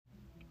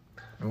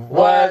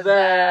What's up?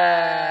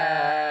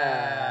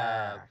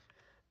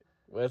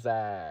 What's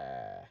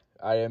up?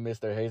 I am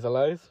Mr. Hazel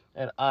Eyes.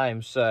 And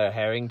I'm Sir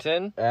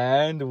Harrington.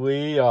 And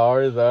we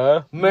are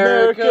the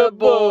America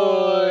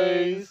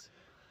Boys.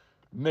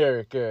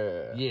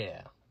 America.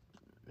 Yeah.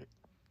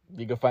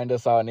 You can find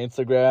us on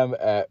Instagram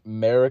at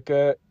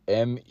America,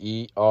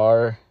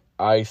 MERICA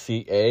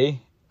 __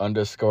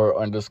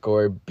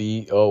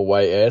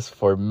 BOYS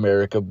for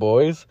America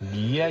Boys.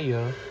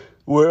 Yeah.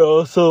 We're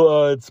also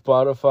on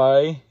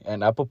Spotify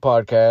and Apple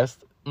Podcasts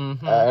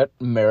at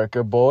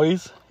America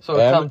Boys. So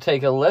come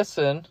take a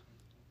listen.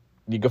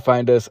 You can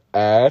find us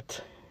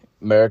at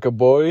America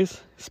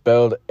Boys,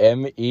 spelled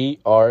MERICA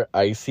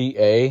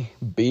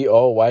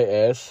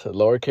BOYS,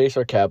 lowercase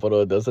or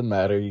capital, it doesn't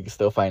matter. You can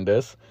still find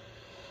us.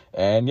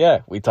 And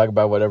yeah, we talk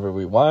about whatever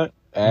we want.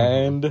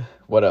 And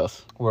what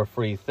else? We're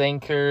free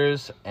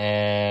thinkers,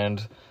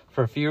 and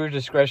for viewer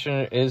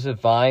discretion is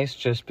advised,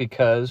 just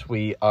because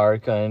we are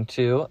going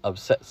to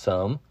upset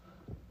some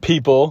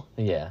People.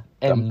 Yeah.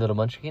 And little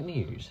munchkin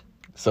ears.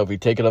 So if we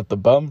take it up the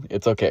bum,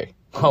 it's okay.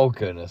 Oh,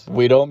 goodness.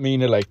 We don't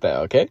mean it like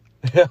that, okay?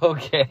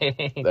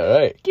 Okay. All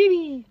right.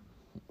 Kitty.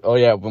 Oh,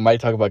 yeah, we might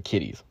talk about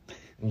kitties.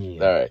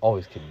 Yeah. All right.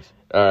 Always kitties.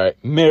 All right.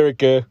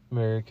 America.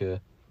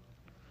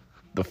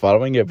 The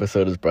following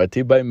episode is brought to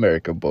you by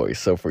America Boys.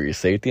 So for your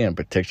safety and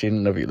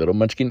protection of your little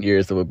munchkin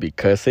ears, there will be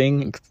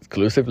cussing,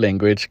 exclusive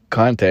language,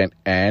 content,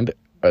 and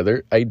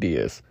other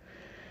ideas.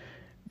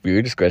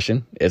 Viewer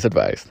discretion is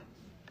advised.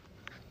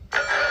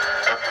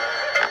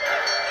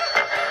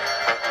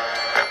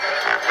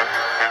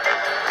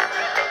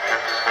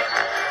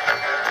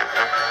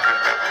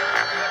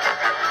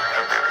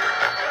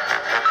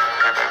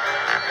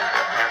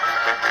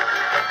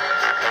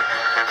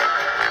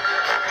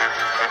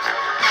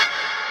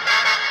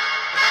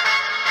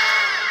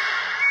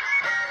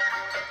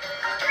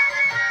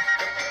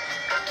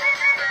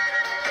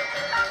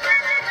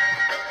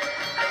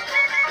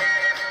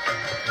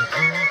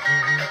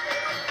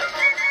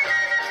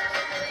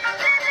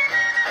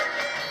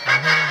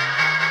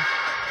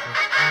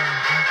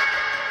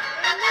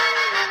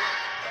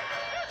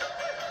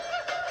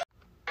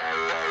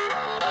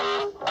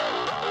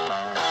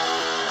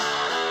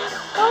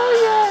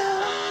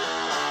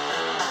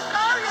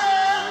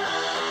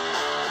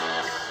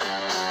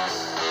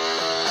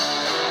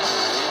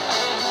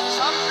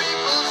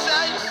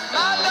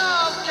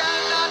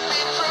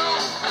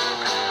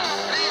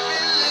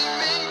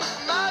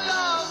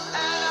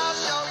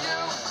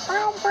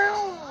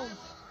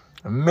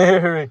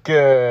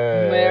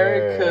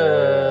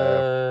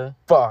 America.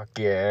 Fuck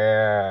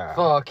yeah.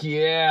 Fuck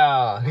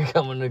yeah.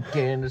 Coming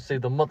again to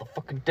save the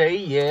motherfucking day,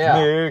 yeah.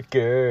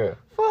 America.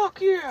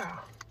 Fuck yeah.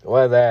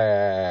 What's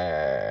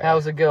that?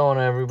 How's it going,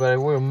 everybody?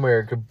 We're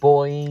America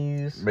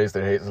Boys.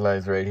 Mr. Hazel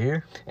Eyes right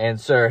here. And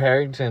Sir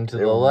Harrington to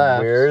the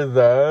left. We're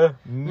the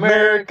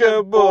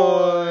America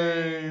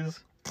Boys.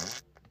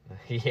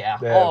 Yeah.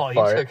 That You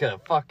fart. took a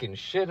fucking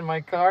shit in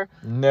my car?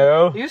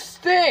 No. You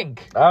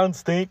stink. I don't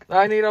stink.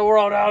 I need to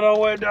roll down the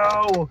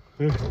window.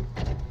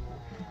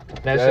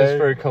 That's just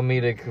for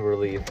comedic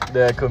relief.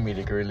 The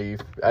comedic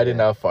relief. I did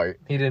not fart.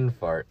 He didn't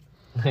fart.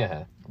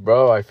 Yeah.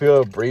 Bro, I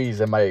feel a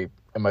breeze in my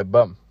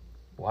bum.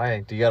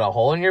 Why? Do you got a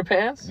hole in your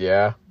pants?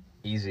 Yeah.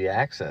 Easy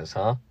access,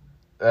 huh?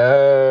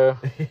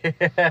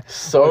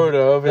 Sort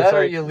of. It's That or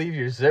like, you leave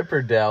your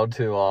zipper down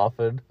too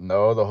often.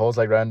 no, the hole's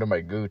like right under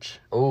my gooch.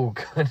 Oh,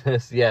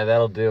 goodness. Yeah,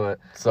 that'll do it.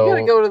 So You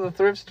gotta go to the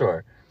thrift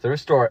store.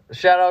 Thrift store.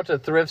 Shout out to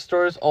thrift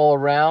stores all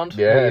around.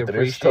 Yeah, we thrift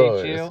appreciate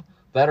stores. you.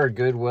 That or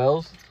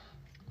Goodwills.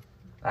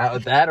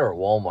 That or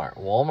Walmart.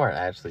 Walmart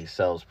actually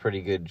sells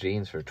pretty good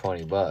jeans for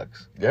 $20.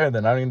 Yeah,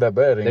 they're not even that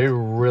bad. They're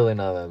really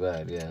not that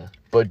bad, yeah.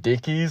 But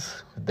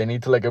Dickies, they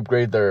need to like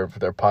upgrade their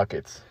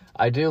pockets.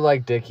 I do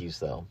like Dickies,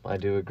 though. I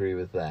do agree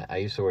with that. I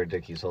used to wear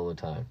Dickies all the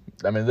time.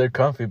 I mean, they're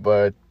comfy,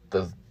 but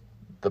the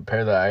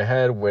pair that I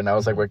had when I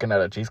was like working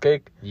at a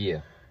cheesecake,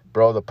 Yeah.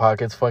 bro, the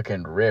pockets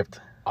fucking ripped.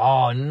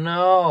 Oh,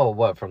 no.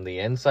 What, from the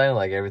inside?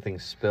 Like everything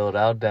spilled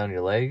out down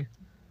your leg?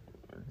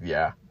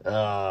 Yeah.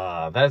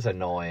 That's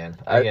annoying.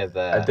 I get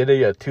that. I did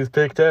a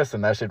toothpick test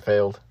and that shit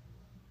failed.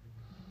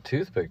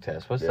 Toothpick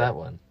test? What's Yeah. that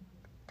one?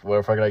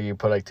 Where fucking like you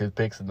put like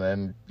toothpicks and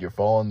then your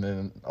phone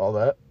and all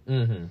that.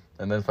 Mm-hmm.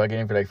 And then fucking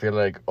if you like feel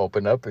like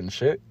open up and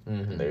shit,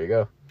 there you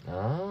go.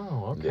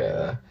 Oh, okay.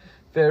 Yeah.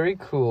 Very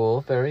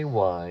cool. Very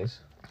wise.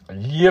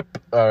 Yep.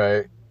 All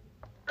right.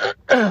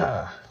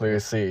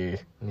 Let's see.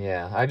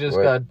 Yeah, I just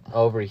What? got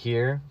over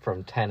here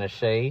from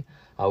Tennessee.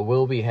 I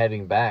will be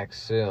heading back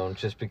soon,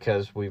 just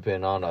because we've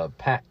been on a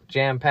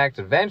jam-packed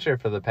adventure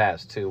for the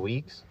past 2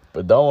 weeks.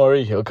 But don't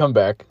worry, he'll come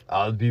back.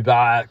 I'll be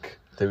back.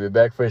 He'll be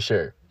back for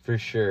sure. For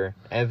sure.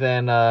 And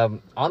then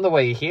on the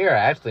way here, I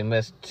actually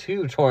missed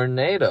 2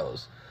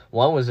 tornadoes.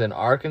 One was in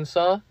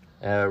Arkansas,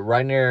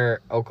 right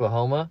near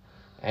Oklahoma.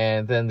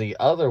 And then the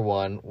other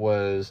one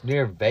was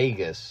near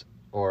Vegas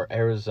or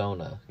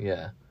Arizona.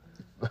 Yeah.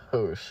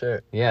 Oh,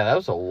 shit. Yeah, that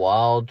was a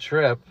wild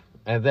trip.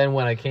 And then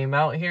when I came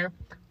out here,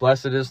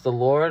 blessed is the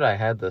Lord, I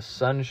had the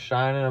sun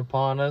shining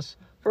upon us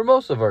for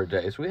most of our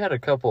days. We had a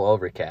couple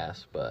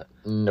overcasts, but,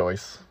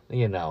 Nice.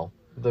 you know,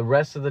 the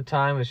rest of the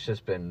time it's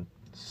just been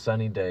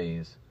sunny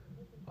days.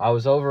 I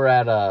was over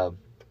at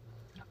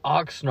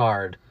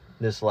Oxnard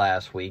this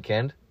last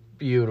weekend.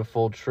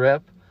 Beautiful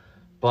trip.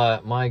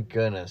 But my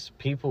goodness,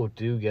 people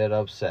do get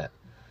upset.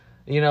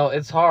 You know,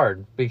 it's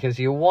hard because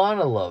you want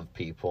to love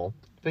people.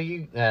 But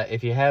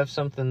if you have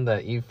something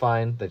that you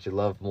find that you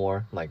love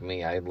more, like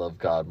me, I love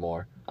God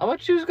more. I'm going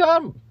to choose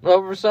God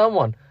over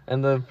someone.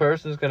 And the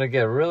person's going to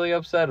get really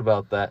upset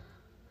about that.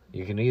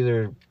 You can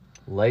either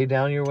lay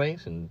down your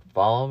ways and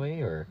follow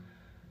me, or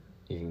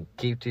you can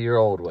keep to your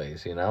old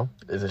ways, you know?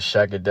 Is it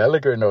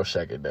shagadelic or no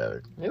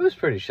shagadelic? It was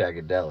pretty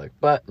shagadelic,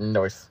 but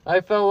Nice.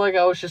 I felt like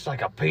I was just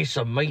like a piece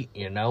of meat,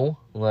 you know?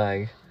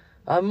 Like,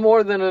 I'm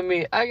more than a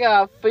meat. I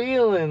got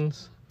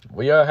feelings.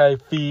 We all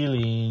have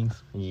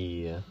feelings.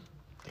 Yeah.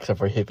 Except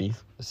for hippies.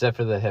 Except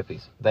for the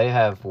hippies. They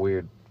have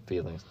weird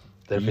feelings.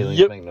 Their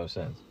feelings make no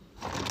sense.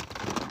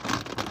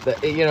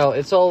 You know,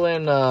 it's all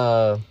in,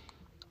 I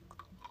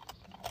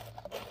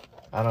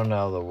don't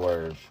know the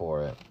word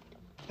for it.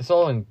 It's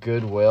all in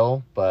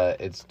goodwill, but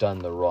it's done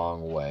the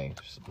wrong way,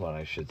 is what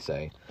I should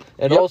say.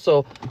 And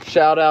also,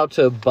 shout out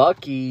to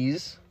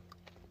Buc-ee's.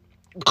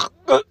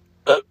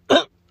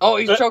 Oh,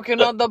 he's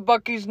choking on the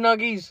Buc-ee's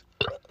Nuggies.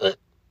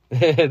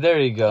 There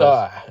he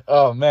goes.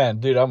 Oh, man,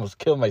 dude, I almost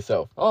killed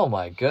myself. Oh,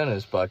 my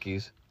goodness,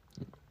 Buc-ee's.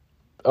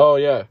 Oh,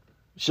 yeah.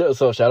 So,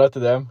 shout out to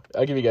them.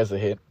 I'll give you guys a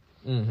hint.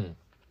 Mm-hmm.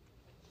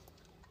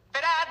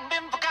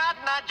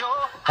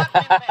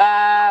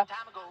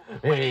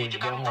 Where did you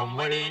come from?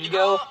 Where did you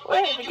go?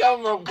 Where did you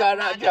come from,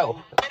 Cotton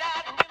Joe?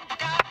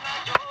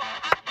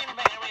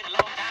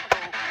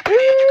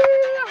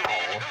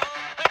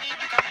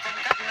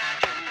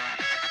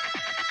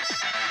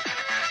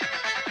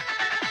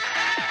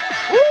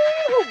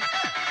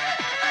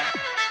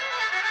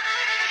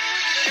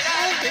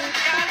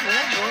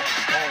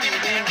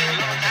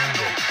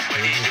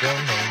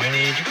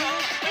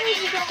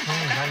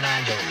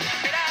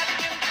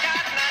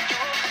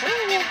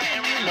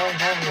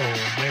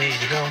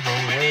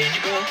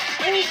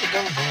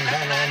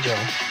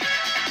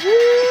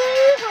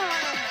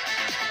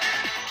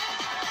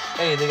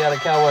 Hey, they got a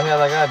cowboy hat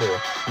like I do.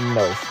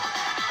 Nice.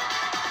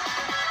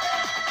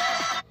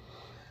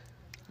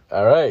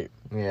 All right.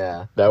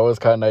 Yeah. That was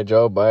Cotton Eye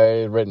Joe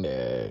by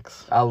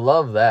Rednecks. I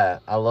love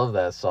that. I love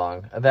that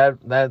song.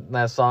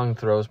 That song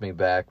throws me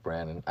back,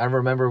 Brandon. I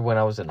remember when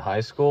I was in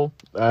high school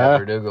at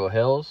Verdugo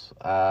Hills.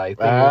 I think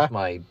it was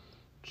my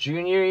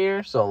junior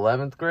year, so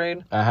 11th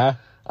grade.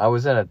 I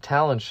was in a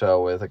talent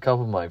show with a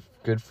couple of my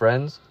good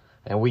friends,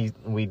 and we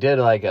did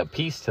like a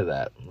piece to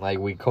that. Like,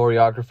 we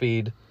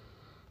choreographed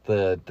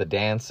the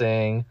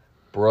dancing.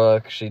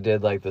 Brooke, she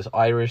did like this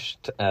Irish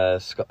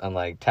and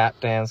like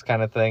tap dance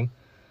kind of thing.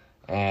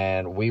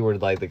 And we were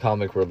like the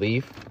comic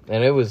relief,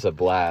 and it was a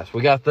blast.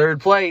 We got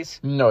 3rd place.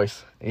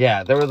 Nice.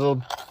 Yeah,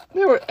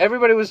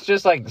 everybody was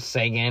just like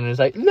singing, and it's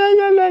like la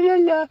la la la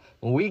la.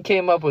 We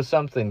came up with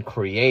something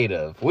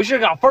creative. We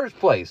should have got 1st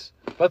place,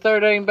 but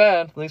 3rd ain't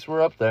bad. At least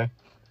we're up there.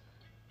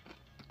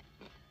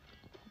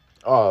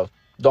 Oh,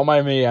 don't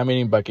mind me. I'm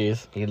eating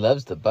Buc-ee's. He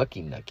loves the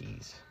Buc-ee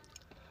Nuckies.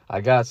 I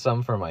got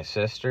some for my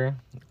sister.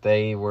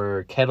 They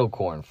were kettle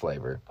corn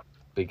flavor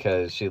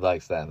because she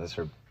likes that. That's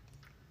her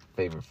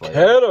favorite flavor.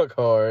 Kettle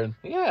corn?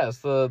 Yeah, it's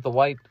the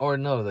white, or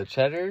no, the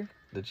cheddar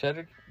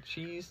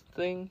cheese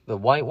thing, the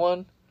white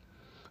one.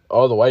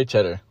 Oh, the white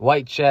cheddar.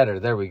 White cheddar,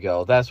 there we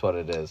go. That's what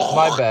it is.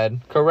 My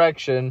bad.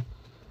 Correction.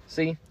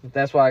 See,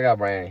 that's why I got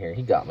Brandon here.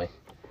 He got me.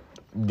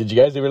 Did you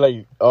guys ever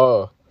like,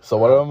 so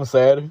one of them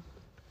said,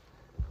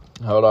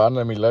 hold on,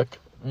 let me look.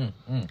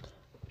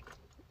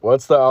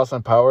 What's the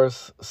Austin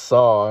Powers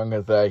song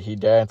that he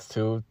danced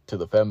to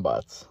the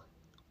Fembots?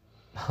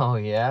 Oh,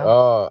 yeah?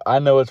 Oh, I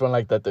know which one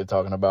like that they're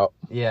talking about.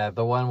 Yeah,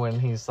 the one when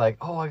he's like,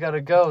 oh, I gotta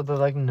go. They're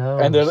like, no,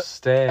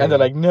 stay. And they're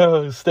like,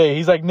 no, stay.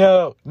 He's like,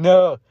 no.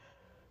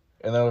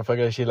 And then the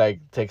fucker, she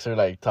like takes her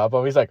like top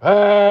off. He's like,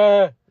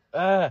 mojo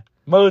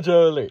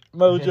alert.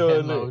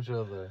 Mojo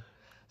alert.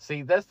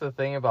 See, that's the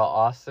thing about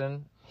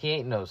Austin. He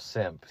ain't no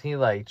simp. He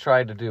like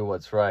tried to do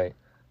what's right.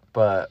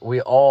 But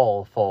we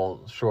all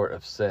fall short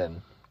of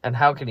sin. And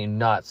how can you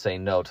not say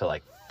no to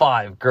like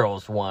 5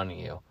 girls wanting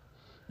you?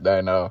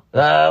 I know.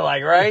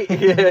 Like, right?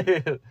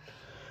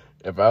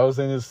 If I was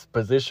in his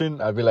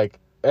position, I'd be like,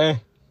 let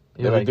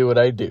me do what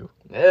I do.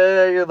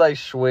 You're like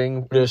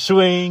swing. Yeah,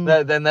 swing.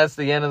 Then that's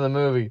the end of the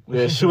movie.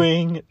 Yeah,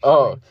 swing.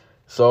 Oh,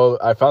 so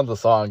I found the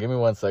song. Give me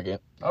 1 second.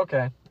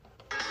 Okay.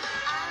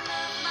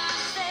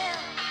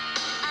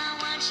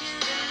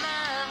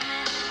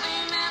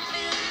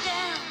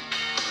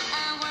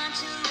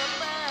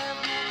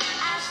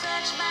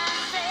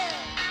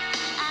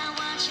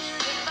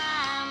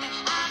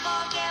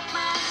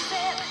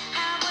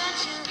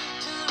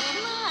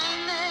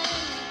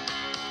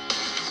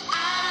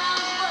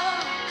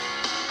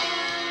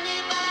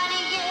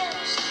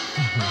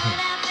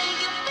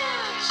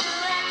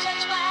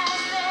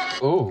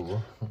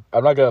 Ooh.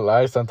 I'm not gonna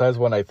lie, sometimes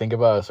when I think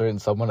about a certain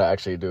someone, I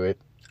actually do it.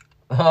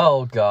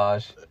 Oh,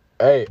 gosh.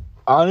 Hey,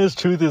 honest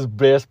truth is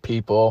best,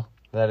 people.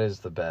 That is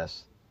the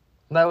best.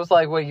 That was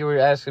like what you were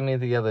asking me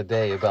the other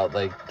day about,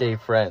 like, gay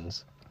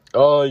friends.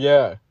 Oh,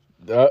 yeah.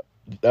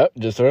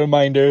 Just a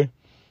reminder.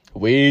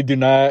 We do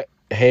not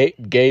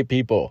hate gay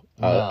people.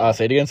 No. I'll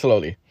say it again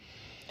slowly.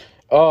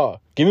 Oh,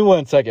 give me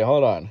 1 second.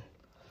 Hold on.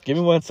 Give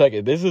me 1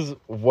 second. This is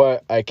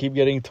what I keep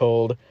getting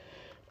told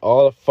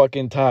all the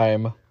fucking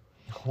time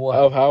What?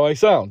 of how I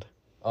sound.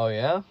 Oh,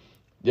 yeah?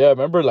 Yeah,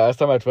 remember last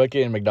time at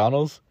fucking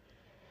McDonald's?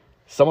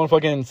 Someone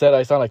fucking said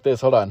I sound like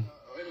this. Hold on.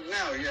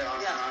 No, yeah.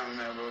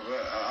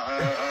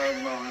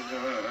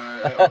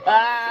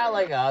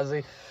 Like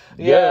Ozzy.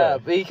 Yeah. Yeah,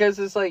 because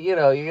it's like, you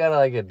know, you got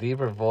like a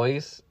deeper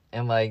voice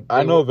and like...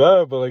 I know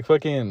that, but like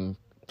fucking...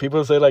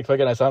 People say like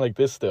fucking I sound like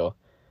this still.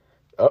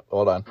 Oh,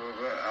 hold on.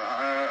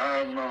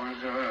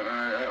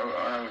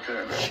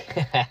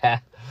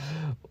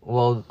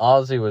 Well,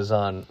 Ozzy was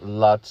on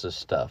lots of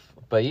stuff,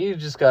 but you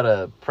just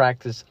gotta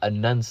practice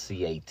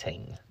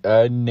enunciating.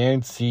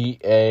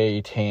 Enunciating.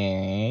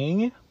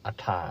 A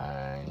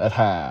tang.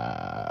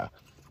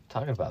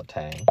 Talking about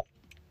tang.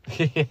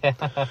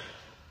 Yeah.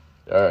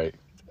 All right.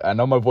 I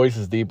know my voice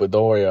is deep, but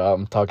don't worry,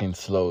 I'm talking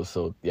slow,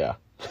 so yeah.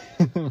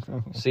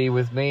 See,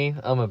 with me,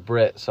 I'm a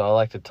Brit, so I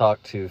like to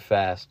talk too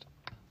fast.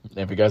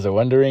 If you guys are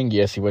wondering,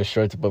 yes, he wears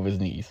shorts above his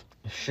knees.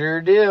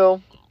 Sure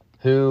do.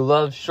 Who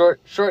loves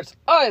short shorts?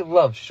 I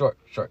love short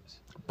shorts.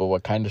 But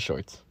what kind of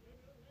shorts?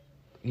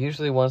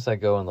 Usually ones that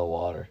go in the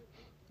water.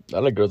 I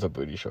like girls with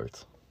booty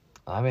shorts.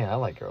 I mean, I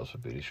like girls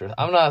with booty shorts.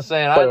 I'm not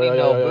saying I need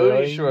no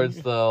booty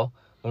shorts, though.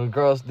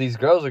 These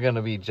girls are going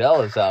to be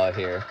jealous out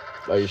here.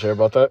 Are you sure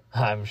about that?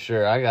 I'm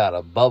sure I got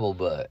a bubble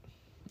butt.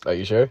 Are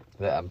you sure?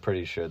 I'm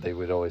pretty sure they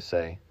would always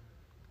say.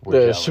 The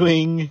jealous.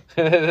 swing.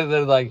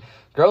 They're like,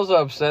 girls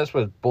are obsessed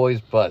with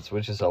boys' butts,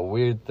 which is a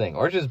weird thing.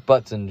 Or just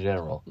butts in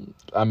general.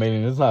 I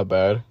mean, it's not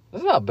bad.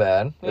 It's not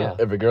bad. Yeah.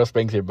 If a girl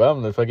spanks your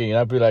bum, then fucking, you're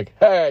not be like,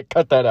 hey,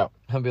 cut that out.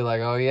 I'll be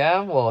like, oh,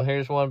 yeah? Well,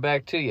 here's one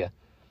back to you.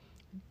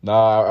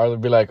 Nah, I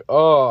would be like,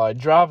 oh, I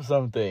dropped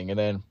something. And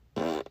then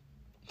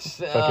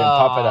fucking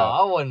pop it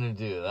out. I wouldn't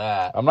do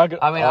that. I'm not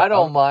gonna. I mean, I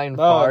don't mind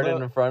farting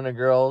no. in front of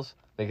girls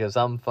because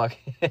I'm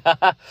fucking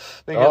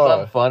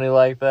I'm funny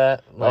like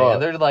that. Like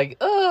they're like,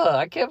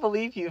 I can't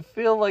believe you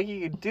feel like you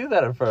could do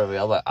that in front of me.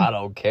 I'm like, I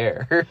don't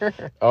care.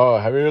 Oh,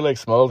 have you ever like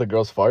smelled a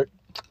girl's fart?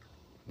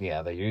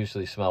 Yeah, they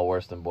usually smell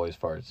worse than boys'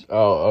 farts.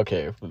 Oh,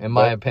 okay. In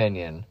my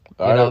opinion,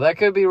 you All know right. that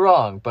could be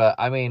wrong, but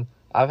I mean,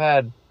 I've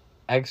had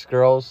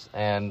ex-girls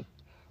and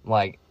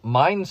like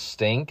mine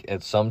stink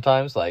at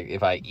sometimes. Like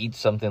if I eat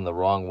something the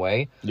wrong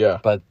way. Yeah.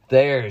 But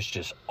theirs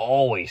just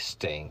always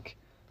stink.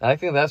 And I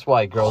think that's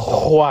why girls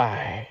don't...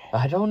 Why?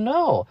 I don't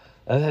know.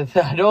 I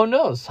don't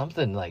know.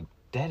 Something like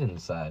dead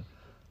inside.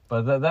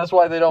 But that's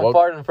why they don't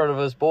fart in front of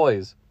us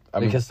boys.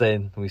 Because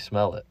then we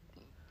smell it.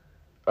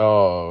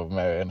 Oh,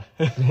 man.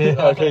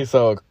 Okay,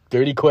 so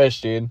dirty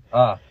question.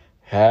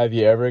 Have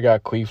you ever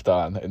got queefed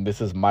on? And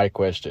this is my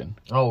question.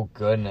 Oh,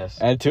 goodness.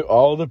 And to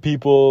all the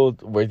people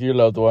with your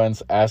loved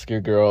ones, ask your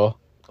girl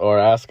or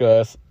ask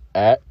us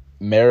at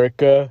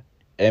Merica,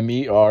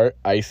 MERICA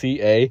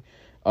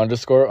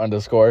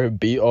 __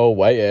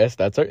 BOYS.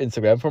 That's our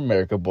Instagram for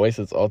America Boys.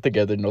 It's all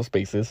together, no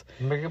spaces.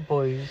 America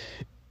Boys.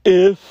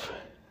 If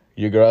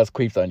your girl has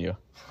queefed on you.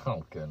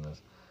 Oh,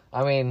 goodness.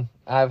 I mean,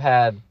 I've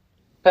had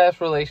past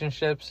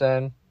relationships,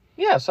 and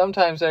yeah,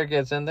 sometimes there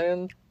gets in there,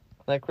 and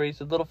that creates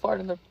a little fart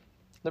in their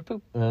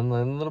poop, and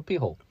a little pee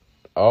hole.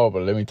 Oh,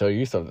 but let me tell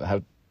you something.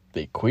 Have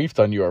they queefed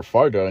on you or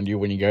farted on you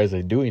when you guys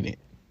are doing it?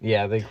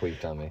 Yeah, they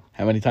queefed on me.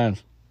 How many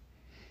times?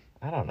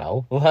 I don't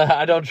know.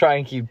 I don't try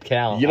and keep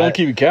count. You don't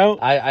keep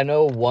count? I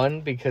know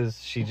one because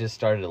she just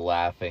started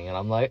laughing, and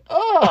I'm like,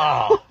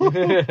 oh! What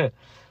are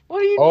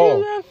you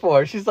doing that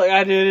for? She's like,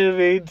 I didn't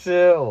mean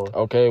to.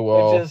 Okay,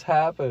 well. It just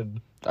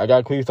happened. I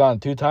got queefed on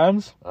 2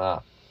 times.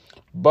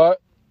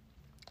 But,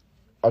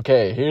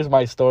 okay, here's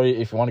my story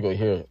if you want to go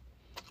hear it.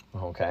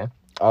 Okay.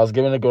 I was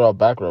giving a girl a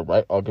back rub,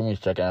 right? Oh, give me a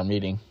second. I'm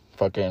eating.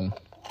 Fucking.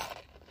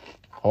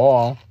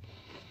 Hold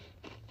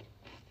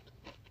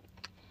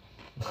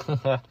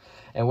on.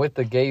 And with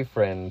the gay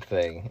friend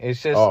thing,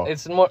 it's just,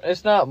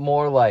 it's not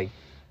more like,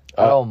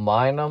 I don't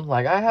mind them.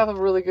 Like, I have a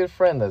really good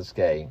friend that's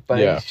gay, but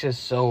he's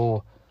just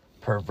so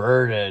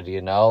perverted,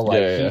 you know?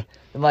 Like,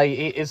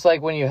 it's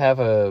like when you have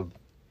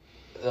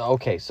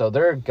okay, so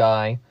they're a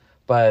guy,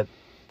 but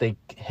they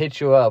hit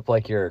you up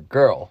like you're a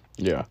girl.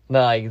 Yeah.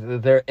 Like,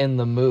 they're in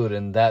the mood,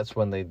 and that's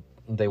when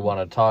they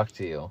want to talk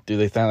to you. Do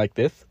they sound like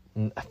this?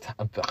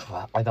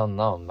 I don't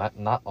know.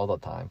 Not all the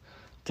time.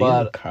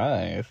 Jesus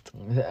Christ.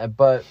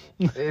 But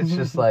it's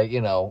just like, you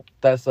know,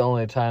 that's the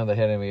only time they're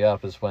hitting me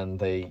up is when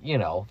they, you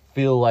know,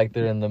 feel like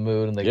they're in the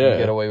mood and they can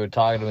get away with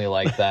talking to me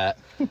like that.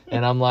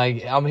 And I'm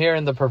like, I'm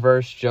hearing the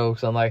perverse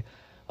jokes. I'm like,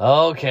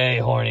 okay,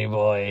 horny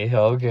boy,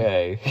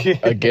 okay.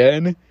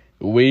 Again,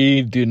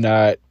 we do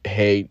not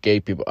hate gay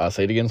people. I'll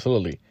say it again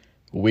slowly.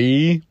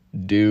 We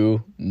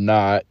do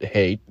not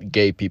hate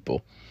gay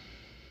people.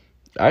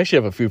 I actually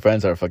have a few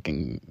friends that are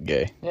fucking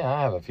gay. Yeah,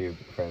 I have a few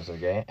friends that are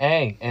gay.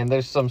 Hey, and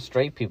there's some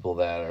straight people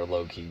that are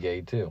low-key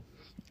gay, too.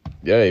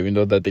 Yeah, even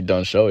though that they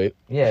don't show it.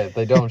 Yeah,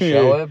 they don't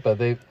show it, but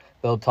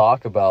they'll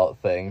talk about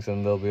things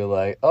and they'll be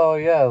like, oh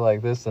yeah,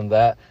 like this and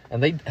that,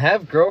 and they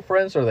have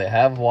girlfriends or they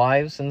have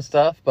wives and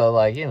stuff, but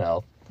like, you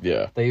know,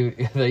 Yeah.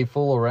 they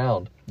fool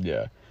around.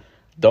 Yeah.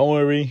 Don't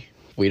worry.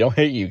 We don't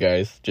hate you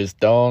guys. Just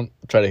don't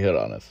try to hit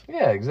on us.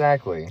 Yeah,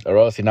 exactly. Or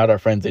else you're not our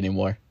friends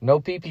anymore. No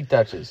pee-pee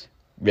touches.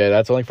 Yeah,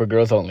 that's only for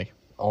girls only.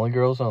 Only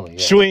girls only. Yeah.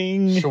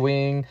 Swing.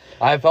 Swing.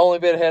 I've only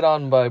been hit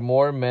on by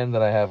more men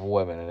than I have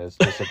women, and it's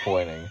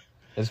disappointing.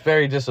 It's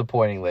very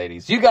disappointing,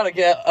 ladies. You gotta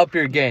get up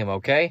your game,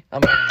 okay?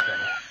 I'm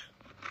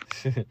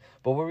But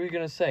what were you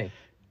gonna say?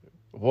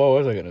 What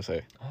was I gonna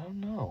say? I don't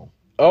know.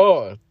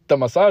 Oh, the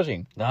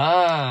massaging.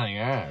 Ah,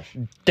 yes.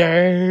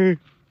 Dang.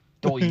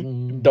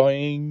 Doing.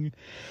 Doing.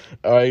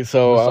 All right,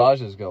 so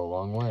Massages go a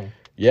long way.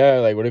 yeah,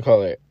 like what do you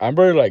call it? I'm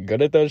very like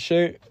good at that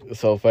shit.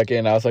 So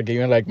fucking, I was like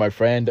giving like my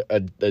friend a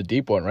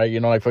deep one, right? You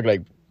know, like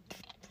fucking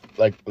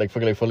like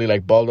fucking like fully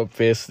like balled up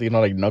fists, you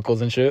know, like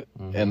knuckles and shit,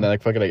 and then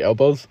like fucking like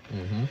elbows.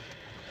 Mm-hmm.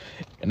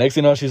 And next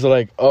thing you know, she's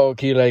like, "Oh,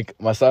 can you like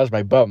massage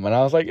my bum?" And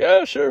I was like,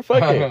 "Yeah, sure,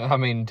 fuck it." I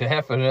mean,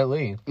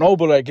 definitely. No,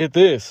 but like, get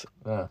this.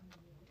 Uh,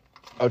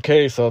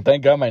 Okay, so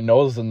thank God my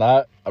nose is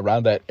not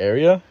around that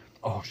area.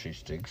 oh, she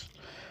stinks.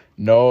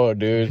 No,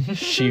 dude,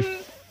 she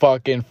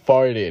fucking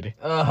farted.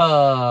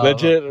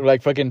 Legit,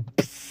 like fucking.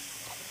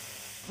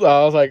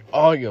 I was like,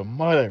 "Oh, you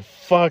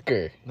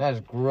motherfucker!" That's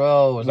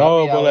gross.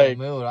 No, I'd be but out like- of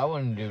the mood. I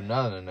wouldn't do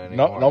nothing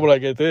anymore. No, but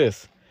like, get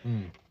this.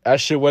 Mm. That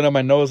shit went in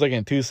my nose like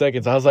in 2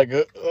 seconds. I was like,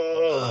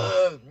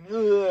 ugh.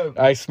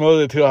 I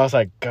smelled it too. I was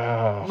like,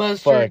 God,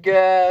 Mustard fuck.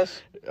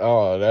 gas.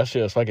 Oh, that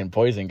shit was fucking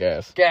poison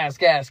gas. Gas.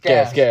 Gas.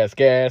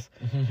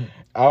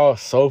 I was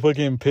so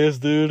fucking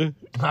pissed, dude.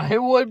 I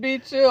would be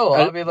too.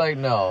 I'd be like,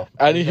 no.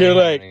 I didn't hear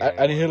This ain't like, happening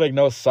I didn't hear like,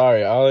 no,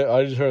 sorry. All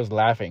I just heard was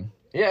laughing.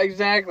 Yeah,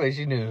 exactly.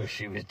 She knew what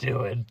she was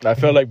doing. I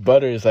felt like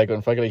Butters, like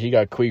when fucking like he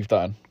got queefed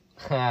on.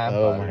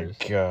 Oh Butters.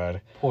 my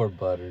God. Poor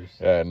Butters.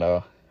 Yeah,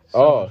 no.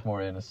 So much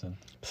more innocent.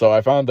 So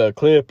I found a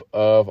clip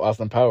of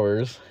Austin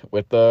Powers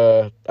with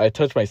the I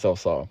Touch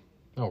Myself song.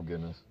 Oh,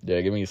 goodness. Yeah,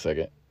 give me a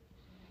second.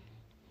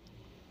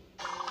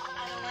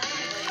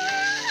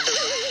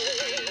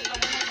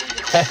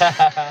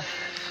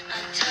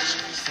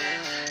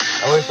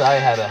 I wish I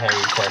had a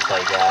hairy chest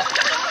like that.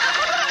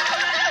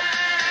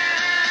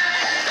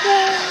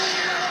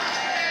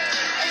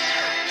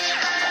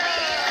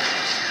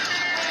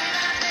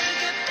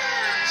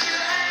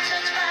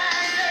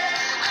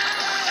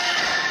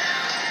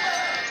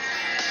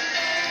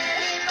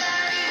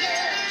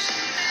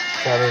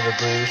 Shout out to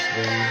Bruce,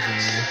 Lee,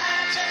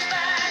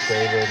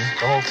 David,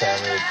 the whole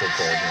family that took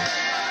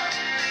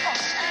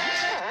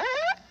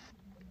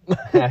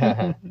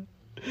care of me.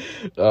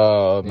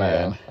 Oh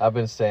man. Yeah, I've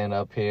been staying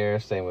up here,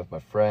 staying with my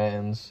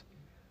friends.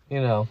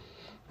 You know,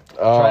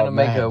 Oh, trying to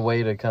make man. a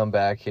way to come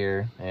back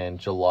here in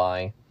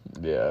July.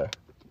 Yeah.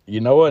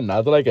 You know what?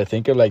 Now that like I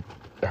think of like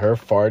her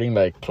farting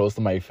like close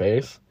to my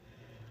face,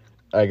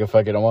 I can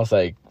fucking almost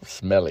like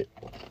smell it.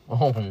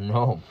 Oh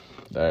no,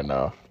 I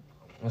know.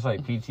 it's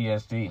like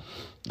PTSD.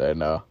 I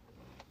know.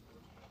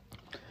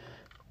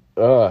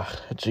 Ugh,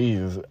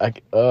 jeez.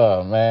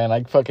 Oh man,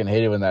 I fucking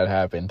hate it when that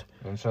happened.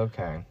 It's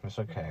okay. It's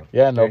okay.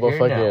 Yeah, no, You're but here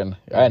fucking,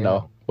 now. I You're know,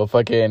 here but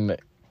fucking,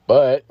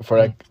 but for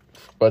like,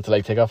 but to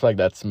like take off like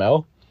that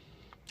smell,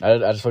 I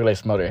just fucking like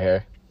smell your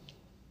hair.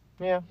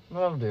 now. Yeah,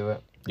 I'll do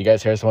it. You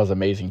guys' hair smells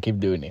amazing. Keep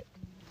doing it.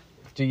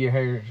 Do your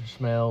hair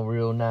smell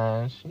real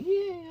nice?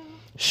 Yeah.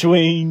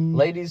 Swing.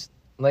 Ladies,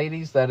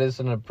 that is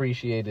an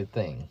appreciated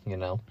thing, you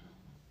know?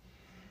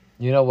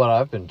 You know what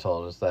I've been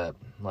told is that,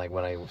 like,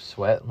 when I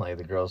sweat, like,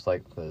 the girls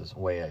like the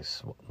way I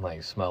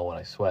smell when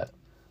I sweat.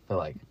 They're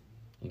like,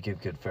 you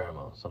give good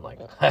pheromones. I'm like,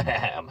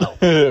 I'm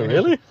helping.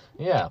 Really?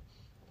 Yeah.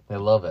 They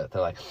love it.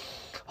 They're like,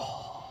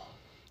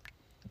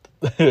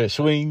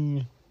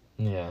 Swing.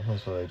 yeah,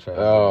 that's what they try to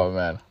Oh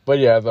man, but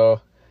yeah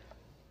though,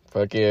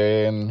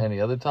 fucking. do. Any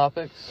other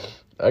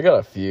topics? I got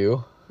a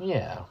few.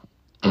 Yeah.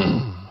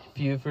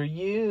 Few for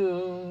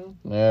you.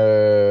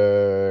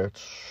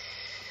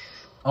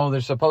 Oh,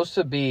 there's supposed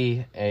to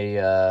be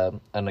an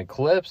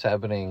eclipse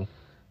happening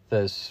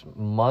this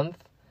month,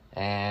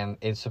 and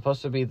it's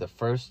supposed to be the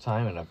first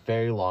time in a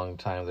very long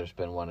time there's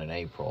been one in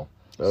April.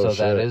 Oh, so shit.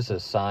 that is a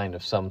sign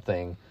of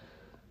something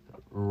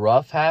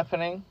rough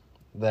happening.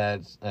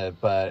 That's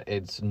but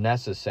it's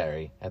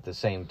necessary at the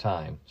same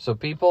time. So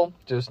people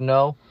just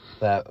know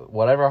that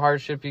whatever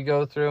hardship you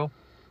go through,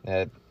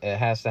 it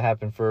has to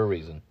happen for a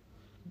reason.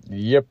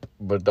 Yep,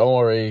 but don't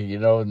worry. You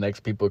know, next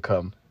people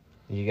come,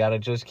 You gotta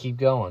just keep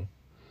going.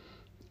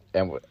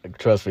 and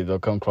trust me, they'll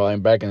come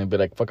crawling back, and they'll be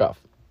like, "Fuck off."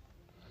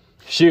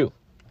 Shoo.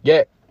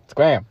 Yeah.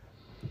 Scram.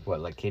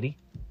 What, like Kitty?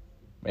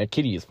 Man,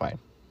 Kitty is fine.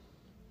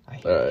 I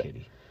hate Alright.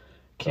 Kitty.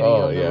 Kitty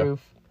Oh, on the yeah. roof.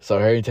 So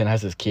Harrington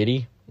has his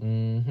kitty.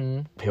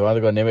 Mm-hmm. He wanted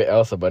to go name it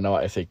Elsa, but no,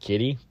 I say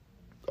Kitty.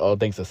 All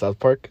thanks to South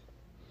Park.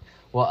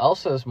 Well,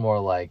 Elsa's more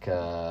like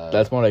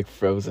That's more like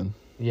Frozen.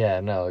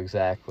 yeah, no,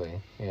 exactly.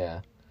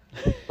 Yeah.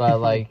 But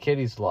like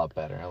Kitty's a lot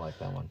better. I like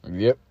that one.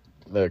 Yep.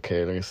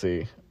 Okay, let me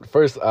see.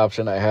 First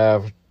option I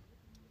have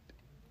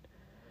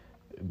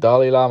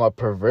Dalai Lama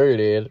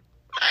perverted.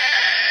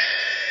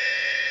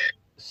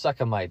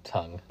 sucking my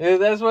tongue.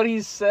 That's what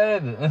he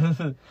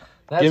said.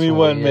 That's Give me 1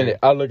 weird. minute.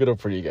 I'll look it up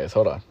for you guys.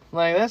 Hold on.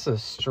 Like, that's a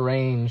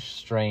strange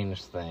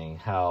thing,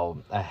 how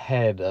a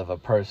head of a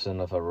person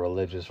of a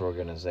religious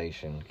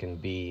organization can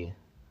be,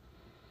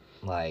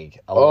 like,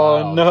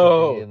 allowed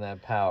to be in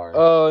that power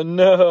Oh,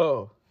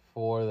 no.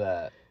 for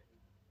that.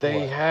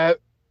 They What? have...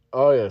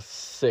 Oh, yeah,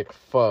 sick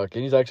fuck.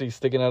 And he's actually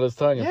sticking out his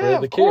tongue in front Yeah,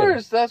 of the of kid.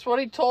 course. That's what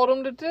he told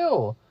him to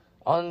do.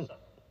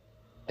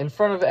 In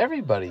front of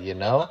everybody, you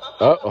know?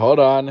 Oh, hold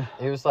on.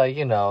 He was like,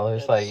 you know,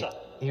 it's like...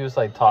 He was,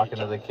 like, talking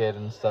to the kid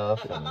and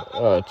stuff. And,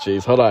 Oh,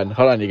 jeez. Hold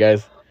on, you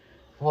guys.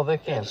 well, they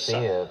can't see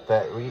it.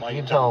 You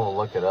can tell them to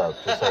look it up.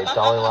 Just say,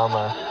 Dalai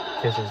Lama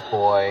kisses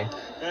boy,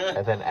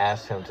 and then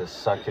asks him to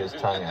suck his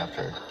tongue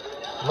after.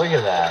 Look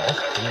at that.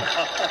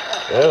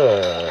 That's deep.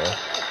 Ugh.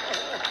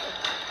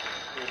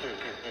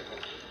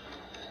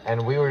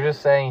 And we were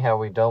just saying how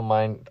we don't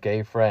mind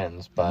gay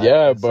friends, but...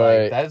 Yeah, it's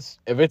but like, that's...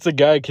 if it's a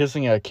guy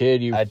kissing a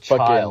kid, you A fucking...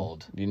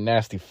 child. You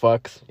nasty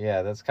fucks.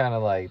 Yeah, that's kind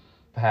of like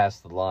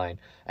past the line.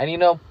 And you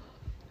know,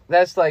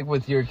 that's like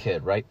with your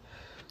kid, right?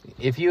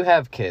 If you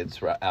have kids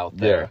out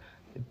there,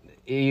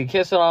 you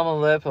kiss it on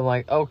the lip, I'm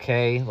like,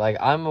 okay, like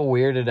I'm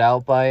weirded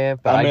out by it,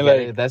 but I mean, get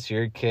it. That's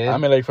your kid. I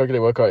mean, like, fucking,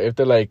 what call it? If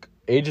they're like,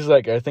 ages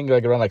like, I think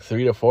like around like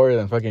 3 to 4,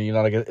 then fucking, you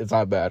know, like, it's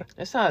not bad.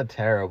 It's not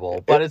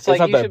terrible, but it's It's like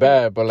not you that should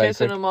bad, be but, like,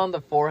 kissing them on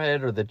the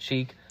forehead or the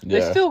cheek. Yeah.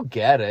 They still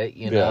get it,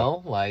 you Yeah.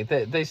 know? Like,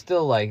 they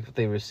still, like,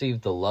 they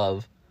receive the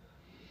love.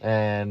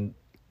 And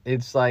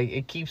it's like,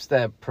 it keeps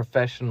that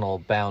professional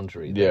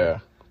boundary there. Yeah.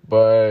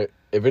 But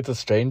if it's a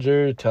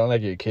stranger telling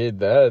like your kid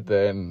that,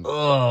 then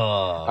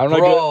Ugh, I'm not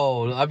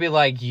bro, I'd be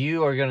like,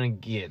 you are gonna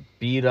get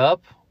beat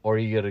up or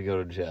you gotta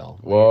go to jail.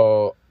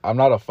 well, I'm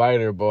not a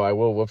fighter, but I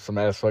will whoop some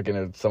ass fucking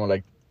if someone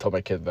like told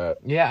my kid that.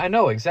 Yeah, I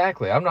know,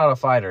 exactly. I'm not a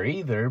fighter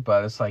either,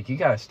 but it's like, you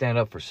gotta stand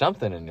up for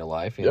something in your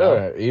life, you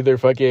know? Either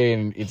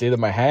fucking, it's either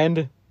my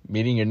hand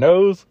meeting your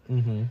nose,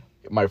 Mm-hmm.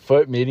 my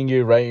foot meeting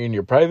you right in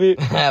your private.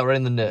 Right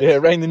in the nuts. Yeah,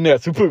 right in the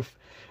nuts. Poof.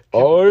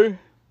 Or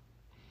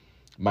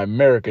my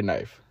American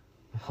knife.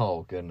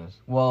 Oh, goodness.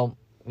 Well,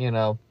 you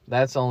know,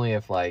 that's only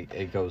if, like,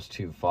 it goes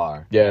too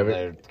far. Yeah, And but-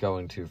 they're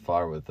going too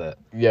far with it.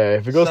 Yeah,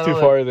 if it goes Settle too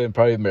it. far, then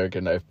probably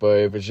American knife. But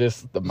if it's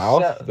just the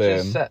mouth,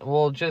 then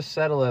Just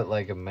settle it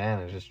like a man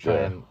and just try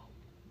Yeah.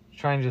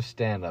 and just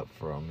stand up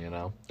for him, you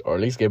know? or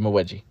at least give him a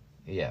wedgie.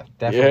 Yeah,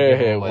 definitely. Yeah, give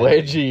him a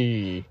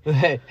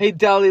wedgie. Hey,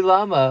 Dalai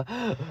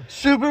Lama,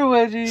 super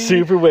wedgie.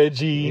 Super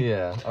wedgie.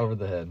 Yeah, over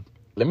the head.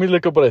 Let me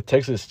look up what a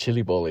Texas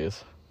chili bowl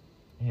is.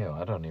 Ew,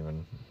 I don't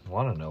even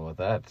want to know what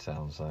that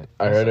sounds like.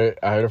 I heard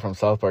it from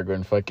South Park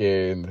when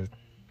fucking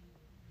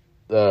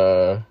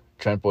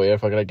Trent Boyette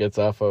fucking gets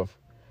off of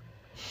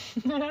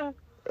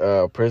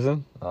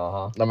prison.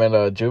 Uh-huh. I mean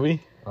juvie.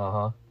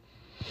 Uh-huh.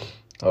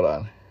 Hold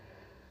on.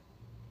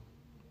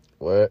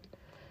 What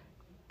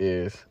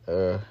is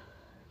a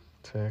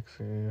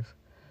Texas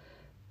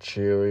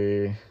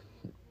chili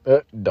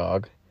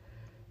dog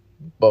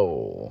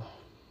bowl?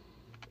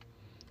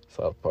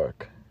 South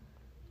Park.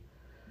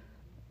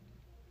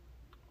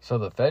 So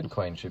the Fed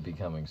coin should be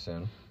coming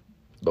soon.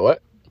 The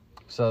what?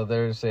 So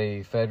there's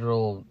a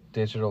federal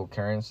digital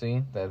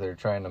currency that they're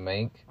trying to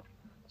make.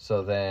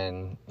 So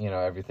then, you know,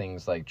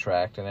 everything's like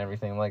tracked and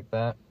everything like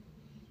that.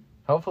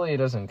 Hopefully it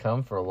doesn't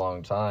come for a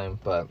long time,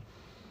 but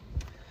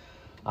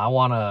I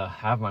want to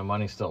have my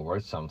money still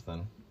worth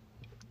something.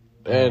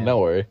 Don't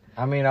worry.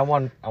 I mean, I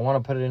want to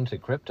put it into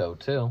crypto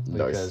too,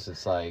 Nice. because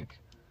it's like,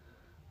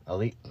 at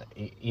least,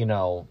 you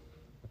know,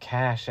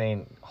 cash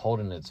ain't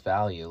holding its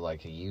value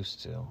like it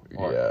used to,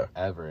 or Yeah.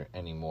 ever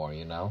anymore.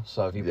 You know,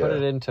 so if you put Yeah.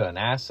 it into an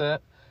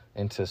asset,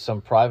 into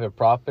some private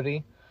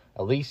property,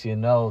 at least you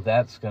know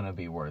that's gonna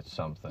be worth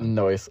something.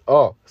 Nice.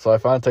 Oh, so I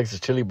found Texas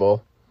chili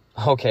bowl.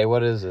 Okay,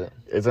 what is it?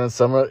 It's when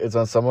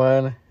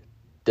someone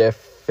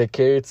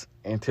defecates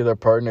into their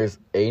partner's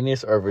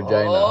anus or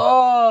vagina.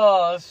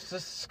 Oh, it's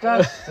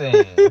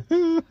disgusting.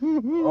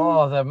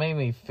 Oh, that made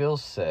me feel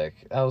sick.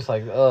 I was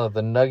like, oh,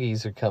 the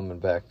nuggies are coming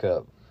back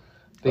up.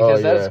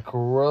 Because yeah. that's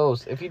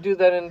gross. If you do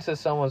that into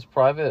someone's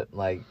private,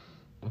 like,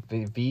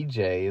 VJ,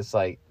 it's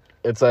like,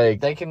 It's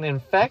like they can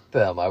infect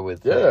them, I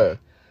would think. yeah.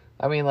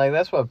 I mean, like,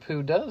 that's what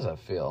poo does, I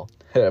feel.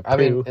 Yeah, I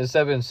mean, poo.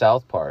 instead of in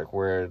South Park,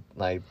 where,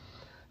 like,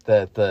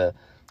 the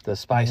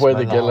spice Where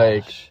they get,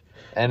 like- melange,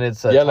 and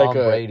it's Yeah, Tom like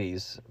a-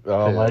 Brady's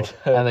Oh poo, my God.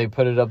 and they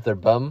put it up their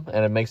bum,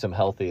 and it makes them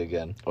healthy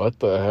again. What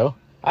the hell?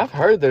 I've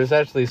heard there's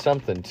actually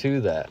something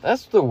to that.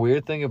 That's the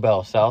weird thing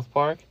about South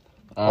Park.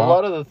 A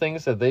lot of the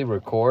things that they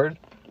record,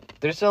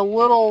 there's a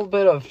little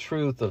bit of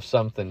truth of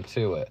something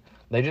to it.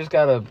 They just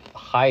gotta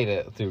hide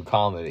it through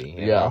comedy.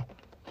 You know?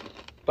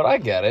 But I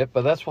get it,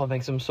 but that's what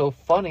makes them so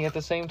funny at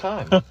the same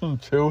time.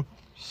 True.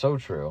 So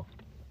true.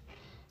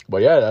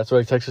 But yeah, that's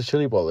what a Texas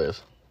chili bowl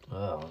is.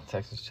 Oh,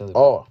 Texas chili.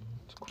 Oh,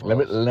 It's let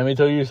gross. me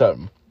tell you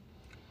something.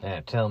 Yeah,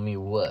 tell me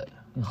what.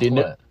 Do you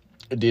know,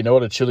 What? do you know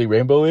what a chili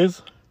rainbow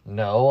is?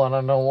 No, and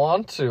I don't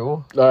want to.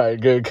 All right,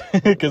 good,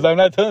 because I'm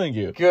not telling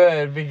you.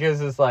 Good,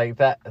 because it's like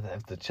that.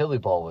 If the chili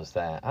bowl was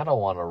that, I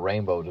don't want a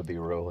rainbow to be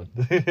ruined.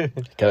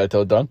 Can I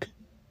tell Dunk?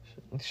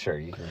 Sure,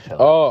 you can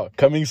tell. Oh,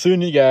 coming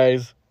soon, you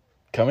guys.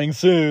 Coming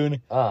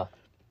soon. Ah.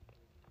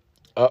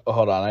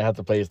 Hold on. I have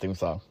to play his theme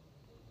song.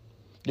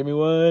 Give me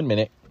 1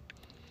 minute.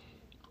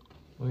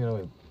 We're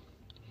gonna.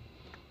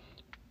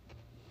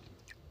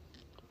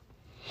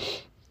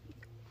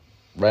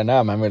 Right now,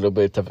 I'm having a little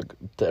bit of...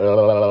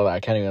 I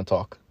can't even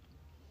talk.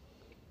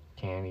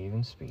 Can't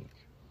even speak.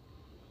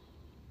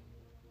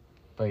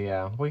 But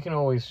yeah, we can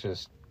always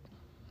just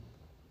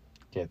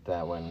get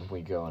that when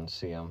we go and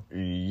see him.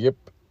 Yep.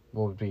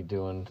 We'll be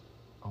doing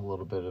a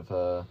little bit of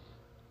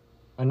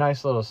a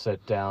nice little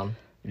sit down.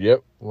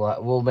 Yep.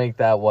 We'll make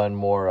that one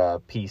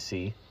more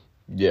PC.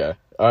 Yeah.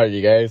 All right,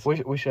 you guys.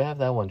 We should have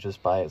that one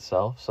just by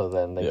itself, so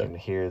then they can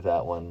hear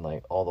that one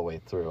like all the way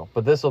through.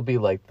 But this will be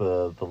like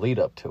the lead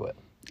up to it.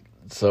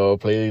 So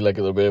play like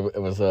a little bit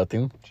of his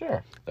theme.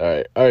 Sure.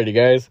 All right, you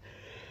guys.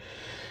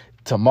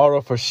 Tomorrow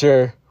for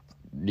sure.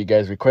 You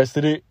guys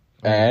requested it,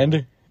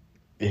 and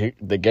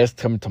the guest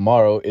coming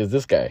tomorrow is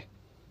this guy.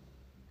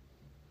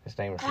 His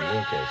name is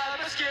Lucas.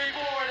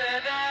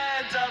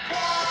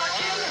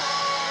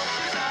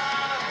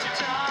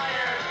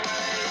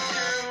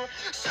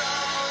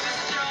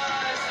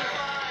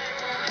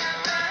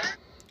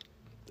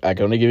 I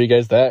can only give you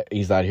guys that.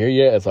 He's not here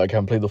yet, so I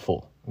can't play the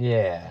full.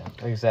 Yeah,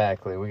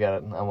 exactly. I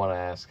want to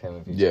ask him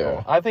if he's Yeah.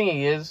 cool. I think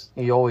he is.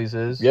 He always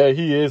is. Yeah,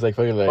 he is like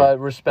fucking like. But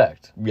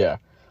respect. Yeah.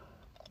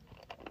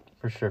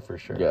 For sure.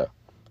 Yeah.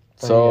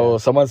 But So yeah.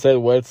 someone said,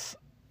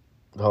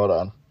 hold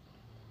on.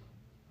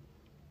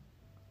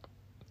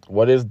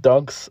 What is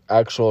Dunk's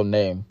actual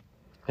name?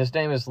 His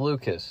name is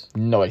Lucas.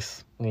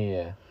 Nice.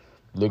 Yeah.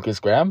 Lucas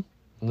Graham?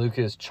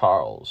 Lucas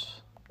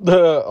Charles.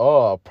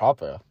 Oh,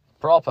 proper.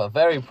 Proper,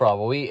 very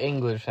proper. We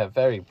English have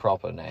very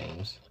proper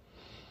names.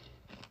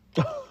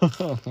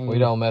 We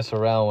don't mess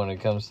around when it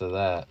comes to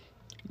that.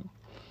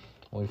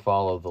 We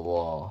follow the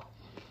law.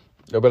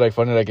 It'll be like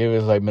funny like if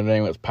his like middle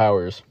name was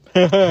Powers.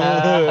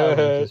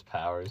 Lucas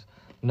Powers.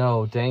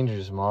 No,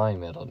 Danger's my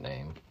middle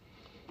name.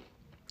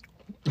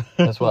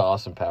 That's what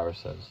Austin Powers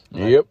says.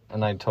 Yep.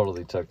 And I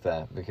totally took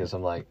that because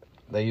I'm like,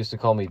 they used to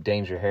call me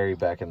Danger Harry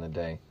back in the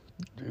day.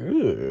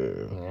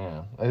 Ew.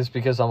 Yeah. It's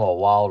because I'm a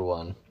wild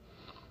one.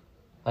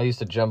 I used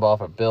to jump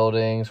off of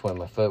buildings when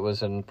my foot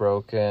wasn't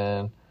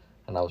broken,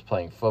 and I was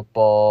playing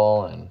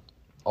football and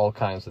all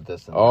kinds of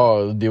this and that.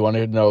 Oh, do you want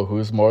to know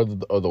who's more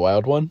of the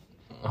wild one?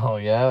 Oh,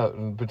 yeah?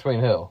 Between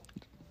who?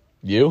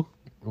 You?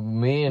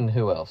 Me and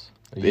who else?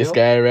 This You?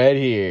 guy right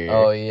here.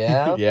 Oh,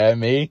 yeah? Yeah,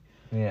 me.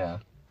 Yeah.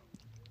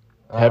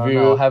 Have you-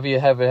 know. Have you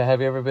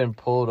ever been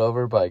pulled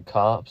over by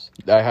cops?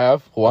 I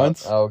have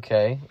once.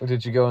 Okay.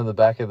 Did you go in the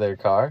back of their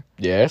car?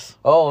 Yes.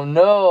 Oh,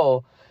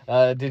 no.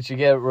 Did you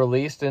get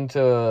released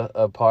into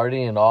a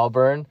party in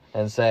Auburn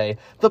and say,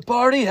 the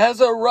party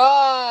has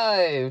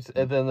arrived?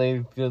 And then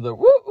they do the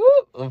whoop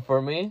whoop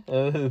for me.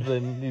 And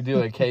then you do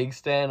a cake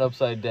stand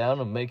upside down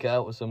and make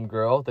out with some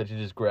girl that you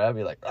just grab.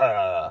 You're like,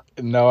 ah.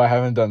 No, I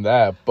haven't done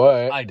that,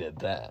 but I did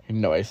that.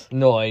 nice.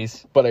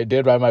 Noise. But I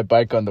did ride my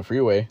bike on the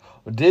freeway.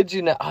 Did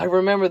you know? I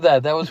remember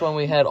that. That was when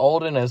we had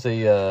Alden as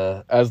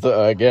a As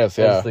the guest,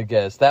 yeah. as the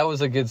guest. That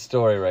was a good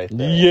story right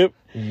there. Yep.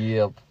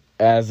 Yep.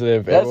 As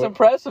if That's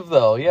impressive,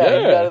 though. Yeah,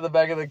 you Yeah. got in the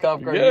back of the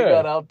cop car. You Yeah.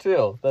 got out,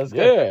 too. That's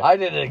good. Yeah. I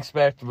didn't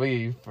expect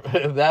me.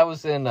 That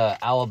was in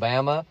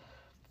Alabama.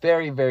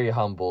 Very, very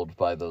humbled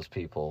by those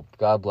people.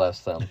 God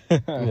bless them.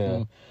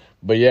 Yeah.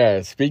 But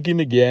yeah, speaking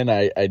again,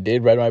 I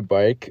did ride my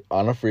bike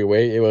on a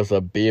freeway. It was a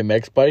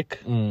BMX bike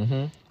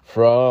Mm-hmm.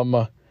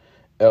 from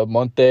El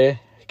Monte,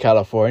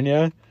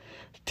 California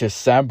to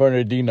San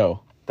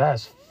Bernardino.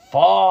 That's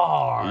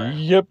far.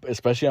 Yep,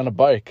 especially on a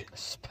bike.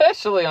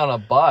 Especially on a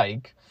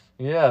bike.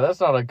 Yeah, that's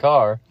not a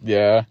car.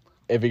 Yeah.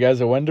 If you guys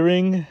are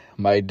wondering,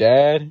 my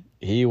dad,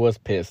 he was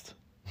pissed.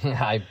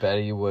 I bet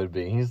he would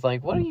be. He's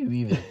like, what are you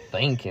even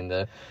thinking?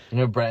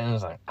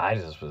 Brandon's like, I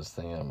just was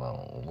thinking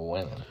about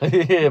winning.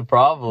 Yeah,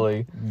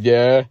 probably.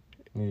 Yeah.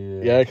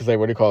 Yeah. Yeah, because like,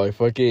 what do you call it?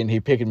 Fucking, he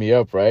picked me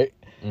up, right?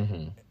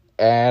 Mm-hmm.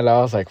 And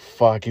I was like,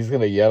 fuck, he's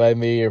gonna yell at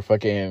me or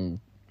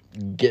fucking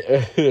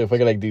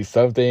fucking like do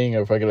something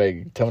or fucking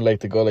like tell me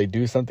like to go like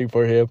do something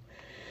for him.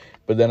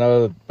 But then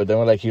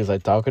when like he was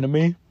like talking to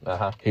me,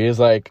 Uh-huh. he was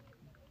like,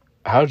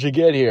 how'd you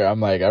get here? I'm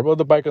like, I rode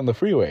the bike on the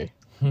freeway.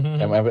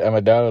 And my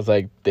dad was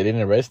like, they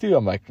didn't arrest you?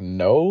 I'm like,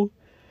 no.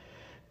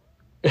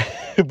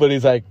 But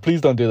he's like, please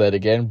don't do that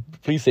again.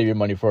 Please save your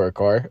money for a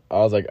car. I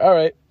was like, all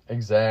right.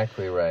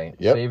 Exactly right.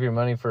 Yep. Save your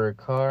money for a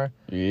car.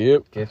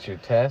 Yep. Get your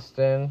test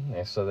in,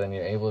 and so then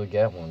you're able to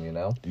get one, you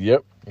know?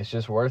 Yep. It's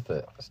just worth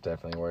it. It's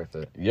definitely worth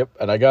it. Yep.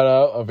 And I got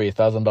out of a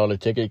 $1,000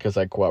 ticket because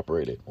I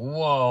cooperated.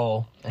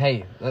 Whoa.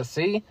 Hey, let's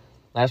see?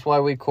 That's why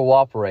we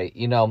cooperate.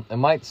 You know, it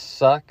might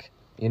suck.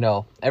 You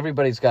know,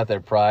 everybody's got their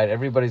pride.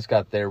 Everybody's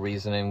got their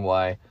reasoning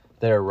why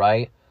they're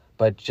right.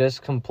 But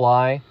just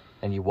comply,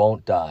 and you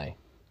won't die.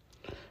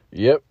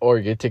 Yep. Or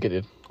get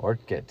ticketed. Or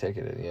get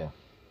ticketed, yeah.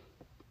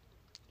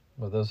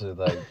 Well, those are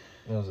the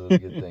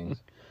good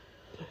things.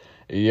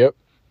 Yep.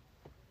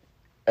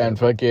 And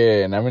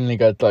fucking, I really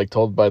got like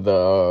told by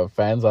the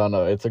fans on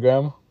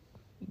Instagram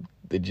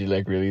did you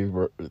like really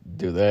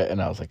do that?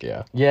 And I was like,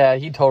 yeah. Yeah,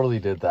 he totally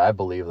did that. I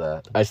believe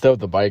that. I still have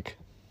the bike.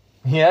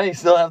 Yeah, you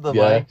still have the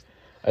bike?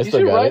 I You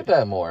still should got ride it.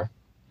 that more.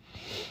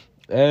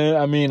 And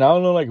I mean, I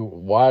don't know like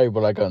why,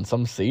 but like on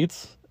some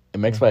seats, it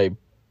makes my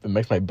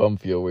bum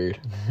feel weird.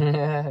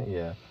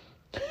 Yeah.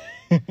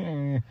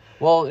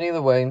 Well,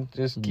 either way,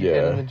 just keep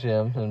getting in the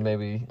gym, and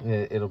maybe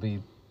it'll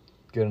be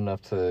good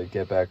enough to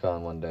get back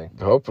on one day.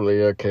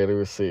 Hopefully, okay, let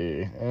me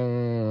see.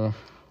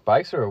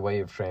 Bikes are a way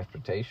of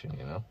transportation,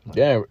 you know?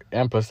 Yeah,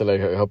 and plus to like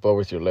help out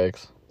with your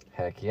legs.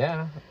 Heck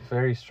yeah.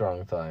 Very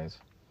strong thighs.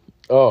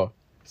 Oh,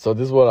 so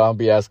this is what I'll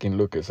be asking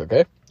Lucas,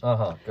 okay?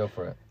 Uh-huh. Go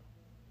for it.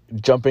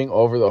 Jumping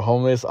over the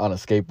homeless on a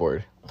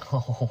skateboard.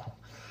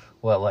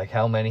 Well, like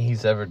how many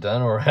he's ever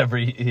done, or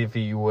if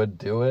he would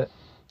do it?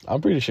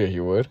 I'm pretty sure he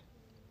would.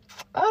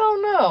 I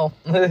don't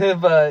know.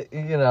 But,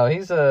 you know,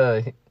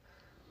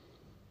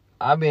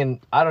 I mean,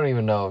 I don't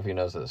even know if he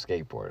knows how to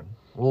skateboard.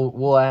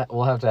 We'll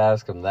have to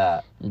ask him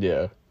that.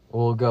 Yeah.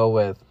 We'll go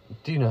with,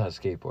 do you know how to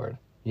skateboard?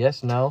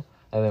 Yes, no?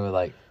 And then we're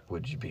like,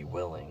 would you be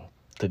willing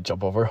To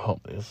jump over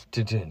homeless.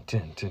 Dun, dun,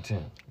 dun,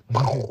 dun.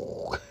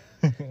 All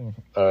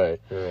right.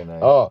 Very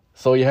nice. Oh,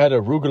 so you had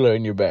arugula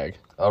in your bag.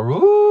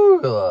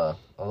 Arugula.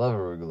 I love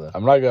arugula.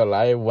 I'm not gonna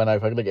lie, when I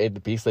fucking ate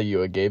the piece that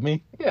you gave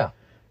me, Yeah.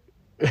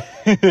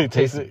 it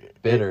tasted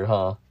Bitter,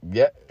 huh?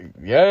 Yeah,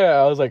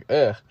 I was like,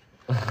 ugh.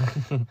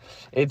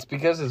 It's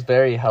because it's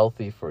very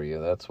healthy for you.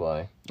 That's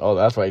why. Oh,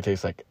 that's why it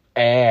tastes like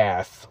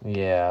ass.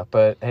 Yeah,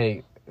 but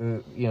hey,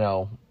 you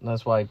know,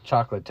 that's why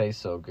chocolate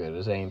tastes so good.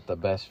 It ain't the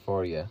best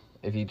for you.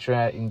 If you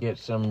try and get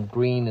some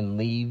green and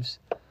leaves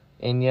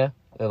in you,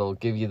 it'll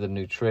give you the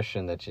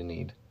nutrition that you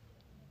need.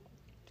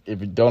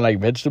 If you don't like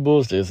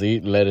vegetables, just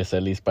eat lettuce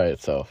at least by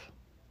itself.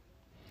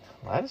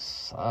 That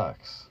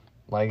sucks.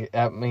 Like,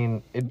 I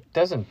mean, it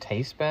doesn't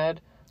taste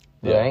bad,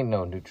 but Yeah. there ain't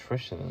no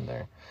nutrition in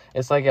there.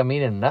 It's like I'm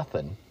eating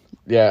nothing.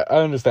 Yeah, I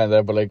understand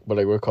that, but like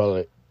we'll call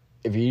it.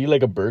 If you eat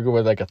like a burger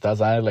with like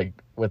Thousand Island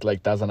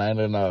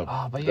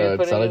Oh, but you're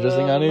putting salad it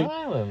dressing on it,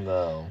 island,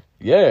 though.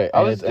 yeah, I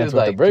and would it's do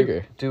with the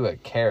burger. do a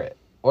carrot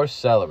or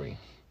celery.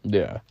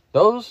 Yeah.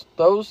 Those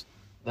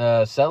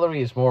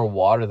celery is more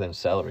water than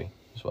celery.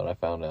 Is what I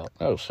found out.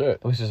 Oh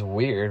shit. Which is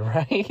weird,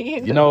 right?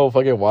 You know,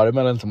 fucking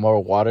watermelon's more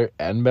water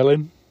and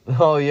melon.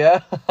 Oh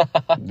yeah.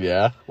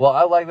 Yeah. Well,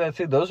 I like that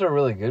too. Those are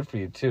really good for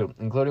you too,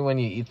 including when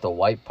you eat the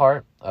white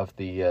part of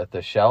the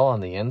shell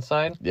on the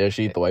inside. Yeah,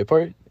 she eat the white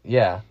part.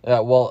 Yeah.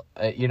 Well,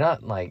 you're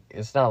not like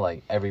it's not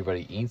like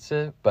everybody eats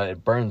it, but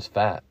it burns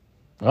fat.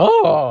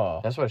 Oh.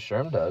 That's what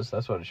Sherm does.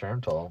 That's what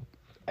Sherm told.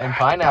 And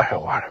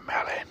pineapple.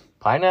 Watermelon.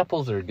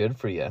 Pineapples are good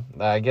for you.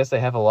 I guess they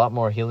have a lot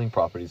more healing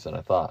properties than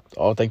I thought.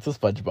 Oh, thanks to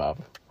SpongeBob.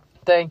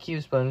 Thank you,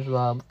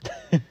 SpongeBob.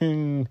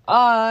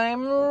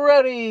 I'm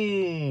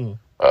ready.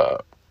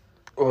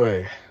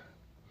 Oi.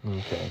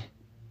 Okay.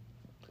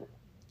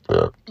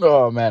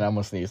 Oh man, I'm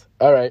gonna sneeze.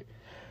 All right,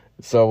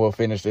 so we'll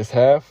finish this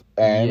half,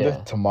 and Yeah.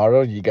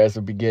 tomorrow you guys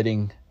will be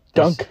getting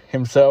Dunk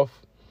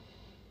himself,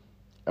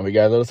 and we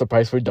got a little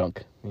surprise for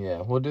Dunk.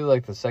 Yeah, we'll do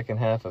like the second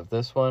half of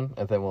this one,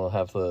 and then we'll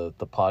have the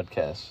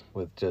podcast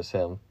with just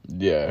him.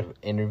 Yeah,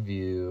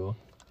 Interview.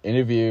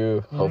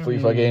 Hopefully,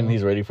 fucking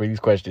he's ready for these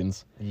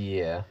questions.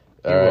 Yeah,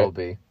 he All right. will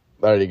be.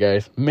 Alrighty,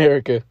 guys.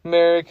 America.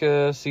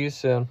 America, see you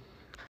soon.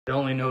 It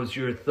only knows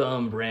your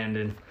thumb,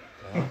 Brandon.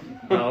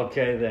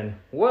 Okay, then.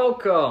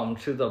 Welcome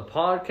to the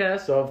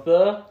podcast of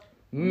the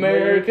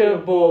America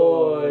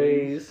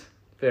Boys.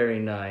 Very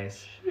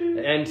nice.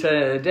 And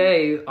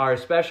today, our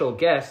special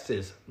guest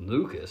is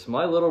Lucas,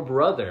 my little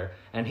brother,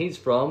 and he's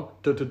from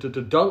Dunk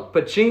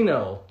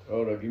Pacino.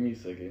 Hold on, give me a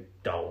second.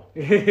 Doh.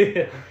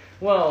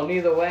 Well,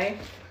 neither way,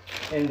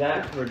 in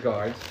that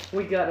regards,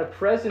 we got a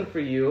present for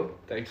you.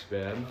 Thanks,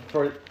 man.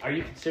 Are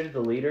you considered the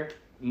leader?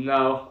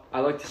 No, I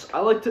like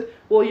to.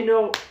 Well, you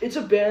know, it's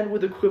a band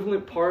with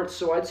equivalent parts,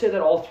 so I'd say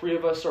that all three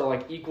of us are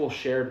like equal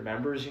shared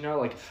members. You know,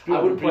 like I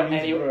wouldn't put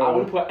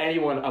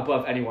anyone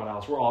above anyone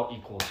else. We're all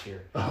equals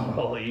here.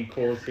 All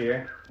equals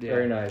here. Yeah.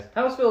 Very nice.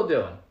 How's Phil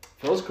doing?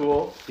 Phil's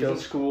cool. He's in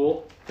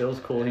school. Phil's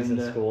cool. He's in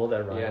And, school.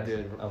 That rhymes. Yeah,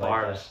 dude. I like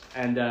Bars.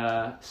 And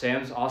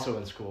Sam's also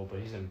in school, but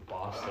he's in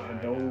Boston.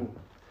 Right now.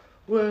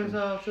 Where's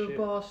out to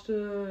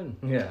Boston?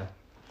 Yeah,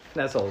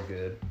 that's all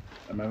good.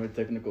 I'm having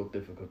technical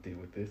difficulty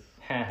with this.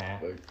 the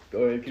But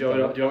go ahead. Do you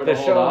want me to hold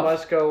show off?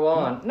 must go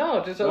on.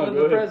 No, just open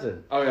go the ahead.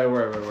 present. Okay,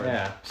 where?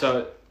 Yeah.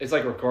 So it's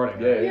like recording.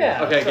 Yeah, Right?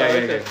 Yeah. Okay, so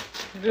okay.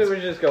 We're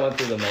just going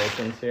through the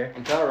motions here.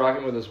 I'm kind of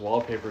rocking with this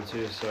wallpaper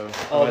too, so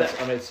Oh,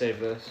 I might save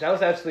this. That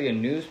was actually a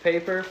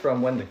newspaper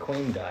from when the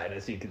Queen died,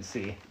 as you can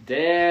see.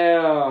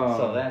 Damn.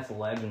 So that's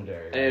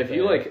legendary. Hey, right if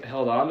you there. like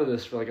held on to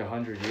this for like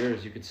 100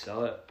 years, you could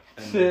sell it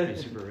and be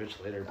super rich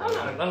later.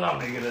 I'm not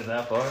making it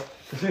that far.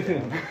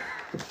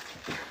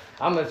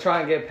 I'm gonna try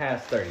and get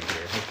past 30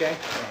 years, okay?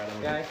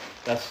 Guys?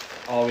 That's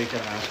all we can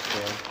ask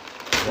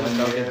for. One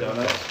Dunkin' year.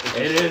 Donuts.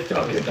 It is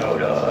Dunkin'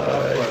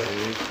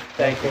 Donuts.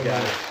 Thank you,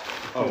 guys.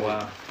 Oh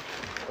wow.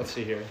 Let's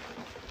see here.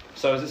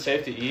 So is it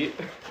safe to eat?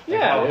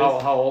 Yeah, Like,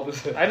 it how old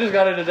is it? I just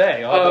got it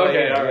today. Oh, the way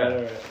okay. here. All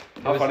right.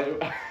 How was-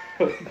 funny.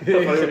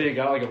 You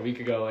got like a week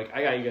ago. Like,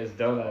 I got you guys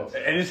donuts.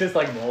 And it's just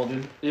like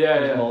molded.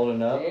 Yeah.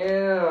 Molding up.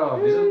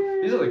 Damn.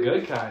 These are the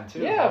good kind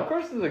too. Yeah, of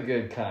course it's a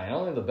good kind.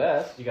 Only the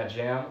best. You got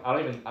jam. I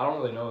don't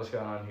really know what's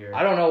going on here.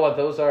 I don't know what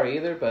those are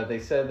either, but they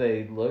said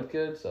they look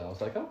good, so I was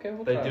like, okay,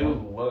 we'll They try do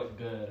them. look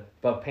good.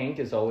 But pink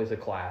is always a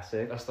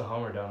classic. That's the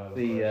Homer donut. Of course.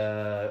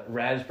 The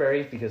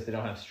raspberry, because they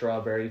don't have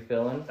strawberry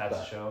filling. That's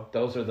but a show.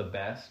 Those are the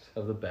best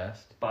of the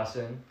best.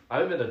 Bussin'. I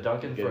haven't been to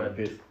Dunkin' for Getting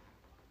pissed.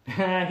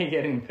 You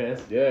getting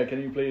pissed? Yeah,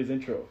 can you play his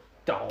intro?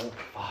 Don't.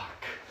 Fuck.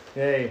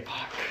 Hey.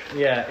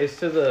 Yeah, it's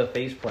to the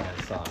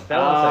Faceplant song. That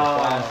one's a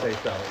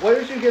classic though. Where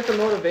did you get the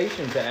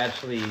motivation to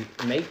actually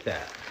make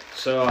that?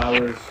 So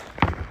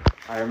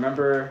I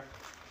remember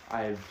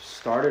I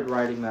started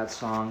writing that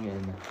song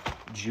in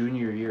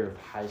junior year of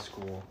high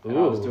school. And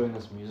I was Ooh. doing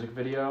this music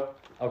video.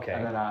 Okay.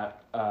 And then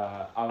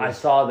I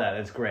saw that.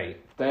 It's great.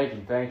 Thank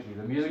you.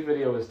 The music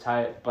video was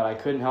tight, but I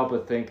couldn't help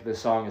but think this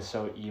song is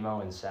so emo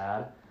and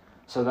sad.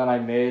 So then I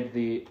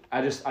made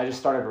I just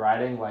started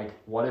writing, like,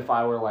 what if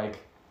I were, like,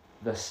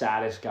 the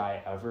saddest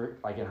guy ever,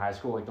 like, in high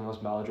school, like, the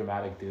most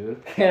melodramatic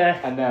dude.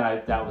 And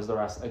then that was the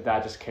rest, like,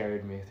 that just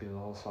carried me through the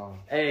whole song.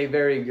 Hey,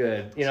 very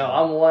good. You know,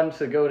 I'm one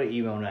to go to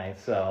emo night,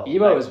 so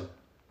Emo is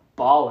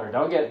baller.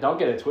 Don't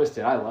get it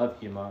twisted. I love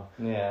emo.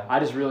 yeah. I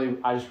just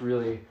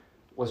really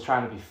was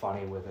trying to be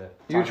funny with it.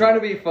 You were trying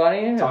to be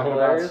funny? Talking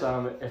about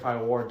Hilarious? if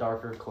I wore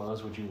darker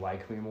clothes, would you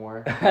like me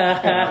more?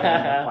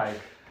 Like,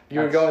 You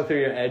were going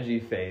through your edgy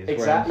phase.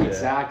 Exactly. weren't you?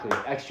 Exactly.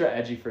 Extra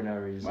edgy for no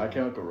reason. My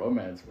Chemical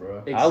Romance,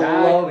 bro. I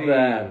love Exactly.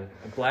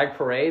 that. Black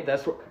Parade,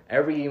 that's where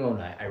every emo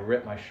night I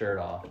rip my shirt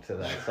off to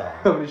that song.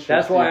 How many shirts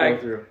That's do you why go I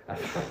through?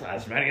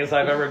 as many as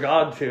I've ever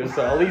gone to,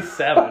 so at least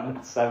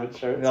 7. 7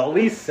 shirts. At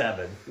least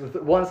 7.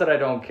 The ones that I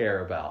don't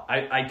care about.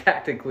 I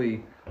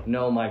tactically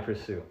know my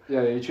pursuit.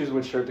 Yeah, you choose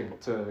which shirt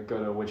to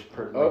go to which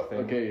Oh, thing.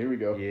 okay, here we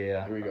go.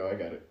 Yeah. Here we go, I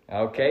got it.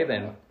 Okay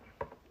then.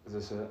 Is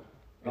this it?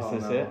 Is Oh,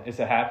 this no. it? Is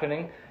it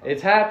happening?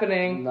 It's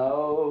happening.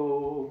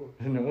 No.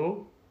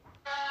 No.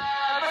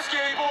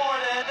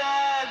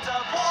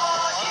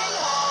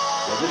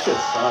 Yeah, this shit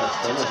sucks.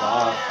 Turn it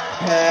off.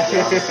 Yeah, I'm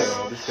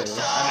just kidding.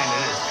 I mean,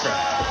 it is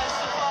trash.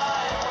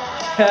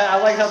 I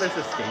like how there's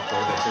a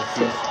skateboard that just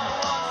keeps.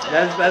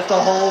 That's the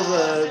whole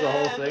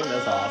thing.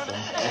 That's awesome.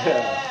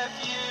 Yeah.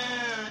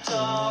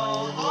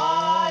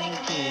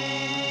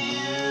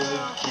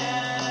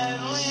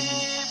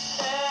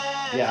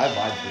 Yeah, I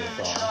vibe to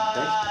this song.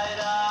 Thanks.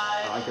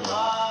 I like it a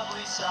lot.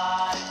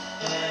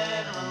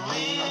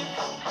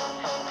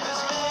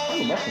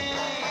 Ooh, mushroom.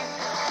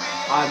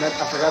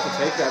 I forgot to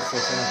take that to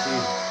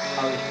Tennessee.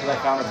 Because I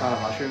found a ton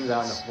of mushrooms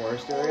out in the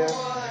forest area.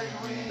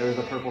 There was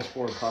the purple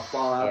spore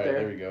puffball out Alright, there.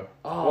 there we go.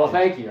 Oh, Well,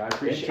 thank you. I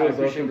appreciate Intro's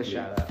the complete.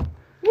 shout out.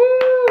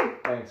 woo!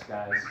 Thanks,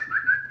 guys.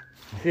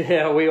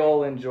 Yeah, we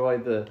all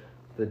enjoyed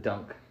the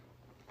dunk.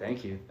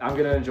 Thank you. I'm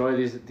gonna enjoy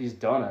these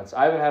donuts.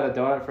 I haven't had a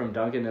donut from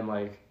Dunkin' in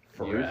like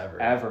Forever.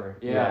 ever.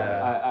 Yeah.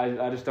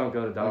 Yeah. I just don't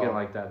go to Dunkin' Oh.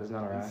 like that. There's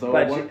none around. So,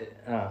 But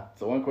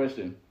one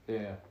question.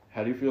 Yeah.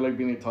 How do you feel like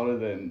being taller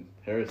than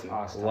Harrison?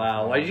 Oh, stop,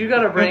 wow, man. why you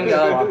gotta bring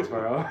up? Fucked,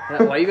 bro.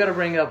 Why you gotta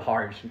bring up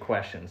hard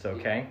questions?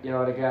 Okay. You know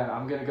what? Again,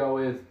 I'm gonna go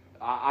with.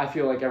 I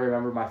feel like every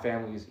member of my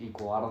family is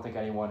equal. I don't think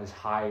anyone is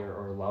higher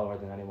or lower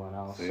than anyone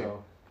else. See?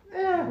 So.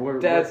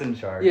 Dad's in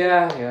charge.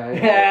 Yeah.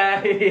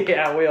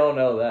 Yeah, we all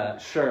know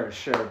that. Sure,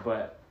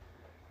 but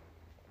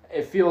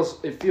it feels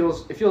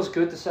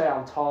good to say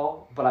I'm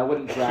tall, but I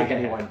wouldn't drag Yeah.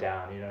 anyone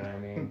down. You know what I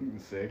mean?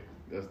 Sick.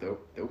 That's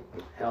dope.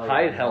 Hell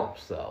Height yeah.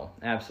 helps, though.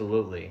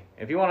 Absolutely.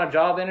 If you want a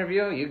job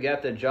interview, you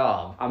get the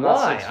job. I'm not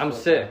Why? 6 I'm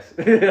foot, 6.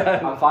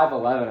 I'm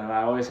 5'11", and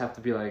I always have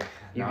to be like,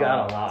 You no,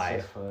 gotta I'm not lie.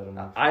 6 foot. I'm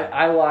not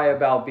I lie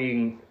about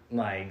being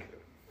like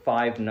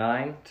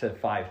 5'9" to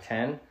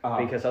 5'10"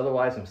 because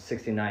otherwise I'm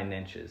 69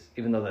 inches.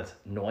 Even though that's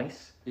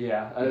nice.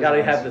 Yeah. that You is gotta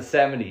nice. have the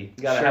 70. You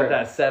gotta Sure. have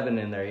that 7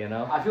 in there, you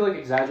know? I feel like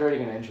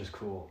exaggerating an inch is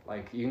cool.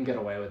 Like, you can get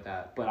away with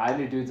that. But I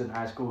knew dudes in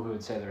high school who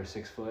would say they're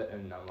 6 foot,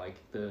 and I'm like,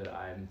 dude,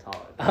 I'm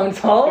taller. I'm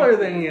taller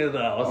than you,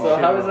 though. So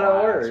how does that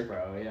Relax, work?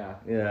 bro? Yeah.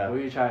 Yeah. Who are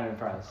you trying to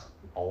impress?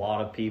 A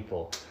lot of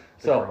people.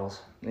 The So,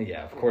 girls.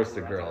 yeah, of course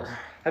the girls.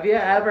 Have you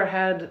ever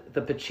had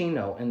the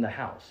Pacino in the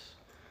house?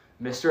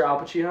 Mr. Al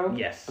Pacino?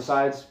 Yes.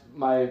 Besides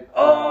my...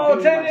 Oh, I think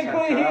he's my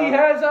technically shout-out. he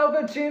has Al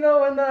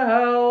Pacino in the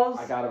house.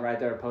 I got him right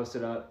there,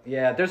 posted up.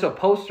 Yeah, there's a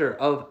poster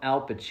of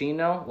Al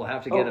Pacino. We'll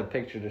have to get Oh. a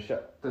picture to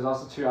show. There's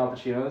also 2 Al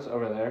Pacinos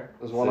over there.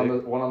 There's one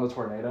Sick. on the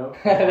tornado.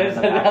 There's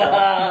One in the an-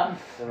 background.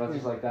 Everyone's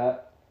just like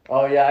that.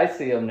 Oh yeah, I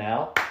see him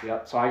now.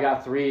 Yep. So I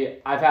got 3.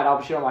 I've had Al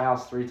Pacino in my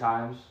house 3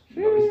 times.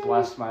 You know, he's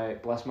blessed my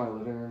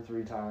living room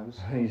 3 times.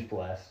 He's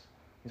blessed.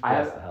 He's I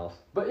blessed have- the house.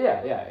 But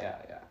yeah.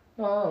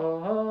 Oh,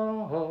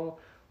 oh, oh.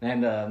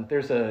 And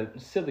there's a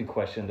silly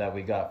question that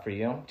we got for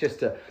you, just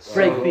to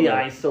break the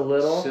ice a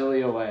little.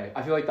 Silly away.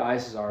 I feel like the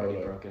ice is already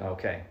Hold on. broken.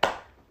 Okay.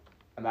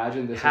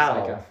 Imagine this How?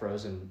 is like a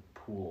frozen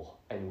pool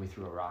and we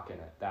threw a rock in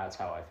it. That's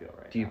how I feel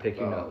right Do you now. pick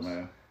your Oh, nose?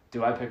 man.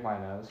 Do I pick my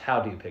nose? How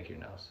do you pick your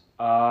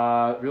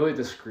nose? Really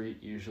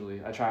discreet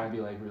usually. I try and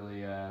be like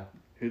really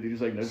Did you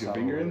just like nudge your So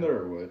finger in there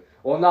or what?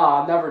 Well, no,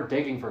 I'm never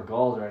digging for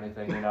gold or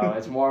anything. You know,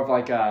 it's more of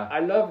like a. I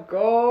love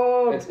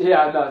gold. It's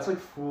it's like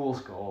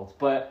fool's gold,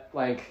 but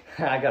like.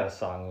 I got a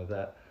song with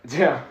that.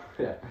 Yeah.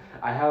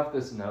 I have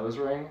this nose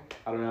ring.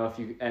 I don't know if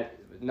you.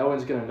 No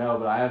one's gonna know,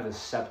 but I have this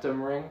septum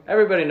ring.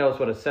 Everybody knows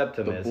what a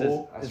septum The is.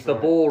 bull? It's That's the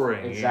right. bull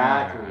ring.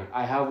 Exactly. Yeah.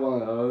 I have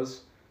one of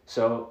those.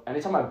 So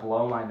anytime I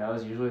blow my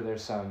nose, usually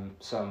there's some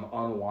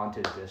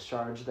unwanted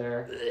discharge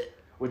there,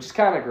 which is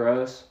kind of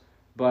gross.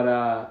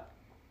 But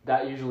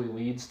that usually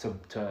leads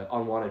to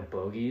unwanted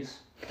bogeys.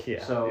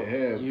 Yeah. So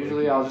Yeah,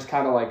 usually I'll just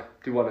kind of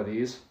like do one of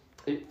these.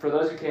 For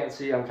those who can't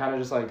see, I'm kind of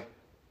just like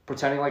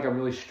pretending like I'm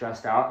really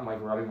stressed out and like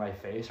rubbing my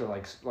face or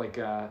like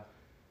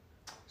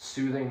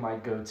soothing my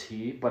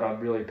goatee, but I'm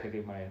really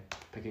picking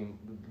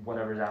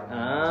whatever's out of my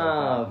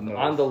nose. Like that.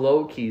 On the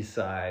low key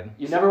side.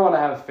 You never want to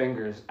have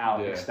fingers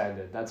out Yeah.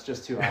 extended. That's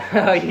just too You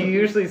obvious.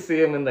 usually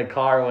see them in the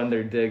car when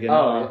they're digging.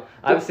 Oh, yeah.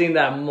 I've seen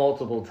that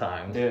multiple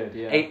times. Dude,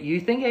 yeah. Hey, you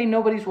think ain't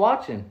nobody's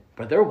watching,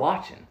 but they're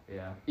watching.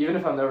 Yeah. Even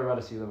if I'm never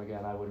about to see them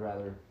again, I would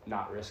rather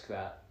not risk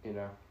that, you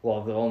know?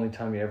 Well, the only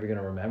time you're ever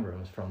gonna remember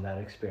them is from that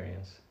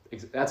experience.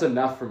 That's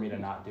enough for me to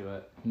not do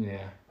it. Yeah.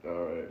 All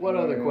right. What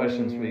other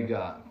questions we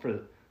got for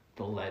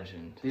the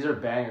legend? These are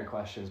banger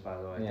questions, by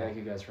the way. Yeah. Thank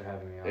you guys for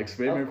having me on.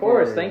 Experiment Of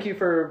course. for- Thank you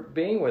for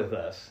being with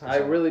us. I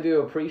sure. really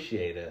do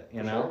appreciate it.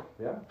 You For know,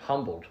 sure. Yeah.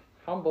 humbled.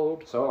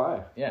 So am I.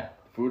 Yeah.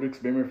 Food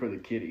experiment for the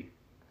kitty.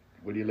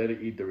 Would you let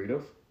it eat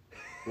Doritos?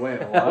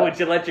 Wait, what? Would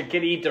you let your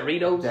kitty eat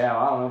Doritos? Damn,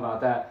 I don't know about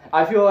that.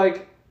 I feel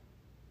like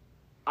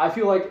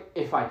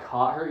if I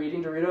caught her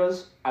eating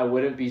Doritos, I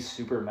wouldn't be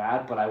super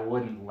mad, but I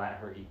wouldn't let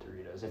her eat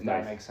Doritos, if that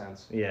Nice. makes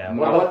sense. Yeah.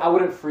 No. What I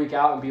wouldn't freak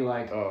out and be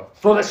like, Oh,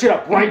 throw that shit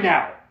up right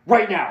now!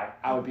 Right now!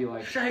 I would be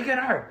like, Shake it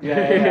her.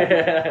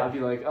 yeah. I'd be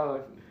like,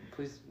 oh,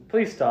 please,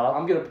 Please stop.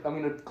 I'm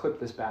gonna clip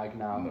this bag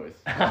now. nice.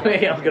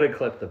 I'm gonna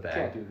clip the bag.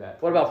 Can't do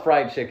that. What about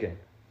fried chicken?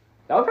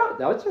 That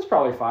was just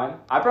probably fine.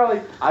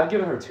 I've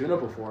given her tuna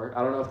before.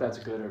 I don't know if that's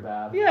good or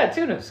bad. Yeah,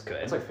 tuna's good.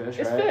 It's like fish,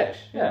 It's right? fish.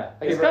 Yeah.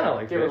 I It's gave her- kind of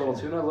like give her fish. a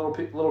little tuna,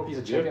 little piece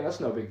of chicken. Yeah. That's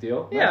no big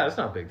deal. Yeah, it's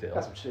not a big deal.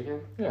 Got some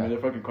chicken. I mean, they're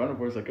fucking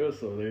carnivores like us,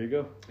 so there you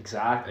go.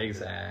 Exactly.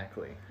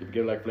 Exactly. If you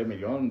get like filet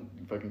mignon,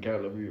 you fucking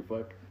can't love you,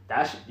 fuck.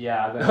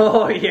 Yeah. I bet.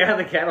 Oh yeah,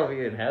 the cat will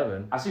be in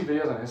heaven. I see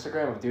videos on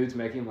Instagram of dudes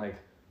making like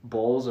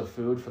bowls of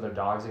food for their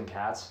dogs and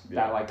cats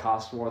Yeah. that like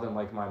cost more than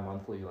like my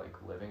monthly like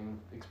living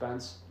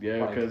expense. Yeah,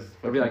 Like, because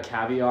it'd be like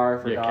caviar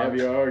for dogs.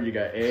 caviar. You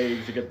got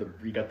eggs.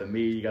 You got the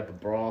meat. You got the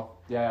broth.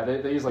 Yeah,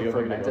 they use like You got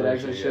fucking fermented other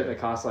eggs and shit, shit yeah. that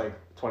cost like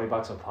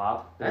 $20 a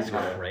pop. That's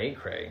Yeah.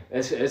 cray.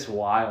 It's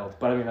wild,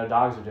 but I mean, their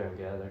dogs are doing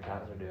good. Their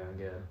cats are doing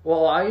good.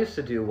 Well, I used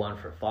to do one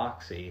for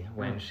Foxy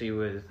when she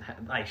was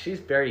like,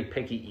 she's very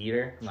picky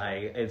eater.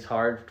 Like, it's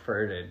hard for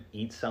her to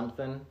eat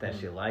something that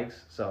she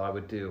likes. So I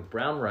would do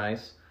brown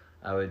rice.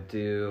 I would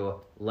do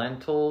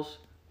lentils,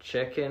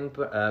 chicken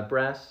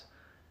breasts,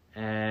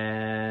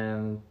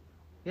 and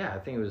yeah, I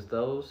think it was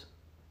those.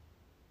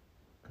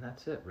 And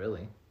that's it,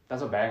 really.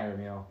 That's a banger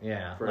meal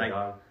Yeah, for a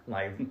dog.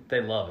 like they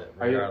love it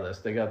Are you- regardless.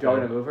 They got Do you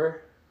want me to move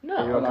her?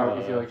 no. You, no,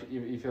 you feel like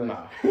you feel like.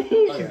 Nah,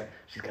 Okay.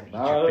 She's gonna eat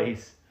No. your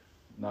face.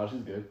 no,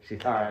 she's good. She's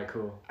like, All right,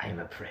 cool. I'm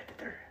a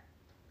predator.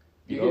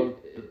 You You know,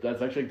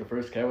 that's actually like the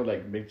first cat with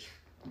like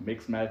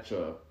mix match.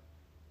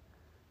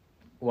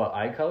 What,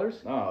 eye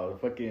colors? No,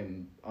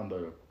 fucking on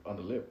the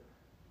lip.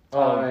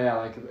 Oh yeah,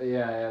 like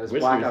yeah. This Whiskers,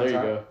 black there you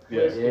outside. go.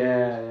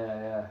 Yeah.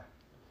 Yeah.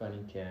 Funny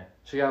cat.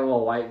 She got a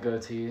little white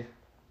goatee.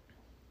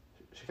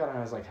 She kind of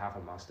has like half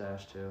a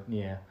mustache too.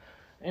 Yeah.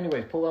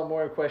 Anyways, pull out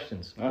more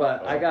questions. Oh,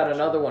 But I okay, got sure.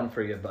 another one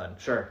for you, bud.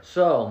 Sure.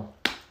 So,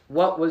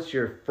 what was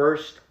your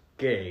first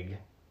gig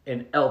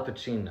in El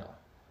Pacino?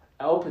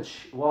 Al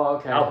Pacino. Well,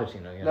 okay. Al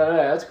Pacino, yeah. No,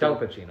 that's Del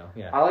cool. Pacino,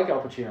 yeah. I like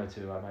Al Pacino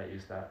too. I might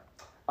use that.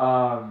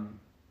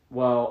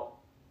 Well,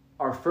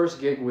 our first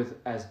gig with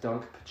as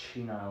Dunk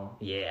Pacino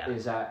Yeah.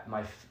 is at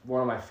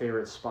one of my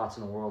favorite spots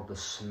in the world. The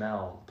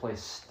Smell. The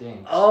place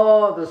stinks.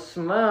 Oh, the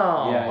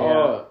smell. Yeah,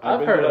 Oh, I've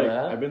been heard to, of like,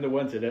 that. I've been to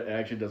once. It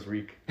actually does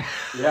reek.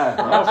 Yeah.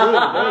 No, it's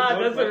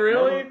really, Does it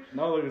really?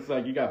 No, it's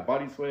like you got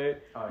body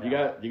sweat. Oh, You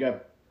yeah.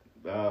 got.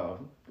 I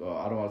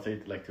don't want to say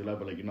it like too loud,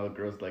 but like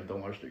girls like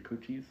don't wash their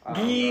coochies.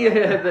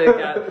 Yeah,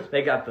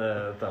 they got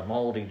the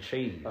moldy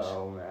cheese.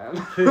 Oh man.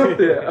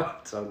 Yeah.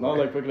 So No,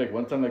 like fucking like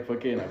one time like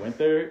fucking I went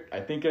there.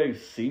 I think I've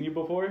seen you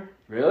before.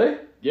 Really?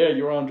 Yeah,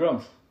 you were on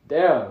drums.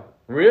 Damn.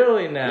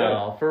 Really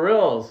now? For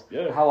reals?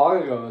 Yeah, How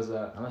long ago was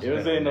that? That must it have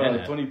was been a in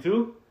minute.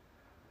 22.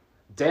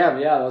 Damn.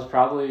 Yeah. That was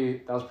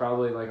probably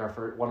like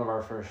one of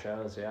our first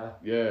shows. Yeah.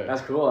 Yeah.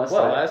 That's cool. That's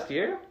What, tight. last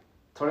year?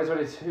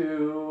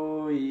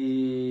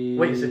 2022.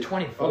 Wait, is it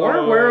 24?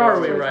 Oh, Where are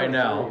it's we right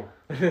now?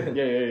 yeah.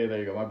 There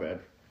you go. My bad.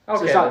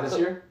 So it's not this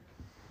year?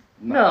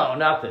 No,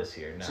 not this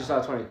year. No. So it's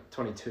not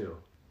 2022.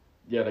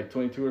 Yeah, like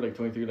 22 or like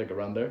 23, like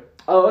around there.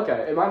 Oh,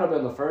 okay. It might not have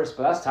been the first,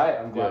 but that's tight.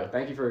 I'm glad. Yeah.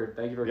 Thank you for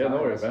Yeah, no coming.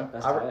 worries, man.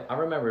 That's I tight.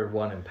 remember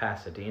one in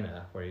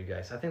Pasadena where you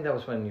guys. I think that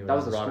was when you were. That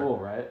was the in school,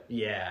 right?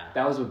 Yeah.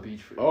 That was with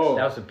Beach Freaks. Oh.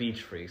 That was a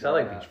Beach Freaks. I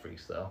like Yeah. Beach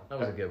Freaks though. That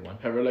was a good one.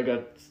 Have you ever like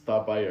got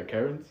stopped by your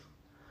Karens?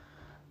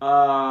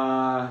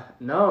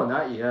 No,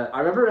 not yet. I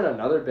remember in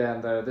another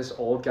band though, this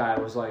old guy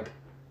was like,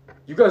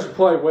 "You guys are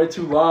playing way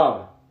too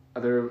loud,"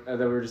 and then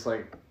we were just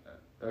like,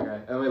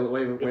 "Okay," and we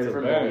waited for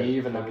him to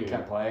leave, and then we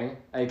kept playing,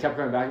 and he kept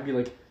coming back and be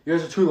like, "You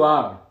guys are too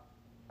loud,"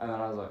 and then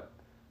I was like,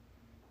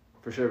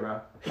 "For sure,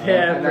 bro."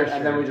 And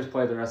then we just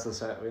played the rest of the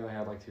set. We only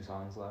had like 2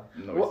 songs left.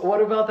 Nice.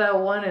 What about that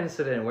one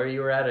incident where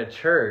you were at a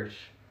church?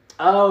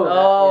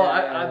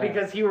 Oh,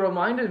 Because he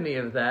reminded me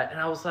of that, and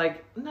I was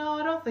like, no,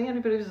 I don't think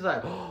anybody was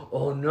like,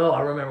 oh no,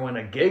 I remember when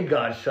a gig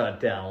got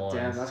shut down once.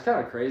 Damn, that's kind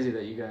of crazy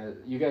that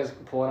you guys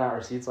pulling out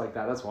receipts like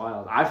that. That's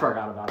wild. I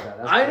forgot about that.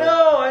 That's I crazy.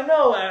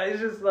 know. It's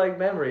just like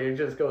memory. It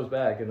just goes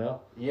back, you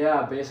know?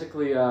 Yeah,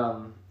 basically,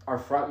 our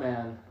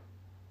frontman,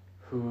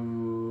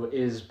 who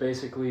is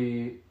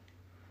basically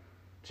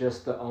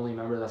just the only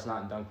member that's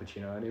not in Dunk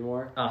Pacino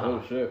anymore.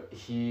 Oh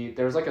shit.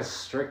 There was like a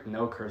strict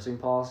no cursing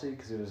policy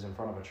because it was in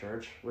front of a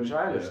church, which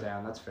I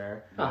understand. That's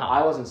fair. Uh-huh.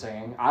 I wasn't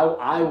singing.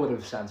 I would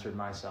have censored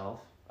myself.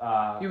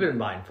 You've been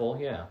mindful,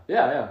 yeah.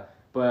 Yeah.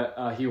 But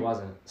he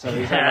wasn't. So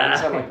he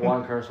said like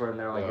one curse word, and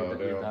they're like,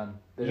 "You're done."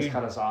 They just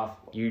cut us off.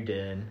 You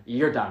did.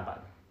 You're done,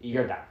 bud.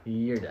 You're done.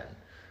 You're done.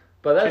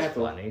 But that's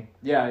Cancel. funny.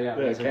 Yeah.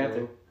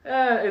 Cancel.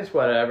 It's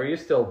whatever. You're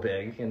still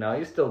big, you know?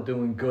 You're still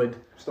doing good.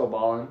 Still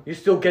balling. You're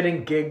still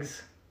getting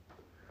gigs.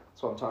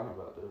 That's what I'm talking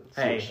about, dude.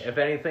 Hey, if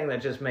anything,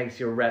 that just makes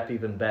your rep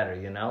even better,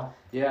 you know?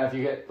 Yeah, if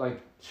you get like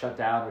shut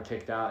down or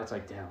kicked out, it's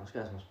like, damn, those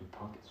guys must be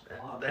punk as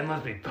fuck. They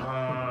must be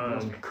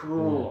punk.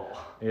 Cool.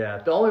 Yeah,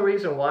 the only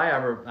reason why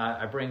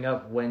I bring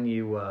up when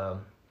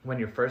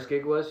your first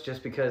gig was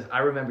just because I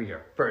remember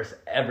your first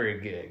ever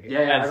gig Yeah,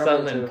 I at remember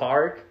Sunland too.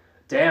 Park.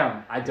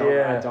 Damn, I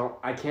Yeah.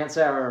 I can't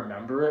say I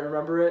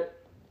remember it,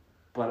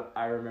 but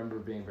I remember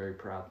being very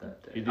proud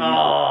that day. You did.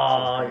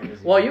 Oh, Sounds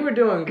crazy. well, you were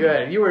doing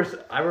good.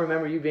 I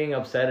remember you being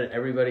upset at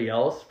everybody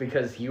else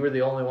because you were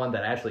the only one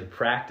that actually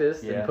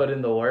practiced and put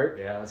in the work.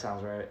 Yeah, that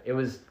sounds right. It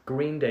was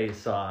Green Day's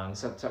song. When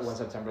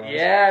September was.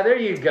 Yeah, there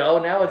you go.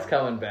 Now it's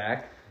coming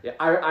back. Yeah,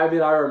 I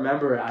mean, I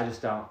remember it. I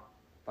just don't,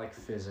 like,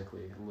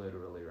 physically,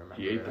 literally remember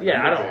Yeah, it.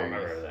 Yeah, I don't Berries.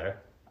 remember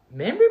there.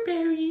 Member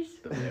berries.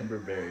 The member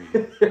berries.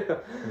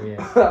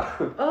 Yeah.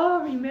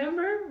 Oh,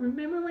 remember when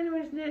there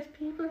was less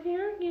people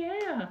here?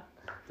 Yeah.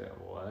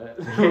 What?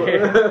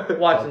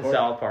 Watching South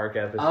South Park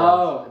episodes.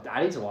 Oh,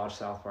 I need to watch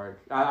South Park.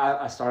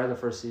 I started the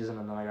first season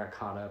and then I got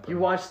caught up. You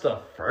watched the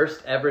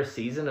first ever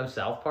season of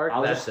South Park?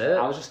 That's it?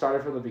 I was just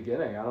started from the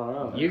beginning. I don't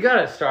know. You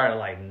gotta start at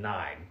like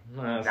 9.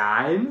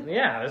 9?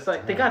 Yeah, it's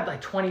like they got like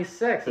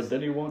 26. But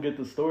then you won't get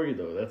the story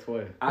though. That's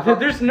why.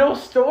 There's no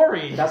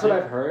story. That's what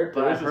I've heard,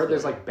 but There I've is a heard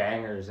there's story. like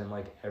bangers in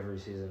like every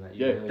season that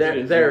you Yeah,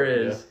 really There It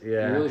is. is, you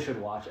Yeah. really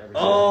should watch every season.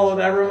 Oh,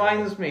 that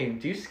reminds me.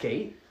 Do you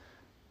skate?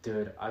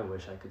 Dude, I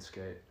wish I could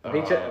skate.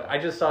 I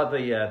just saw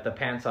the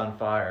Pants on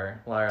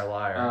Fire, Liar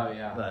Liar. Oh,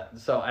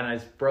 yeah. And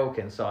it's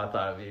broken, so I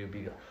thought it would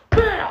be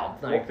BAM!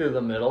 Like through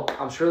the middle.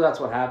 I'm sure that's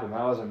what happened.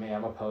 That wasn't me.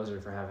 I'm a poser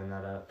for having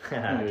that up.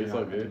 Yeah, it's all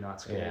I do good. not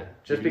skate. Yeah.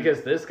 Just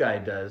because this guy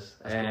does.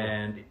 That's cool.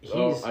 And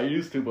Oh, he's I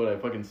used to, but I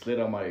fucking slid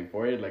on my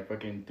forehead like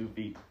fucking 2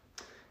 feet.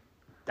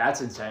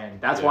 That's insane.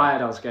 That's Yeah. why I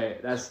don't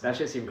skate. That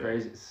shit seems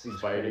crazy. Seems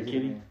Spider crazy to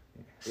kitty. me.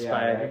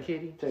 Spider right.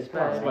 Kitty. Take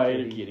Spider part. Spider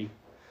Kitty. kitty.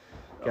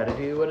 Gotta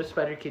do what a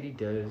Spider Kitty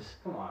does.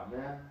 Come on,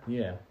 man.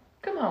 Yeah.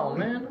 Come on,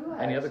 man.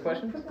 Relax. Any other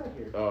questions? Put that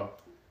here. Oh,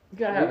 You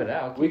gotta have it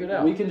out. Keep it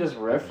out. We can just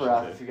riff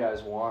raff if you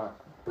guys want.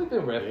 We've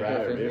been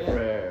riff-raffing. yeah,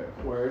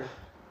 Yeah. Word.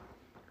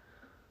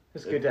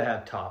 It's good to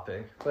have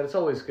topic, but it's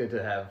always good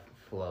to have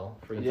flow.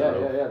 Free Yeah,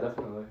 flow. yeah,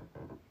 definitely.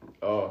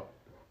 Oh,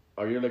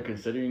 are you like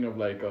considering of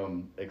like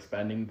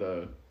expanding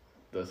the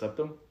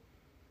septum?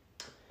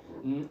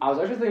 I was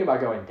actually thinking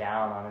about going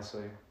down,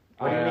 honestly.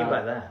 What do you mean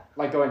by that?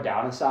 Like going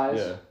down in size?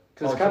 Yeah.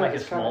 Because Oh, it's to kind make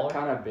of it smaller?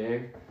 kind of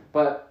big.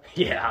 But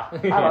Yeah. I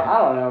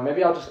don't know.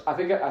 Maybe I'll just. I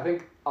think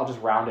I'll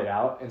just round it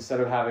out instead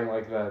of having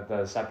like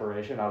the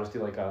separation. I'll just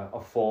do like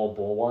a full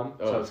bull one,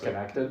 so Oh, it's okay.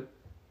 connected.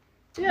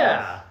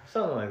 Yeah,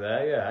 something like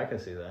that. Yeah, I can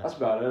see that. That's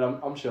about it.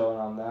 I'm chilling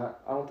on that.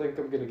 I don't think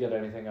I'm gonna get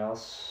anything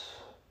else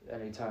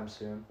anytime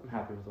soon. I'm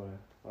happy with what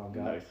I've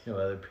got. Nice. No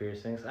other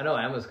piercings. I know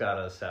Emma's got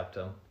a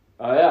septum.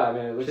 Oh yeah, I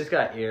mean it looks. She's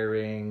got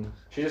earrings.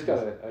 She just got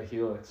a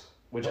helix,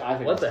 which I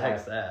think. What is the tight.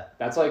 heck's that?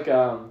 That's like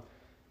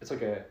it's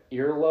like a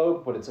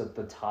earlobe, but it's at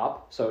the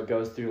top, so it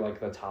goes through like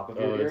the top of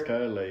your Oh, ear. it's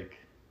kind of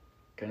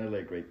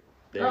like right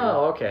there.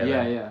 Oh, okay.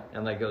 Yeah, then. yeah,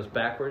 And like goes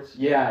backwards.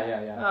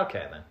 yeah.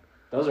 Okay then.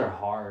 Those are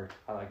hard.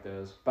 I like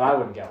those, but I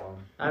wouldn't get one.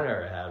 I've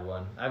never had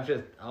one. I've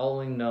just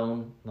only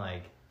known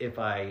like if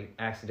I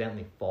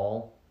accidentally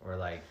fall or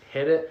like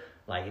hit it,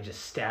 like it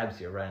just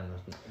stabs you right in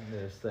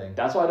this thing.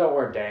 That's why I don't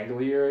wear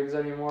dangly earrings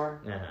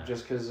anymore. Yeah.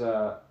 Just because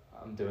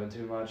I'm doing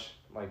too much.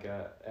 Like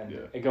and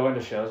Yeah. going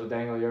to shows with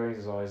dangly earrings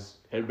is always.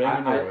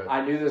 Headbanging or what?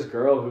 I knew this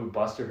girl who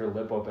busted her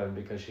lip open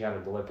because she had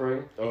a lip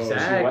ring. Oh,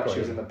 Exactly. She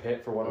was in the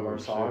pit for one of Oh, our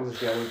shit. songs, and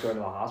she had to go to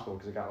the hospital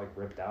because it got like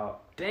ripped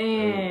out.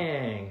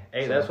 Dang.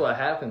 Hey, that's what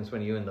happens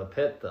when you in the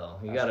pit though.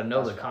 You That's- got to know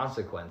that's the facts.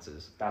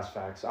 consequences. That's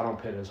facts. I don't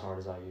pit as hard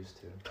as I used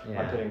to. My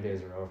Yeah. pitting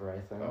days are over. I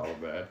think. Oh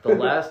man. The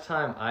last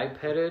time I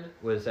pitted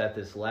was at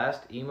this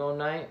last emo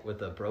night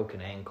with a broken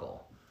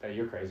ankle. Hey,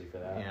 you're crazy for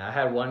that. Yeah, I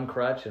had one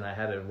crutch and I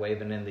had it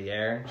waving in the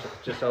air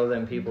just so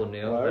then people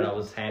knew that I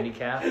was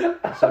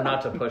handicapped, so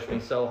not to push me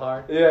so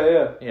hard.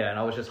 Yeah. Yeah, and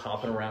I was just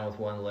hopping around with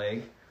one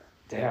leg.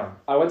 Damn.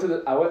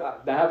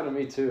 That happened to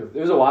me too. It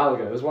was a while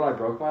ago. It was when I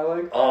broke my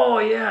leg. Oh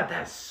yeah,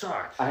 that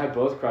sucked. I had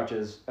both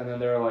crutches, and then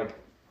they were like,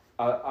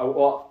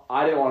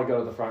 I didn't want to go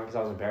to the front because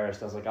I was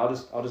embarrassed. I was like, I'll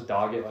just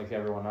dog it like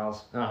everyone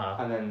else. Uh-huh.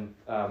 And then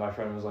my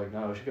friend was like,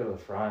 no, we should go to the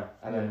front.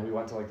 And then we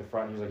went to like the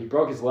front. And he was like, he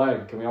broke his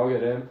leg. Can we all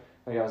get in?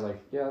 And I was like,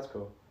 yeah, that's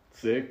cool.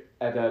 Sick.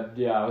 And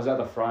then I was at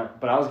the front,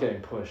 but I was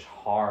getting pushed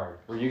hard.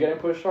 Were you getting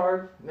pushed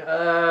hard?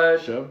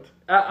 Shoved?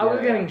 I was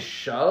Yeah. getting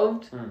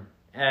shoved.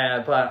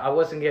 Mm. But I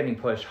wasn't getting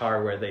pushed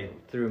hard where they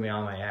threw me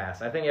on my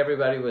ass. I think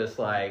everybody was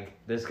like,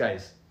 this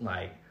guy's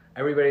like,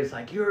 everybody's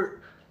like,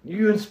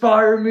 you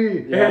inspire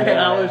me. Yeah, and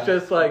I yeah. was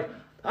just like,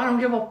 I don't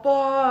give a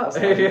fuck. That's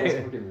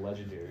freaking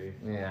legendary.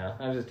 Yeah,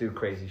 I just do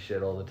crazy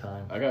shit all the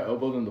time. I got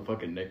elbowed in the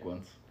fucking neck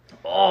once.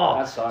 Oh,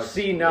 That sucks.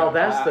 see, now Yeah,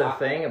 that's the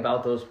thing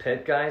about those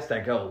pit guys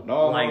that go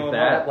No, like no,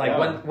 that. no. Like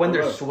Yeah. when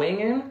they're Look.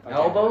 swinging Okay,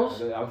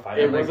 elbows. I'm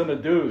fighting. It wasn't a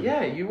dude.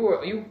 Yeah,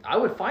 I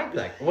would fight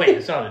that. Wait,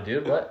 it's not a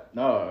dude. What?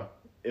 No,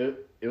 it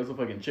was a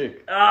fucking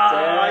chick.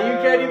 Ah, you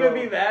can't even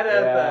be mad at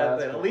Yeah, that.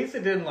 that's Then. cool. At least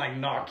it didn't like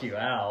knock you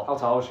out. How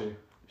tall was she?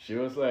 She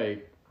was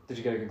like, Did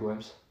you get a good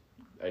glimpse?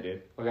 I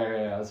did.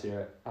 Okay, yeah, let's hear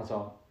it. How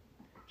tall?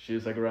 She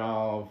was like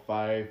around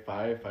 5'5",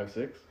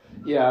 5'6".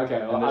 Yeah, okay.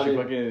 Well, And then I she mean,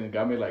 fucking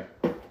got me like,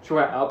 she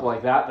went up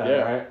like that then,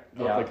 Yeah, right?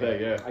 up like that,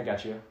 yeah. I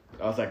got you.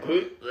 I was like,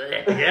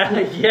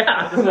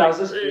 yeah. That was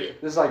this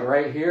is like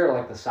right here, or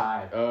like the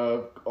side.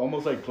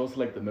 almost like close to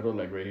like the middle,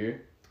 like right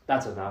here.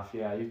 That's enough,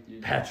 yeah. You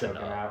That's choking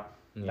enough. out.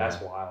 Yeah.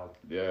 That's wild.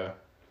 Yeah.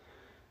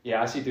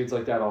 Yeah, I see dudes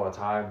like that all the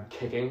time,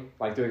 kicking,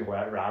 like doing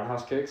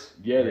roundhouse kicks.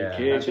 Yeah, they Yeah,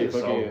 kick, that shit they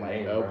is so fucking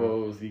lame, bro.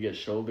 elbows, you get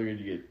shouldered,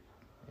 you get...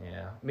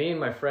 Yeah. Me and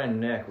my friend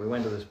Nick, we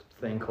went to this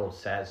thing called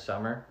Sad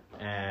Summer,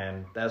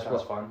 and that's That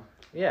was what. fun.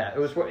 Yeah, it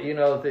was what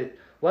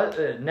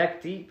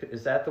Neck Deep,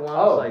 is that the one?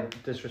 Oh.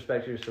 Like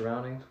disrespect your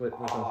surroundings. Which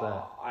one's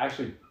that? I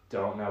actually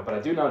don't know, but I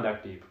do know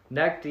Neck Deep.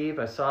 Neck Deep.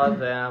 I saw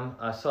them.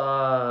 I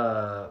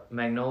saw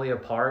Magnolia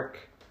Park.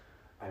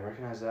 I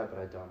recognize that, but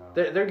I don't know.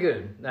 They're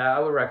good. I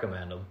would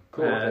recommend them.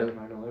 Cool. Okay,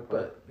 Magnolia Park.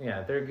 But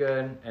yeah, they're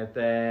good. And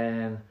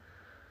then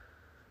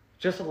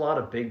just a lot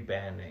of big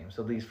band names,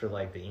 at least for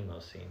like the emo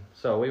scene.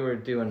 So we were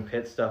doing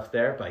pit stuff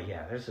there, but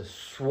yeah, there's a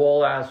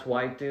swole ass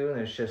white dude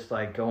and it's just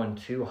like going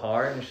too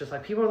hard. And it's just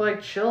like, people are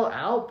like, chill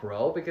out,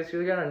 bro, because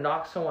you're gonna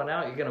knock someone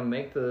out. You're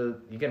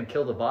gonna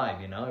kill the vibe,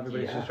 you know?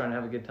 Everybody's Yeah. just trying to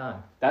have a good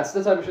time. That's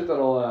the type of shit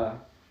that'll,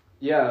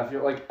 yeah, if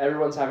you're like,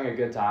 everyone's having a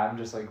good time,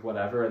 just like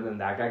whatever, and then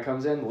that guy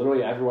comes in,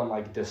 literally everyone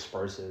like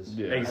disperses.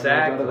 Yeah. And they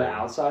Exactly. go to the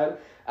outside,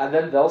 and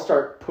then they'll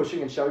start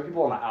pushing and shoving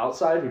people on the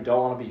outside who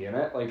don't want to be in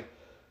it. Like,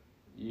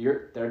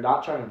 they're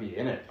not trying to be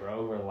in it,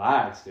 bro.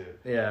 Relax, dude.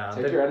 Yeah.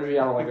 Take your energy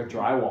out on like a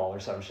drywall or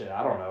some shit.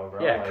 I don't know,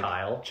 bro. Yeah, like,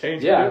 Kyle.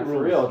 Change Yeah, pit for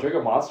rules. real. Drink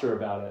a Monster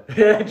about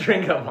it.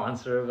 Drink a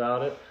monster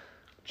about it.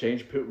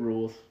 Change pit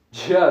rules.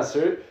 Yeah,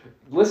 sir.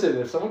 Listen,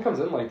 if someone comes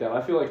in like that,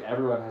 I feel like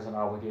everyone has an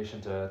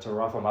obligation to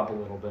rough them up a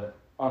little bit,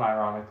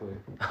 unironically.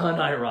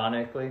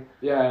 Unironically.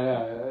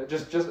 Yeah.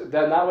 Just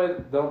then that way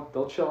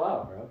they'll chill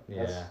out, bro.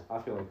 Yeah. I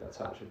feel like that's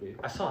how it should be.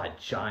 I saw a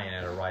giant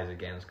at a Rise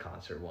Against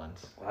concert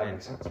once. Well, that And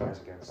makes sense.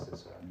 Rise Against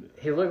is.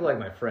 he looked like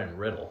my friend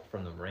Riddle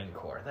from the Marine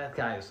Corps. That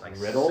guy is like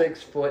Riddle?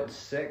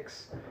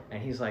 6'6",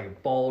 and he's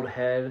like bald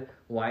head,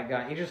 white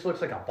guy. He just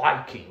looks like a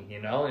Viking,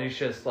 you know. And he's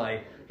just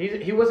like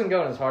he wasn't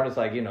going as hard as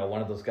like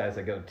one of those guys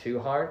that go too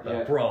hard. But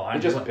Yeah. bro, I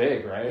He's just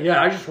big, right?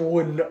 yeah, I just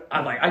wouldn't.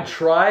 I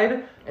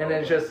tried, and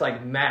it's just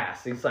like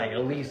mass. He's like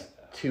at least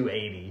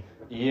 280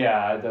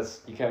 Yeah,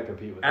 you can't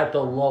compete with that. at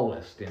the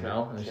lowest, you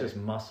know. And it's Sure. just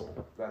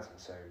muscle. That's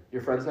insane.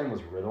 Your friend's name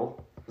was Riddle?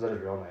 Was that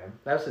his real name?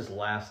 That was his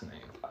last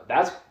name.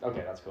 That's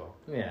okay. That's cool.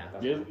 Yeah.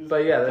 That's Yeah, cool.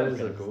 But yeah, that that's is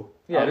kinda a- cool.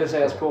 Yeah, I it didn't is say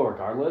that's cool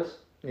regardless.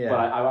 Yeah. But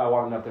I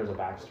want to know if there's a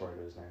backstory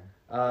to his name.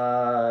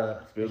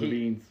 Spill the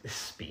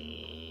beans.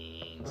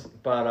 Beans.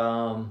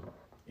 But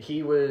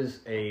he was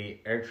a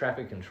air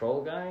traffic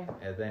control guy,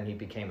 and then he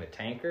became a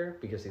tanker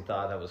because he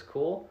thought that was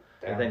cool.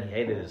 Damn. And then he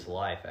hated his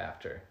life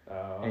after.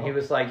 Oh. And he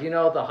was like,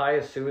 the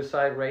highest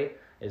suicide rate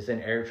is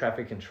in air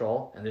traffic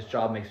control, and this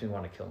job makes me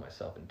want to kill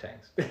myself in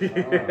tanks.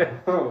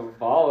 Oh,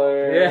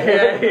 baller.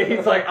 Yeah,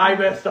 he's like, I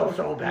messed up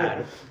so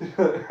bad.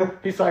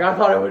 He's like, I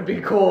thought it would be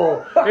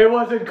cool. It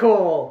wasn't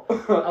cool.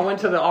 I went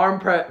to the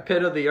armpit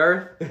of the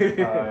earth. Oh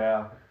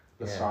yeah,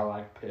 the Yeah.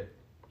 Sarlacc pit.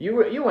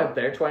 You went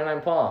there,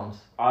 29 Palms.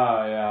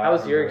 Oh yeah. How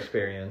was your remember.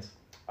 experience?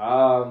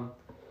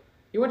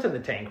 You went to the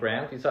tank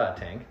ramp. You saw a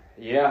tank.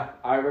 Yeah,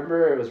 I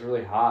remember it was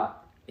really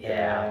hot.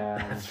 Yeah,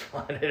 And that's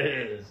what it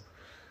is.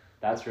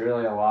 that's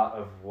really a lot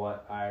of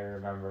what I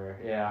remember.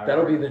 Yeah, I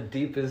That'll be remember the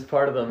deepest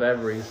part of the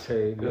memories,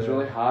 too. It was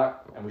really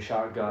hot, and we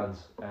shot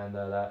guns, and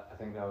I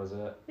think that was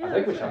it. Yeah, I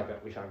think we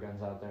that's shot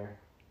guns out there.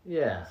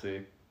 Yeah.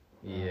 See.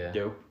 Yeah.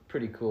 Dope.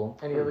 Pretty cool.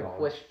 Any Pretty other cool.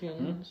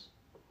 questions?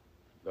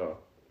 Oh,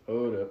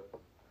 hold up.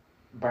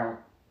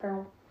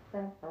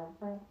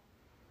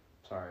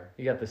 Sorry.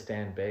 You got the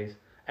stand bass.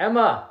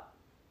 Emma!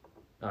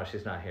 Oh,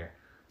 she's not here.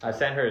 I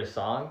sent her a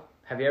song,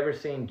 have you ever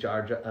seen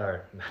Jar Jar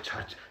or not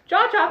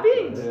Jar Jar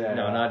Binks? Yeah.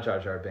 No, not Jar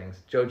Jar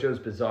Binks. JoJo's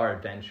Bizarre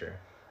Adventure.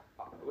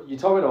 You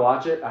told me to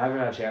watch it. I haven't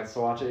had a chance to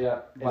watch it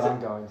yet, but Is it-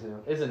 I'm going to.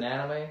 It's an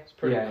anime. It's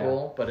pretty Yeah, yeah.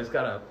 cool, but it's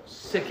got a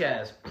sick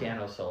ass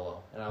piano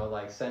solo, and I would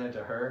like send it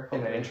to her.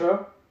 In the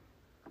intro?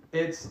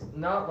 It's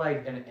not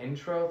like an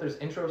intro. There's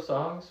intro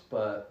songs,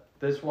 but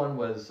this one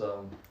was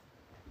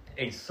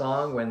a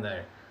song when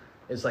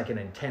it's like an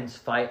intense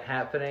fight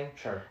happening.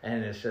 Sure.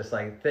 And it's just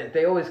like,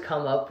 they always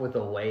come up with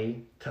a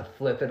way to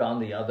flip it on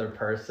the other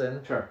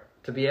person. Sure.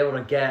 To be able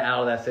to get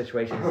out of that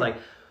situation. It's like,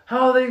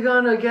 how are they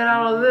gonna get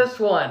out of this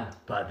one?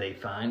 But they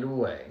find a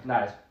way.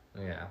 Nice.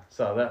 Yeah.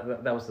 So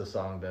that was the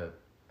song that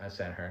I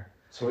sent her.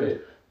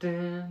 Sweet.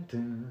 Dun,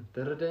 dun,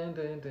 dun, dun, dun,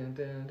 dun, dun,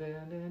 dun,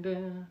 dun,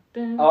 dun,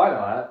 dun. Oh, I know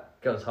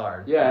that. Goes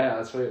hard. Yeah,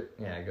 that's sweet.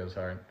 Yeah, it goes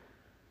hard.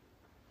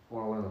 I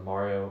want to learn the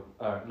Mario,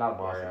 not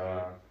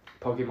Mario,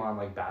 Pokemon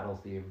like battle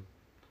theme.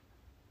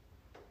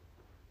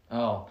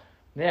 Oh,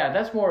 yeah,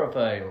 that's more of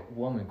a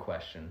woman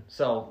question.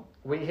 So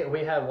we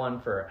had one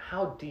for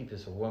how deep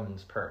is a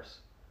woman's purse?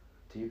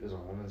 Deep as a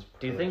woman's purse.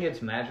 Do you think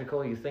it's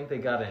magical? You think they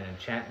got an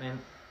enchantment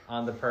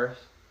on the purse?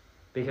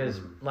 Because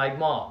like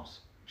moms,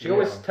 she Yeah.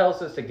 always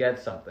tells us to get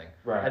something,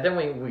 Right. and then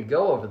when we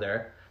go over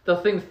there, the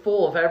thing's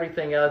full of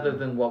everything other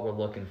than what we're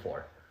looking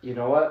for. You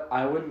know what?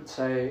 I wouldn't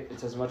say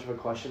it's as much of a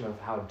question of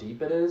how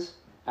deep it is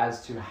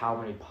as to how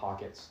many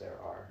pockets there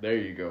are. There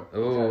you go.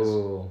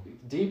 Ooh.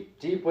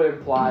 Deep would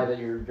imply that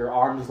your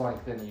arm's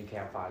length and you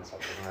can't find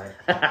something,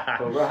 right?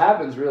 But what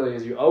happens really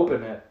is you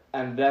open it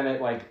and then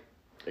it like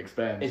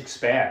Expands.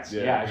 expands.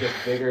 Yeah. Yeah, it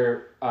gets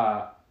bigger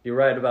You're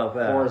right about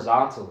that.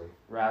 horizontally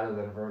rather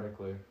than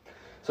vertically.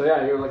 So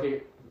yeah, you're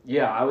looking.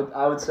 Yeah,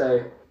 I would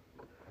say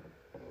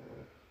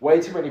way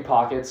too many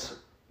pockets,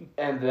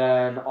 and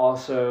then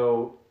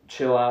also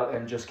chill out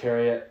and just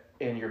carry it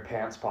in your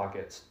pants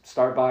pockets.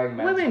 Start buying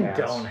men's Women pants.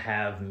 don't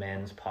have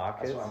men's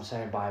pockets. That's what I'm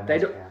saying. Buy They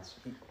men's don't- pants.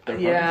 Their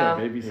Yeah. pockets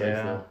are baby size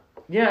Yeah. though.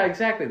 Yeah,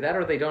 exactly. That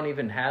or they don't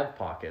even have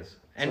pockets.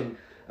 And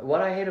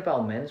what I hate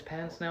about men's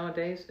pants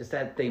nowadays is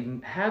that they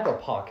have a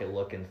pocket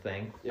looking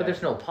thing, Yeah. but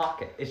there's no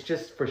pocket. It's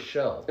just for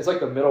show. It's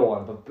like the middle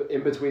one, but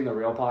in between the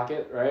real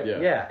pocket, right? Yeah.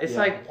 Yeah, it's Yeah.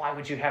 like, why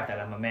would you have that?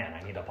 I'm a man.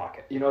 I need a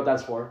pocket. You know what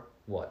that's for?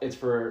 What? It's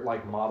for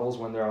like models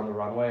when they're on the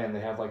runway and they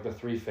have like the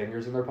 3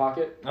 fingers in their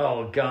pocket.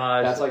 Oh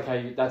gosh, That's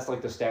like that's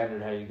like the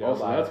standard how you go.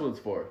 Also, by that's it. what it's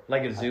for.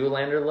 like a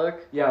Zoolander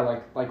look. Yeah,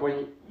 like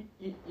when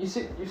you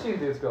see you've seen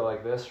dudes go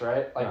like this,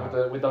 right? Like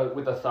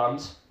with the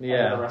thumbs.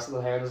 Yeah. And the rest of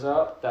the hands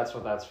up. That's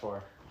what that's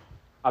for.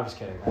 I'm just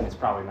kidding. Man. It's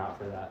probably not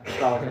for that. It's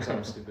probably for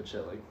some stupid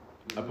shit like.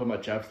 I put my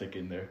chapstick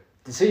in there.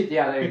 See,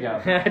 yeah, there you go.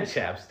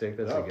 Chapstick.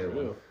 That's Oh, a good for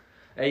one. real.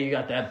 Hey, you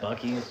got that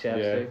Bucky's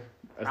chapstick?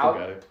 I still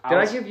got it. Did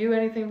I give you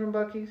anything from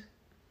Bucky's?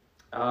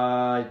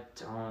 I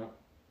don't.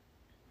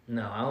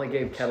 No, I only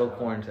gave kettle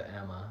corn to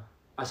Emma.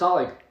 I saw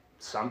like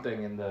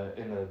something in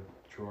the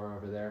drawer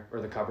over there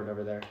or the cupboard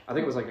over there. I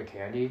think it was like a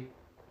candy,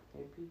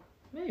 maybe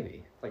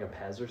Maybe. like a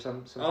Pez or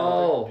something.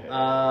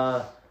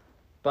 Oh,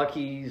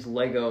 Bucky's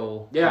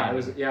Lego. yeah, candy. it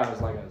was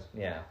Legos.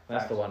 Yeah,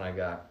 that's the one I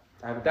got.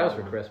 I haven't That was had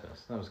for one.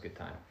 Christmas. That was a good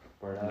time.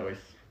 Word up. Nice.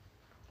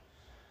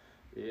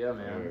 Yeah,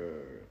 man.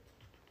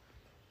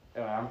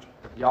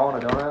 Y'all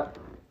want a donut?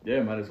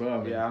 Yeah, might as well.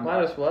 I mean, Yeah,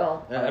 Might as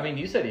well. I mean,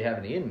 you said you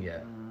haven't eaten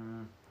yet.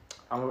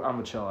 I'm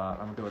gonna chill out.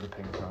 I'm gonna go with the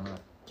pink donut.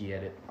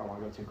 Get it. I don't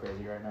want to go too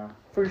crazy right now.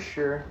 For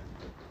sure.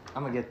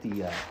 I'm gonna get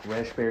the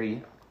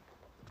raspberry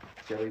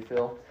jelly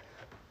fill.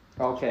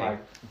 Okay.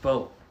 Like,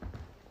 Vote.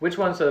 Which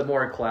one's the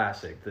more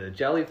classic, the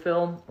jelly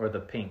fill or the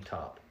pink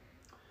top?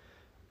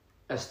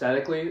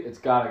 aesthetically, it's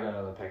gotta go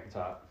to the pink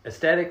top.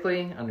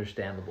 Aesthetically,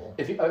 understandable.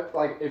 If you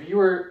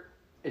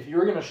if you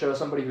were gonna show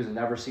somebody who's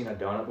never seen a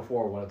donut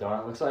before what a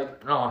donut looks like,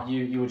 Oh,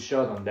 you would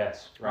show them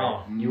this, right?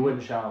 Oh. You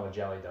wouldn't show them a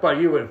jelly donut. but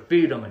you would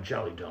feed them a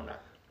jelly donut.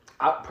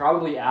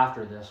 Probably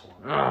after this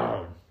one,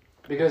 Oh.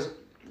 because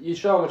you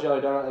show them a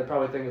jelly donut, they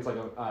probably think it's like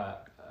a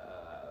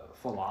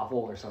falafel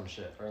or some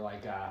shit, or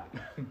like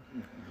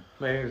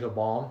Maybe it's a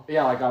bomb.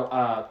 yeah, like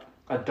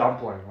a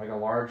dumpling, like a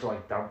large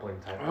like dumpling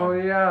type. Oh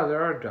thing. yeah,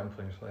 there are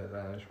dumplings like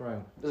that. That's right.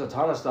 There's a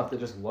ton of stuff that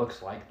just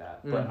looks like that,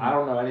 but Mhm. I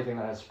don't know anything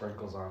that has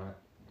sprinkles on it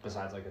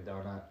besides like a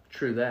donut.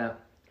 True that.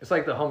 It's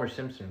like the Homer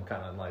Simpson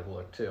kind of like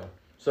look too.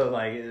 So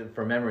like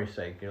for memory's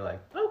sake, you're like,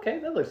 okay,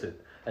 that looks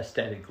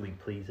aesthetically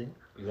pleasing.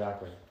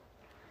 Exactly.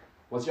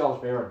 What's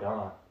y'all's favorite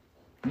donut?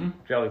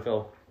 Jelly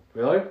fill.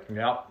 Really?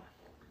 Yep.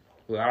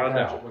 Without a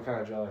doubt. What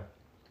kind of jelly?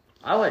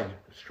 I like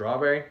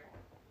strawberry.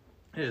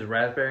 It is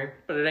raspberry,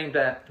 but it ain't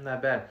that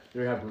bad. Do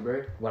you have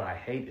blueberry? What I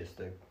hate is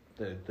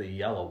the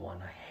yellow one.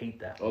 I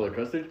hate that. Oh, the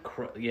custard?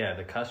 Yeah,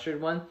 the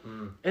custard one.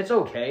 Mm. It's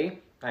okay.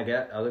 I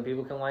get other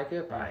people can like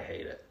it, but I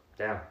hate it.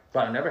 Damn.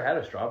 But I never had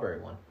a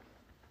strawberry one.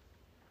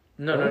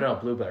 No,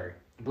 blueberry.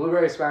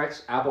 Blueberry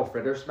smacks, apple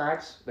fritter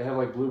smacks. They have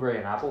like blueberry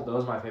and apple.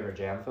 Those are my favorite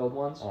jam-filled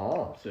ones.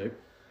 Oh, Sick.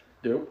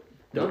 Dope.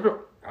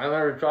 I've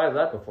never tried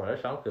that before.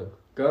 That sounds good.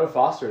 Go to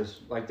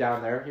Foster's, like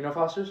down there. You know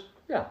Foster's?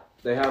 Yeah.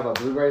 They have a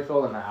blueberry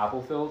filled and an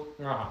apple filled.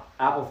 Uh-huh.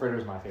 Apple fritter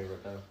is my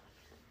favorite though.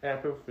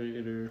 Apple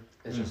fritter.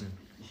 It's just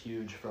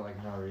huge for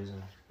like no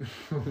reason.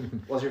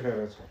 What's your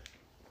favorite?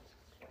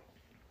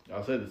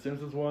 I'll say the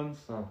Simpsons ones,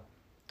 Oh.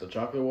 the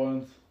chocolate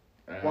ones.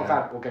 And What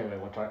kind? Okay, wait.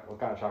 What kind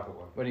of chocolate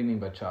one? What do you mean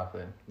by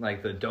chocolate?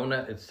 Like the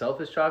donut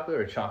itself is chocolate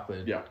or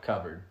chocolate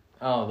covered?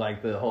 Oh,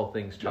 like the whole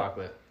thing's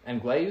chocolate.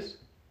 And glazed?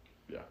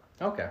 Yeah.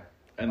 Okay.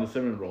 And the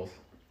cinnamon rolls.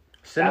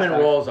 Cinnamon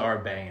That's rolls are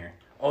a banger.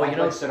 Oh, Like, you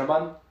know, like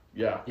cinnamon?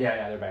 Yeah.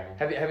 Yeah, they're banging.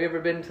 have you ever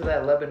been to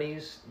that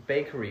Lebanese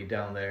bakery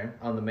down there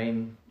on the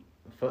main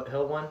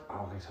foothill one? I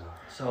don't think so.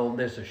 So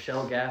there's a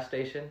Shell gas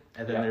station,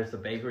 and then Yeah. there's the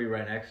bakery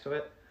right next to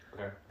it.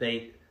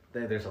 Okay.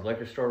 There's a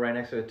liquor store right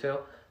next to it too.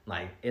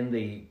 Like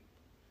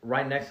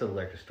right next to the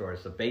liquor store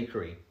is the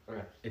bakery.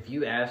 Okay. If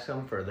you ask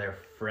them for their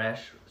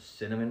fresh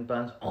cinnamon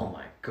buns, oh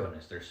my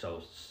goodness, they're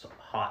so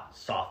hot,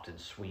 soft, and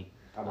sweet.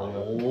 I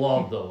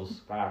love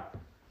those. Wow.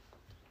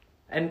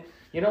 And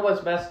you know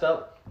what's messed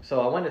up?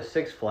 So I went to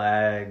Six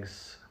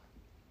Flags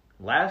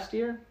last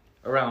year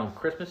around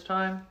Christmas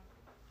time.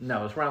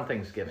 No, it was around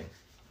Thanksgiving,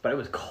 but it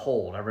was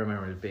cold. I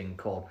remember it being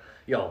cold.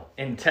 Yo,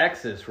 in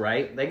Texas,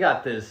 right? They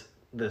got this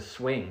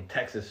swing,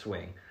 Texas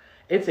swing.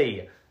 It's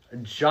a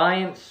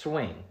giant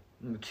swing,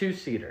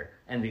 2-seater,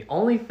 and the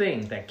only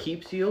thing that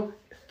keeps you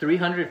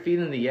 300 feet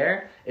in the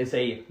air is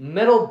a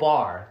metal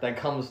bar that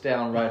comes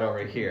down right over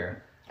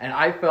here. And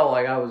I felt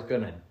like I was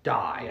gonna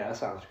die. Yeah, that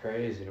sounds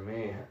crazy to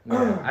me.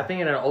 Yeah. I think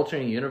in an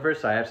alternate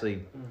universe, I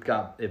actually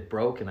it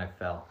broke and I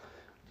fell.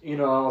 You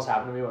know what almost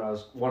happened to me when I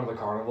was one of the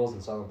carnivals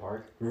in Southern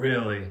Park?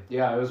 Really?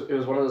 Yeah, it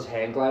was one of those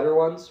hang glider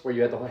ones where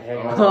you had to hang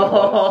on.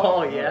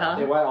 Oh, yeah.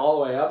 It went all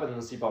the way up and then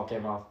the seatbelt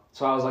came off.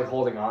 So I was like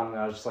holding on and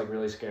I was just like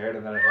really scared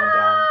and then it went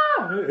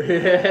down.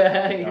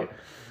 Yeah.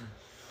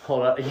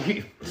 Hold on.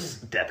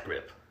 Death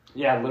grip.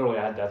 Yeah, literally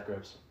I had death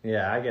grips.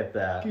 Yeah, I get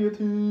that.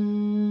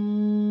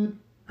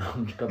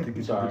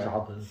 Sorry.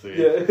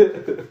 See, Yeah.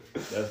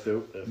 that's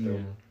dope. That's dope.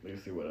 Yeah. Let me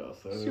see what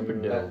else. Super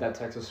dope. That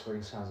Texas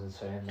swing sounds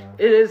insane though.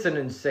 It is an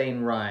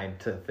insane ride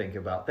to think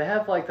about. They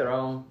have like their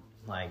own,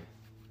 like,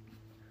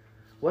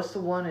 what's the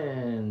one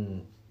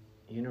in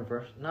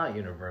Universal? Not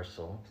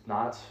Universal.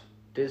 Not.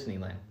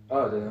 Disneyland.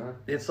 Oh, didn't I?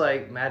 It's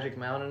like Magic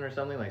Mountain or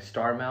something, like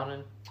Star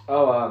Mountain.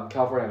 Oh,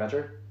 California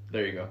Adventure?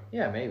 There you go.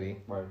 Yeah, maybe.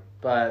 Right.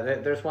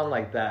 But there's one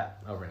like that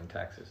over in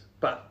Texas.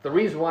 But the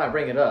reason why I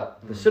bring it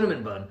up, the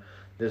cinnamon bun,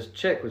 this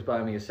chick was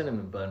buying me a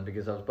cinnamon bun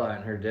because I was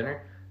buying her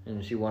dinner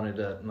and she wanted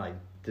a like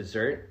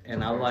dessert.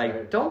 And I'm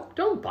like,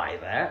 don't buy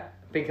that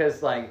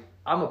because like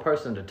I'm a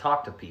person to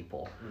talk to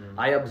people. Mm.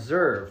 I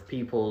observe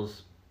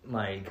people's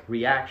like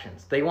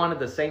reactions. They wanted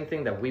the same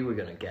thing that we were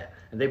gonna get,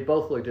 and they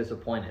both looked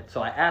disappointed.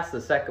 So I asked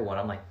the second one,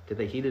 I'm like, did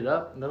they heat it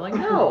up? And they're like,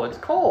 no, it's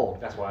cold.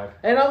 That's why.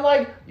 And I'm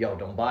like, yo,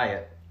 don't buy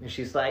it. And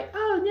she's like,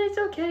 oh, it's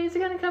okay. It's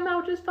going to come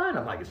out just fine.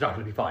 I'm like, it's not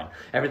going to be fine.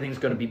 Everything's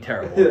going to be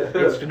terrible.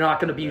 It's not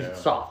going to be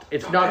soft.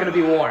 It's not going to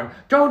be warm.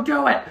 Don't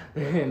do it.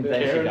 And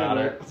then she got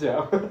it.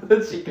 Yeah,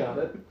 she got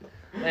it.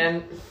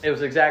 And it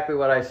was exactly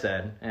what I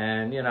said.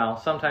 And, you know,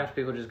 sometimes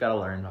people just got to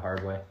learn the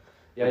hard way.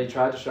 Yeah, you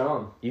tried to show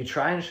him. You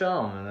try and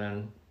show them, and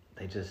then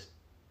they just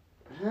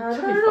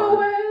Turn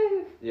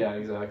away. Yeah,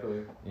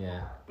 exactly.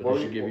 Yeah. But Well,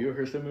 did she give you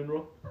her cinnamon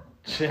roll?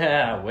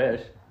 Yeah, I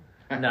wish.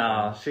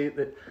 No, she.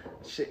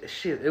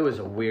 It was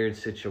a weird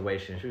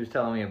situation. She was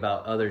telling me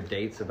about other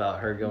dates about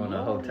her going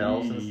to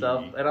hotels and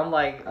stuff, and I'm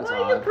like, That's why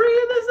are you odd.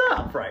 bringing this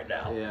up right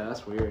now? Yeah,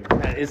 that's weird.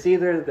 It's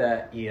either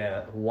that you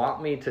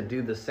want me to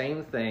do the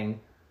same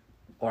thing,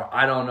 or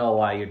I don't know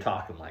why you're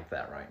talking like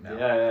that right now.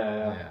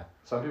 Yeah.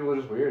 Some people are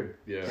just weird.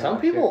 Yeah. Some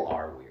people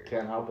are weird.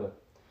 Can't help it.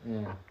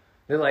 Yeah.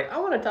 They're like, I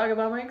want to talk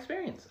about my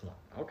experience. I'm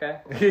like,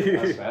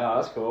 okay.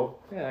 That's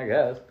cool. Yeah, I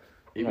guess.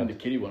 Even the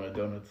kitty wanted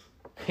donuts.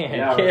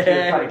 Yeah, we're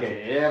trying to get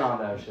in on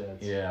that shit.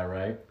 Yeah,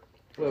 right.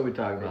 What are we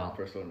talking about?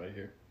 First one right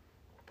here.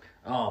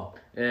 Oh,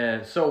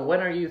 so when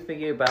are you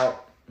thinking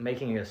about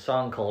making a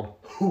song called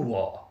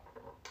Hoo-Wah?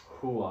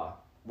 Hooah.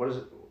 What is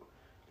it?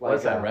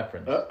 What's that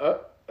reference?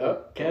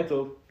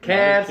 Canceled.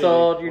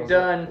 Canceled. You're What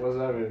done. does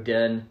that mean?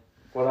 Done.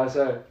 What did I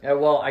say? Yeah,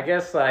 well, I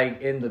guess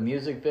like in the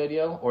music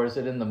video, or is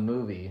it in the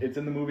movie? It's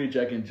in the movie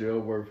Jack and Jill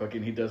where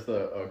fucking he does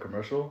the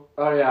commercial.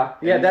 Oh yeah.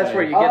 Yeah, he's that's like,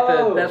 where you get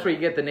 "Oh!" that's where you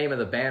get the name of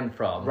the band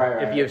from.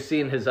 Right, If right. you've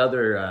seen his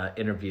other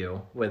interview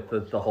with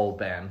the whole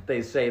band,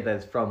 they say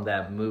that's from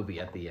that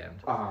movie at the end.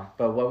 Uh-huh.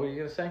 But what were you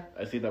gonna say?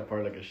 I see that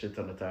part like a shit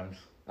ton of times.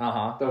 The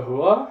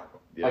hooah?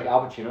 Yeah. Like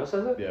Al Pacino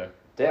says it? Yeah.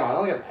 Damn, I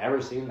don't think I've ever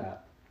seen that.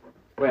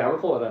 Wait, I'm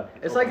gonna pull it up.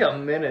 It's like a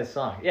minute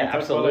song. Yeah, He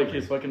talks about, absolutely. like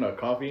his fucking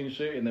coffee and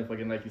shit, and then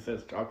fucking like he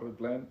says chocolate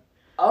blend.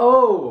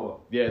 Oh!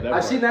 Yeah, that I've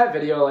part. seen that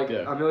video like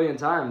Yeah. a million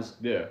times.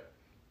 Yeah.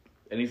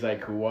 And he's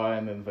like Kawhi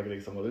and then fucking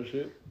like some other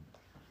shit.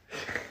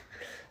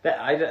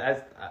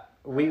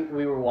 We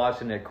were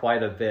watching it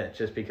quite a bit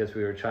just because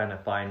we were trying to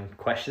find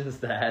questions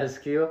to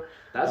ask you.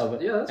 That's and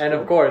cool.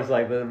 of course,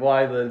 like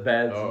why the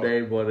band's Oh.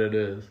 name what it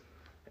is.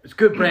 It's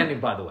good branding,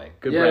 by the way.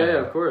 Good Yeah, branding.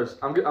 of course.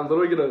 I'm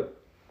literally gonna.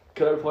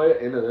 Could I play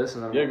it into this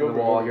and then Yeah, go we'll for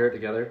it. all hear it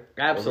together?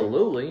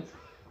 Absolutely.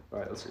 All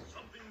right, let's see.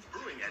 Something's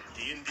brewing at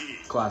D&D.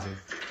 Classic.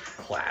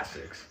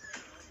 Classics.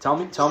 Tell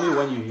me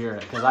when you hear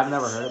it because I've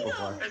never heard it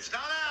before. It's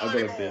not I'll Al go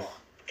like anymore.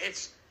 this.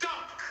 It's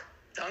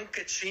Dunk.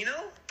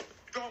 Dunkachino?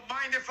 Don't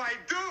mind if I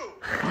do.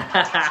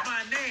 That's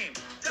my name,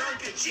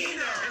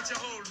 Dunkachino. It's a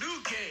whole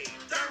new game.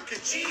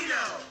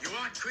 Dunkachino. You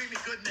want creamy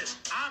goodness?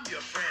 I'm your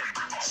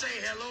friend. Say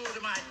hello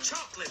to my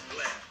chocolate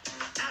blend.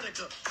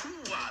 Attica,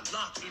 Kua,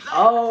 Lucky,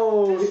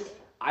 Oh,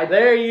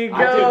 There you go.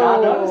 I did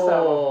not notice that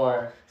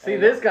before. See, Hey.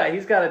 this guy,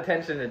 he's got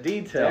attention to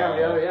detail.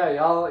 Damn, yeah,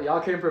 y'all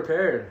came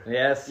prepared.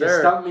 Yes, You sir.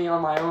 stumped me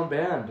on my own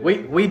band.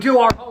 Dude. We do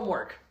our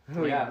homework.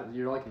 Yeah,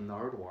 you're like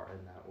Nardwar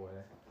in that way.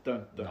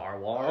 Dun, dun.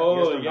 Narwhal. Oh,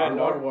 You guys know yeah,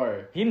 Nardwuar?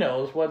 Nardwuar. He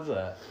knows what's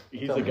that.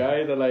 He's Tell the me.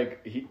 guy that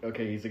like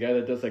he's the guy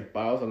that does like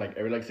bios on like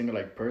every like single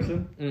like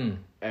person,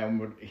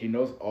 and he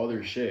knows all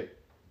their shit,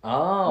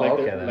 Oh, like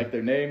okay their, then. like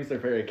their names, their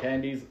favorite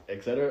candies,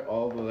 etc.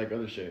 All the like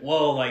other shit.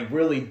 Whoa, like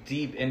really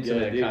deep,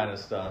 intimate deep. kind of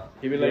stuff.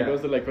 He be like Yeah. goes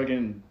to like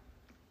fucking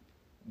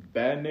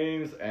band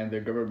names and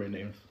their government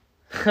names.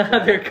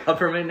 Their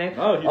government name.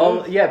 Oh, he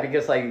does? yeah,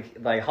 because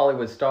like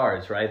Hollywood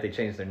stars, right? They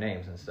change their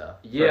names and stuff.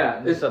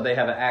 Yeah, so they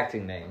have an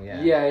acting name. Yeah.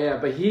 Yeah,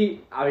 but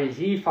he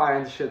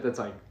finds shit that's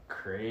like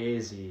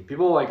crazy.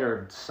 People like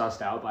are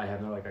sussed out by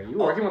him. They're like, "Are you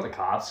working with the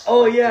cops?" Oh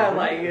Like, yeah, dude,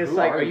 like it's who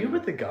like, are you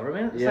with the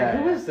government? It's like, Yeah.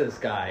 who is this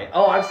guy?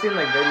 Oh, I've seen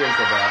like videos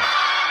of that.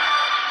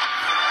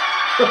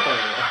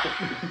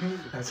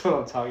 That's what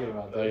I'm talking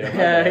about. Oh,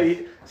 yeah.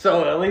 Yeah.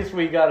 So at least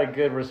we got a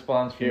good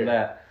response from Here.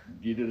 that.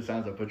 You do the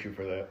sounds, I'll put you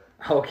for that.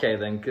 Okay,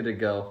 then good to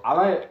go.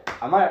 I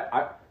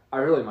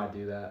really might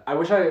do that. I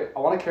want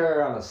to carry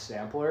around a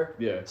sampler.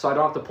 Yeah. So I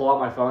don't have to pull out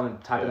my phone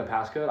and type in Yeah. the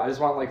passcode. I just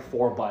want like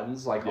 4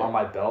 buttons like Yeah. on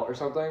my belt or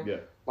something. Yeah.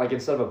 Like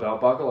instead of a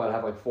belt buckle, I'd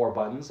have like 4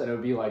 buttons, and it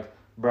would be like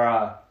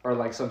bruh or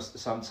like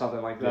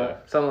something like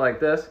that. Something like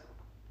this.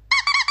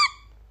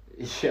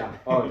 Yeah.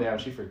 Oh damn,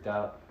 she freaked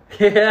out.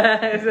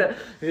 Yeah.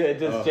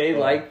 Does Oh, Jay oh.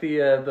 like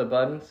the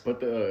buttons? Put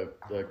the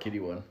kitty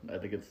one. I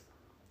think it's.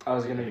 I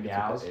was gonna I think it's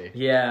meows. with the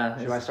A. Yeah.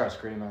 She might start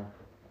screaming.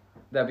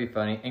 That'd be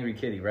funny. Angry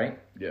Kitty, right?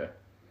 Yeah.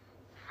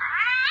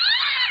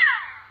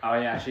 Oh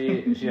yeah,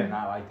 she did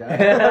not like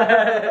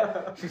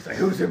that. She's like,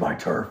 who's in my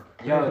turf?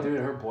 Yo, dude,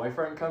 her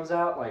boyfriend comes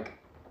out like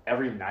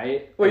every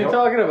night. What are you Like,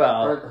 talking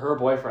about? Her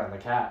boyfriend, the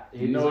cat.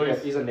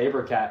 He's a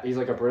neighbor cat. He's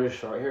like a British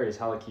short hair. He's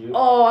hella cute.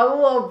 Oh, I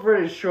love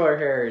British short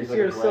hairs. He's like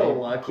You're a so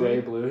gray, lucky. Gray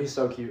blue. He's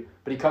so cute.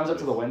 But he comes up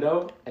to the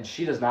window, and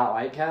she does not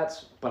like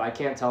cats. But I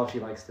can't tell if she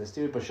likes this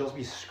dude. But she'll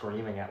be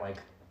screaming at like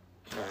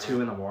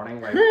 2 a.m,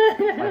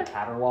 like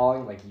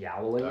caterwauling, like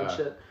yowling and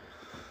shit.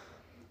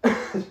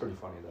 It's pretty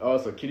funny though. Oh,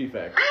 so kitty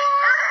fact.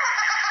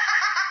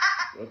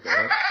 What the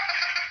heck?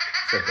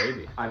 It's a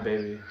baby. I'm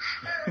baby.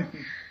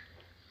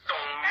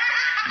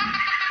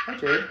 Hi,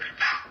 Jade.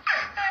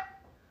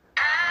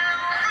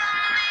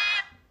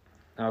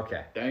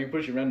 Okay. Damn, you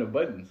pushing random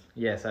buttons.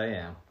 Yes, I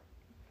am.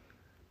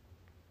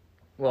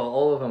 Well,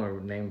 all of them are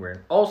named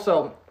weird.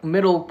 Also,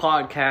 middle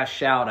podcast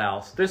shout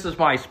outs. This is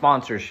my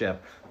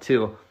sponsorship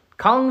to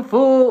Kung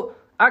Fu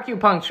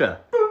Acupuncture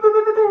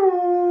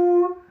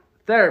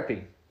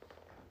Therapy.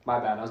 My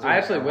bad. I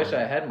actually wish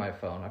I had my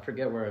phone. I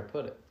forget where I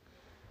put it.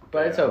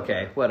 But it's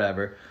okay,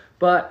 whatever.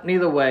 But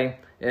neither way,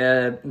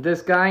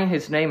 this guy,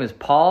 his name is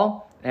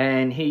Paul,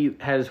 and he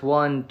has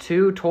won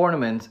 2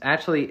 tournaments,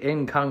 actually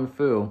in Kung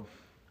Fu.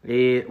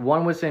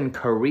 One was in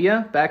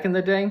Korea back in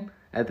the day,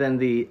 and then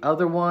the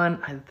other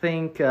one, I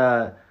think,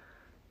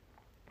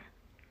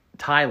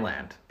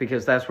 Thailand,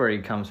 because that's where he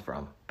comes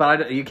from.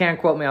 But you can't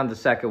quote me on the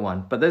second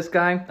one. But this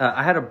guy,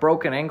 I had a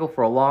broken ankle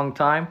for a long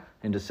time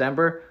in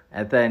December,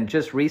 and then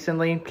just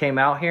recently came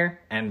out here,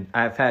 and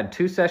I've had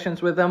 2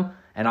 sessions with him,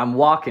 and I'm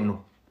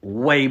walking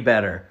way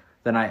better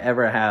than I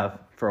ever have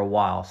for a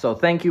while. So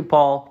thank you,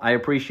 Paul. I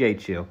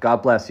appreciate you. God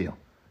bless you.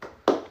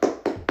 Oh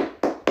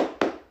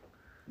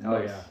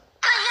Nice. yeah.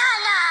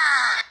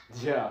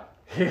 Yeah.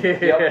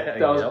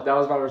 Yep. That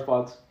was my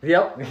response.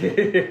 Yep.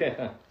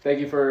 Thank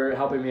you for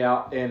helping me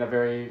out in a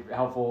very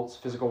helpful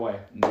physical way.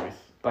 Nice.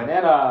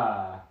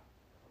 Banana.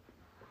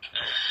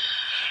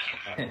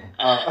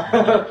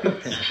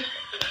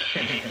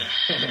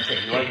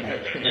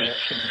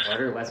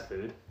 Order less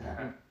food.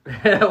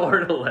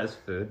 Order less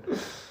food.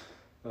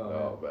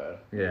 Oh, bad.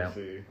 Yeah. Let's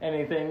see.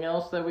 Anything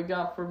else that we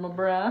got for my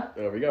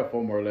brah? We got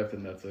 4 more left,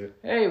 and that's it.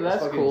 Hey,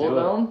 that's fucking cool do it.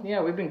 though.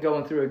 Yeah, we've been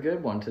going through a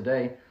good one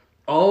today.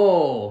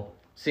 Oh,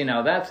 see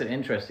now that's an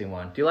interesting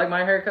one. Do you like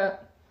my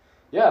haircut?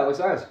 Yeah, it looks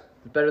nice.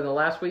 Better than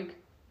last week?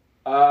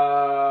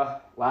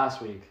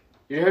 Last week.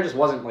 Your hair just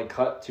wasn't like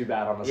cut too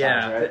bad on the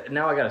sides, right?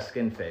 Now I got a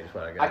skin fade. Is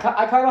what I I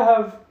got. kind of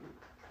have.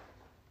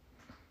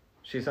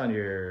 She's on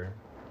your.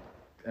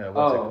 What's it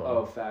called?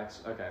 Oh,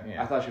 facts. Okay.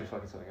 Yeah. I thought she was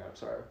fucking something up.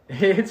 Sorry.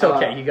 It's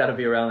okay. You got to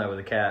be around that with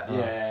a cat. Huh?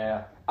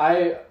 Yeah.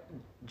 I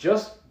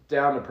just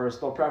down to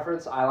personal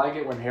preference. I like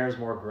it when hair is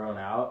more grown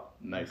out.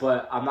 Nice.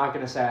 But I'm not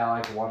gonna say I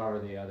like one over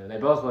the other. They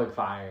both look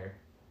fire.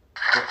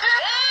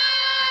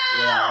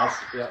 Yeah,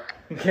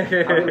 I'm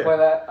gonna play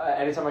that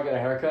anytime I get a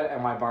haircut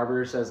and my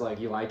barber says like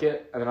you like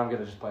it, and then I'm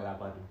gonna just play that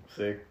button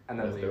Sick. and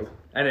then That's leave. dope.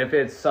 And if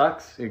it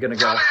sucks, you're gonna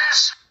go.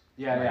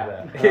 Yeah.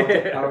 Like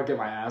that. I don't get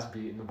my ass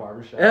beat in the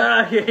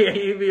barbershop.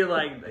 You'd be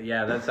like,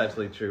 yeah, that's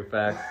actually true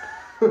fact.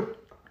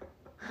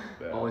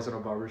 Bad. Always in a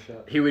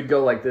barbershop. He would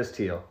go like this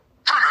to you.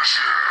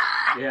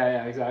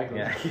 Yeah, exactly.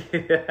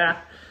 Yeah.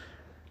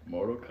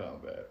 Mortal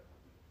Kombat.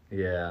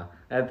 Yeah.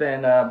 And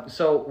then,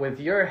 so with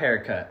your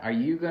haircut, are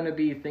you going to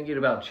be thinking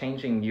about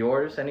changing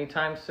yours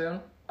anytime soon?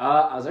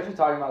 I was actually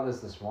talking about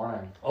this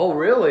morning. Oh,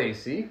 really?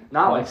 See?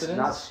 Not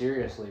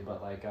seriously,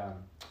 but like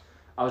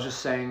I was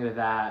just saying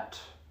that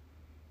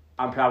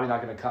I'm probably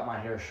not going to cut my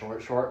hair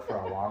short for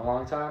a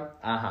long time.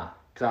 Uh-huh.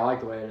 Because I like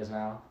the way it is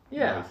now.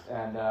 Yeah.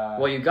 And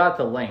well, you got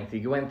the length.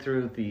 You went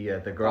through the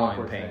growing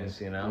awkward pains,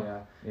 phase, you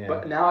know? Yeah.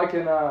 But now I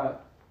can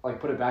like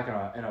put it back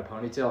in a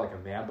ponytail, like a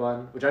man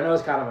bun, which I know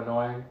is kind of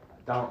annoying.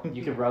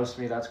 You can roast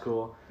me, that's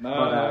cool.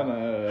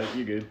 No,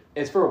 you good.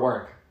 It's for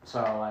work. So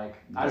like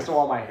I just don't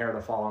want my hair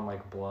to fall on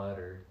like blood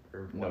or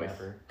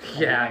whatever.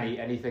 Yeah.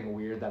 Anything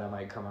weird that I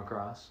might come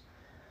across.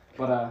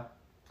 But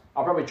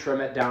I'll probably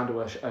trim it down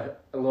to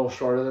a little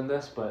shorter than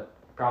this, but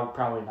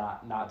probably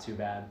not too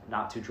bad,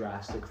 not too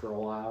drastic for a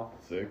while.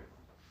 Sick.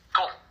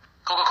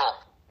 Cool.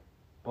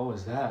 What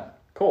was that?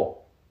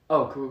 Cool.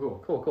 Oh,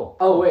 cool. Cool.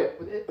 Oh wait,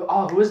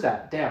 who is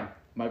that? Damn.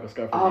 Michael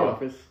Scott from The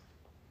Office.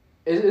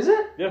 Is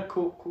it? Yeah.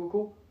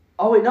 Cool.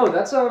 Oh wait, no,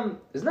 that's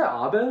isn't that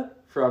Abed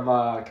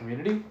from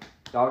Community?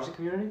 Dollars in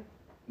Community?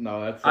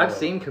 No, that's. I've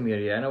seen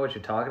Community. I know what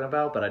you're talking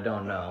about, but I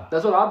don't know.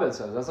 That's what Abed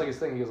says. That's like his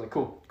thing. He was like,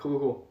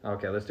 cool.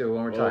 Okay, let's do it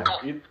one more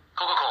time.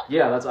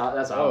 Yeah, that's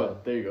Abed. Oh,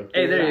 there you go.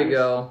 Hey, there you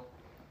go.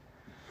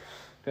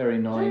 Very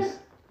nice.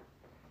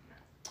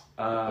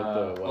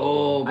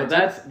 But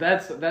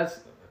that's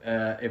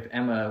if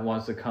Emma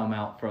wants to come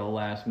out for a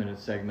last minute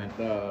segment.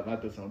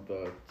 Not this one.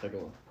 The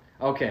second one.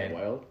 Okay.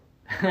 Wild.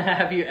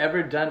 Have you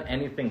ever done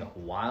anything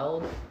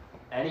wild?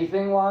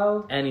 Anything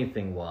wild?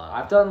 Anything wild.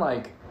 I've done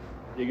like.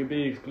 It could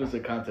be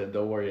exclusive content.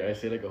 Don't worry. I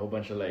say like a whole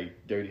bunch of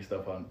like dirty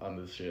stuff on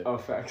this shit. Oh,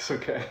 facts.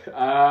 Okay.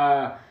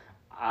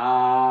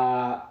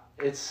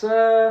 It's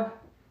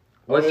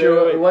What's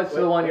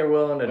the one you're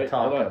willing to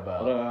talk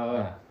about? Hold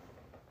on.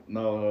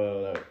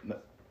 No.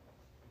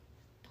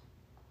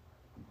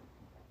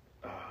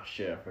 Oh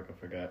shit! I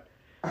forgot.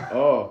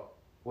 Oh.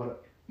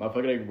 What? My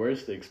fucking like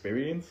worst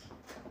experience.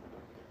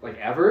 Like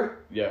ever?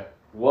 Yeah.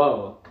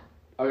 Whoa.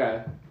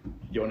 Okay.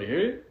 You want to hear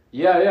it?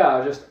 Yeah.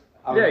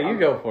 You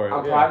go for it.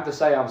 I'm primed to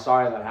say I'm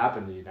sorry that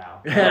happened to you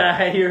now.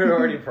 You're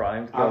already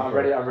primed. I'm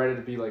ready. I'm ready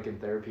to be like in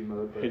therapy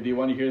mode. But... Hey, do you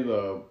want to hear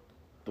the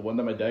one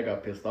that my dad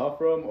got pissed off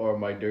from, or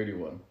my dirty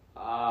one?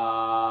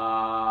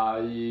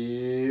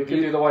 You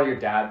can do the one your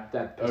dad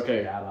that pissed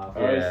your dad off.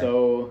 All right.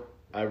 So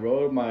I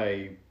rode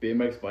my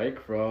BMX bike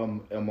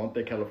from El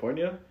Monte,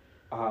 California,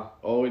 all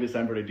the way to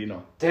San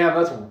Bernardino.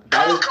 Damn,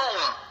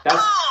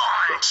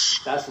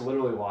 that's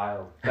literally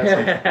wild.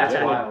 That's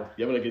wild.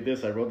 Yeah, but look at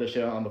this. I rode that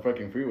shit on the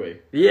fucking freeway.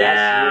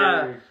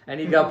 Yeah, and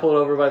he got pulled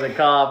over by the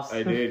cops.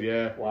 I did,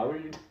 yeah. Why were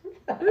you?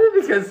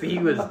 Because he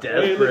was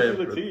desperate.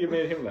 Hey, look, you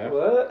made him laugh.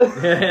 What?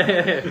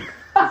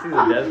 Because he's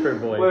a desperate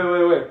boy.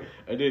 Wait.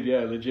 I did, yeah,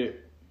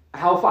 legit.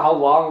 How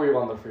long were you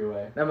on the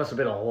freeway? That must have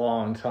been a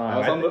long time.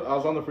 I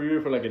was on the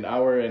freeway for like an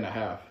hour and a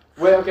half.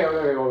 Wait.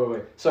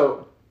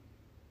 So,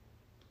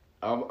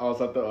 Oh. I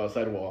was at the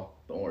sidewall.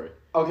 Don't worry.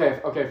 Okay.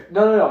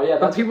 No. Yeah,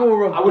 But people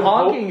were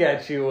honking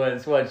at you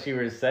was what you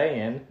were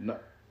saying. No.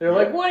 They're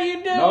like, what are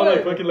you doing? No,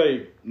 like fucking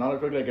like, not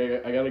like fucking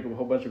like, I got like a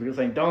whole bunch of people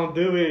saying, don't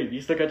do it.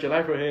 You still got your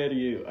life ahead of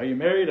you. Are you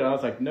married? And I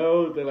was like,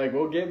 no. They're like,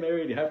 well, get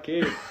married. You have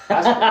kids.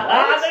 They're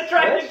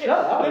trying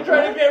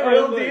to get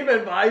real deep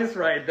advice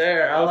right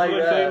there. I like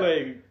that. Saying,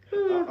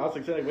 like, I was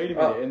like, saying, like, wait a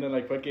minute. And then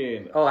like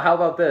fucking. Oh, how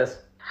about this?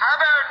 How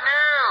about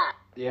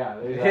new? Yeah.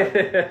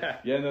 Exactly.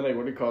 Yeah, and then like,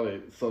 what do you call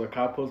it? So the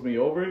cop pulls me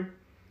over, and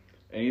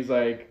he's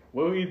like,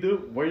 what do you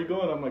do? Where are you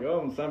going? I'm like, oh,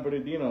 I'm San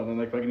Bernardino. And then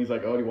like fucking he's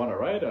like, oh, do you want to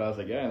ride? And I was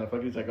like, yeah. And then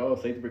fucking he's like, oh,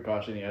 safety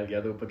precaution. You have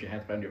to put your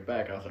hands behind your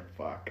back. I was like,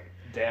 fuck.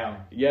 Damn.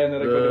 Yeah, and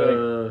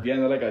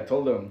then like, I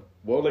told him,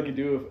 what would like you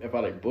do if I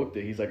like booked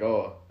it? He's like,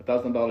 oh,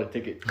 $1,000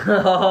 ticket.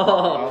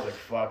 I was like,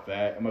 fuck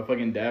that. And my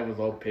fucking dad was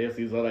all pissed.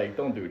 He's all like,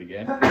 don't do it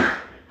again. I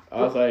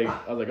was like,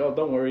 oh,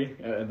 don't worry.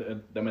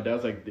 And then my dad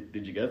was like,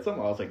 did you get some?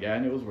 I was like, yeah,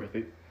 and it was worth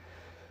it.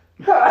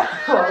 Okay,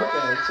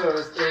 so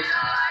it's Come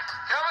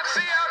and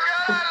see how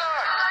good I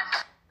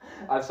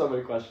look. I have so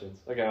many questions.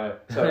 Okay, wait.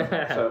 So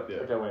Yeah.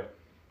 okay, wait.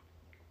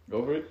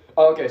 Go for it.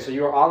 Oh, okay, so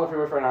you were on the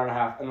freeway for an hour and a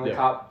half, and then the Yeah.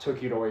 cop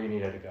took you to where you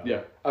needed to go.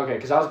 Yeah. Okay,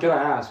 because I was gonna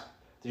ask,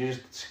 did you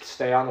just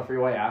stay on the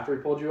freeway after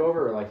he pulled you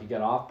over, or like you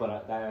get off?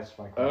 But that answers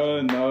my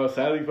question. No,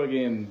 sadly,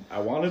 fucking, I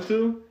wanted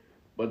to,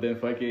 but then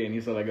fucking, he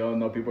said like, oh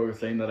no, people were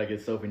saying that like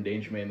it's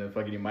self-endangerment, and then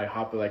fucking you might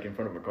hop like in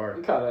front of a car.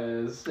 It kind of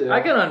is. Yeah.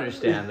 I can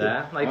understand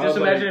that. Like, I just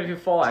was imagine like- if you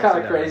fall. It's kind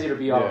of accidentally. crazy to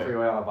be on the Yeah.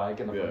 freeway on a bike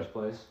in the Yeah. first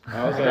place.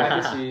 I was I like,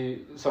 can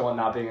see someone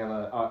not being in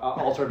an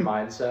altered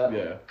mindset.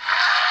 yeah.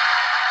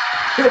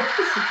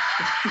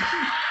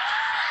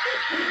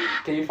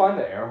 Can you find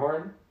the air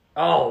horn?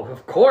 Oh,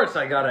 of course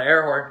I got an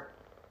air horn.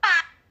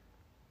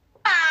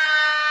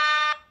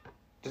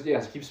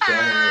 Just keep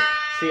spamming it.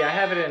 See, I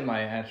have it in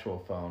my actual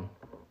phone.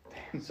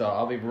 So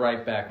I'll be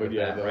right back with But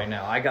yeah, that though. right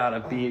now. I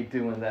gotta be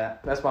doing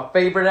that. That's my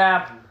favorite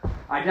app.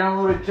 I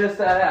downloaded just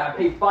that app. I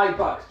paid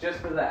 $5 just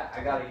for that.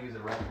 I gotta use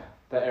it right now.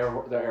 The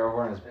air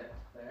horn is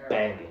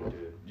banging,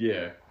 dude.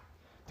 Yeah.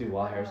 Dude,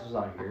 while Harrison's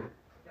not here,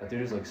 that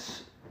dude is like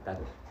that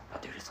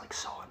dude is like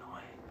so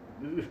annoying.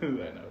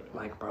 know.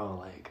 Like,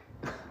 bro,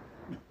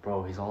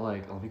 bro, he's all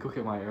like, let me go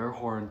get my air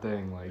horn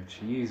thing. Like,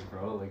 jeez,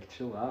 bro, like,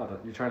 chill out.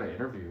 You're trying to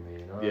interview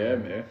me, you know? Yeah,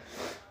 man.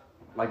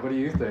 Like, what do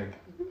you think?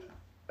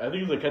 I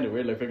think it's like kind of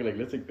weird. Like, fucking, like,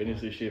 let's like finish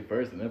this shit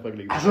first and then fucking.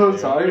 Like, That's what I'm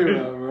talking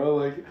about, bro.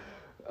 Like,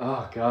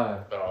 oh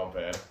god. Oh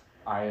man.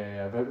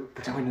 Yeah, but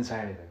pretend we didn't say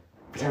anything.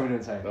 Pretend we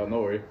didn't say anything. No,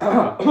 no worry.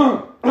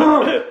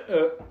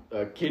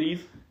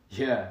 Kitties.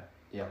 Yeah,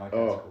 my cat's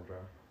Oh. cool, bro.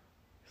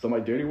 So my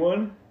dirty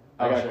one,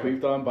 I Oh, got sure.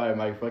 queefed on by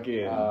my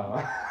fucking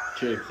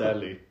chick,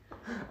 sadly.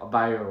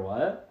 By your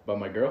what? By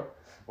my girl.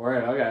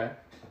 Word, okay.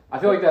 I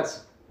feel like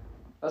that's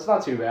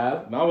not too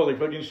bad. No, but like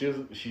fucking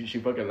she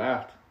fucking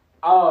laughed.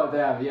 Oh,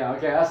 damn, yeah,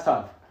 okay, that's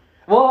tough.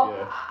 Well,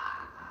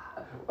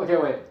 Yeah. okay,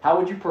 wait. How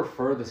would you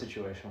prefer the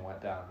situation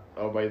went down?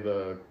 Oh, by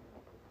the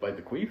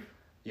queef?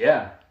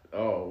 Yeah.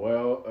 Oh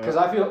well. Because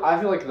I feel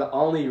like the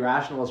only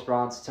rational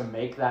response to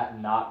make that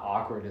not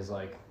awkward is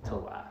like to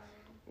laugh.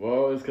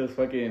 Well, it's because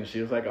fucking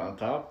she was like on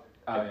top.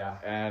 Oh yeah,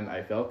 And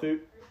I felt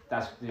it.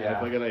 that's And I yeah.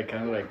 fucking like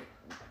kind of like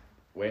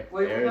went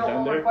Wait, we air got down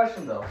one more there.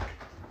 question though.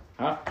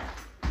 Huh?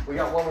 We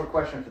got one more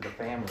question for the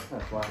family.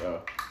 That's why.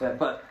 Oh.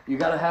 But you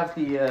gotta have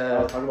the.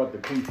 I'll talk about the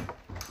queef.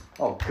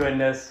 Oh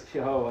goodness.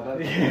 Yo,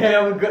 Yeah,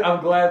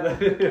 I'm glad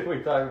that we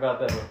talked about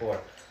that before.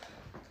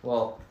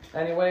 Well,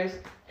 anyways,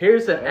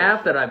 here's an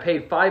app that I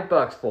paid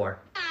 $5 for.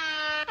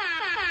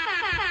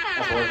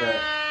 that's worth it.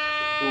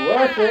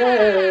 Worth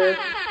it.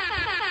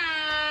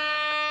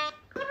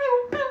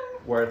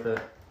 Worth it.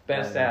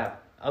 Best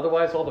app.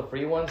 Otherwise, all the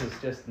free ones is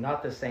just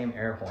not the same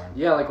air horn.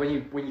 Yeah, like when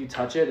you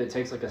touch it, it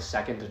takes like a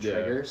second to Yeah.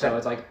 trigger. So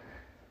it's like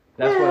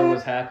That's what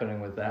was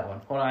happening with that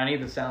one. Hold on, I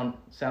need the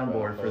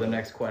soundboard for the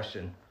next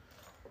question.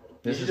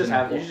 you should just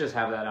have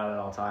that out at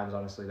all times.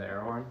 Honestly, the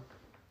air horn.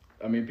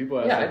 I mean, people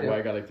ask Yeah, I like, do. why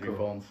I got like 3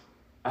 phones.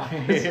 I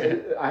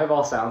have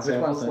all sound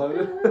samples one's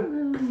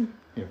loaded.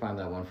 Here, find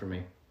that one for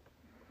me.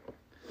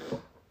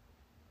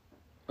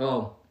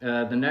 Oh,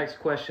 the next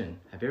question.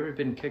 Have you ever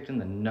been kicked in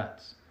the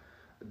nuts?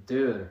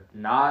 Dude,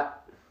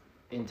 not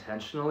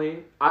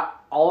intentionally.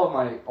 All of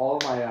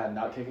my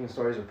nut kicking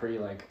stories are pretty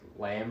like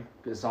lame.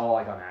 It's all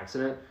like on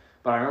accident.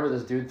 But I remember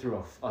this dude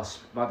threw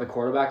the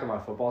quarterback of my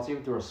football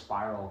team threw a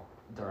spiral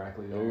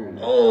directly over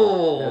me.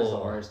 Oh. It was the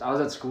worst. I was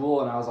at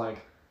school and I was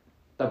like,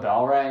 the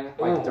bell rang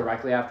like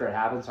directly after it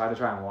happened, so I had to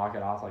try and walk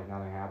it off like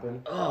nothing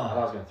happened. I thought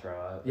I was gonna throw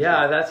up.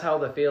 Yeah, that's how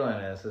the feeling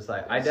is. It's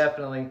like, I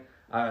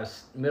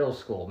was middle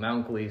school,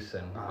 Mount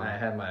Gleason. Uh-huh. I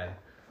had my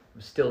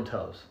steel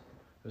toes.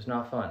 It was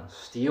not fun.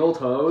 Steel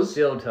toes.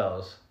 Steel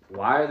toes.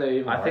 Why are they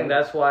even? I think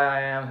that's why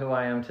I am who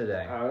I am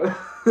today.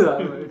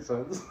 that makes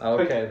sense.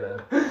 Okay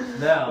then.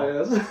 Now,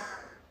 Yes.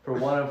 for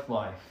one of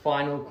my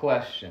final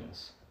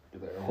questions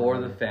for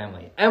the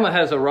family. Emma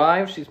has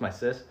arrived. She's my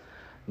sis.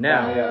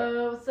 Now,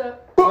 What's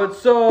up?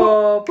 what's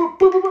up? Hello,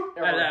 hello,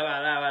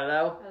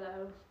 hello.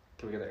 Hello.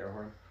 Can we get the air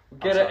horn?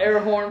 Get I'm an sorry. air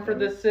horn for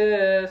the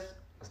sis.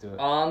 Let's do it.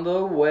 On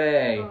the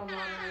way. Oh,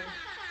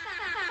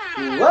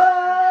 my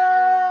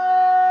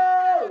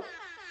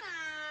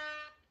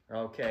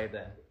Whoa! Okay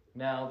then.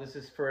 Now this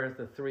is for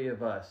the 3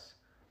 of us.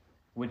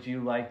 Would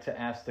you like to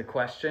ask the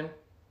question?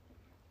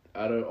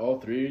 Out of all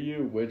 3 of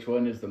you, which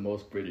one is the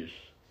most British?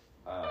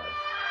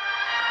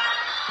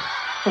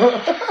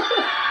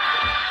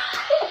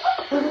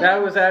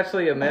 That was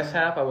actually a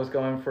mishap. I was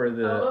going for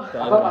the Oh. other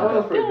I thought that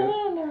was one. pretty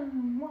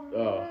good.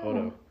 Oh, hold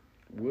on.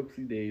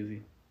 Whoopsie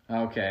daisy.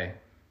 Okay.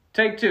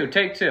 Take two.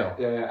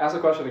 Yeah. Ask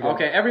the question again.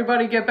 Okay,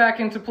 everybody get back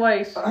into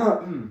place.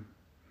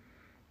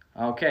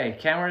 Okay,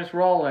 camera's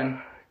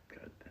rolling.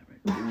 God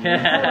damn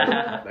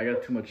it. I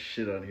got too much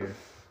shit on here.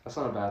 That's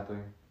not a bad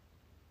thing.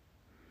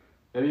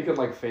 Maybe you could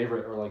like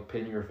favorite or like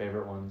pin your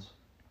favorite ones.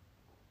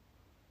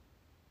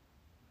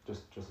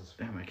 Just as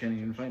Damn, I can't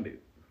even find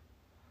it.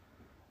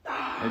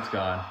 It's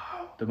gone.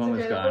 The It's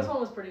moment's okay, the first gone.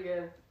 one was pretty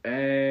good.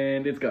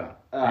 And it's gone.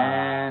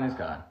 And it's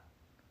gone.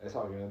 It's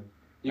all good.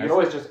 You can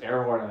always just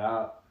air horn it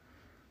out.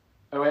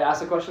 Oh wait,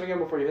 ask the question again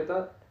before you hit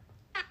that.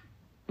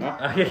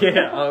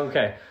 Yeah,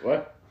 okay.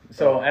 What?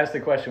 So ask the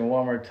question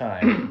one more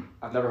time.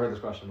 I've never heard this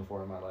question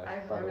before in my life. I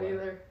by the haven't way.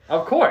 either.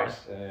 Of course.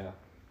 Yeah.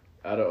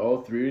 Out of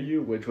all 3 of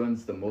you, which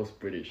one's the most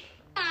British?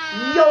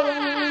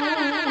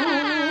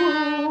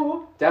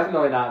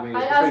 Definitely not me.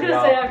 I was Between gonna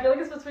y'all. say, I feel like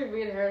it's between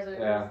me and Harrison.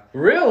 Yeah.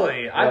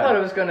 Really? I Yeah. thought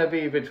it was going to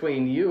be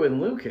between you and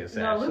Lucas,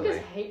 No, actually. Lucas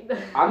hate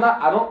that.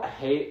 I don't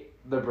hate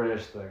the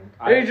British thing.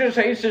 He just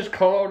hates his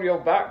colonial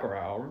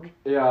background.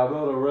 Yeah, I'm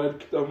not a red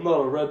tail, not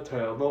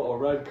a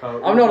red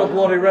coat. I'm not a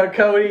bloody red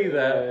coat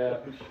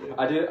either. Yeah.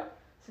 I did.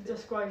 So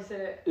just why you said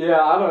it.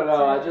 Yeah, I don't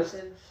know. Say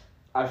it.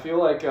 I feel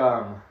like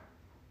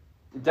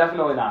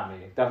definitely not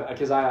me.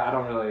 Because I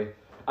don't really.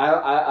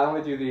 I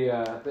only do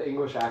the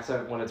English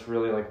accent when it's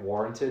really like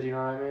warranted. You know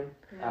what I mean?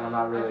 Yeah. And I'm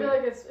not really. I feel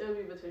like it would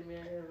be between me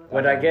and him.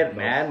 When I get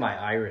mad, my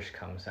Irish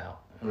comes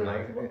out. I'm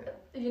like,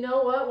 You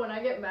know what? When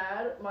I get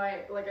mad,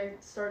 I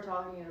start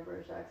talking in a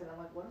British accent. I'm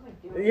like, what am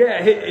I doing?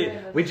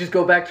 yeah, we just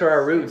go back to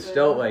our roots, Stupid.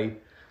 don't we?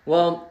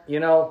 Well,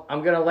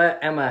 I'm going to let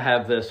Emma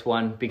have this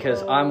one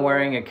because I'm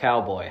wearing a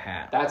cowboy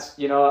hat. That's,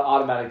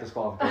 automatic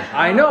disqualification.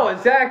 I know,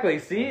 exactly.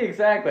 See,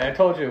 exactly. I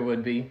told you it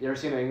would be. You ever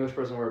seen an English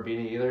person wear a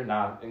beanie either?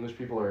 Nah, English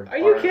people are... Are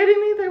you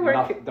kidding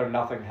me? They're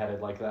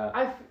nothing-headed like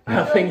that.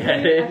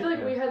 Nothing-headed. I feel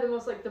like we had the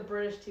most, like, the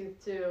British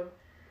teeth, too.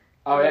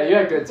 Oh, yeah, you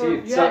had good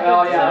teeth. You So, had good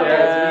oh, teeth.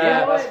 yeah,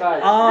 Yeah. that's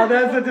fine. Oh,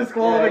 that's a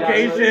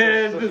disqualification.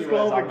 Yeah, so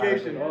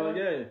Disqualification. she Oh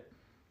yeah,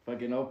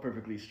 fucking all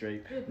perfectly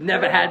straight.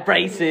 Never had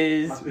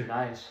braces. Must be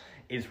nice.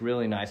 It's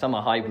really nice. I'm a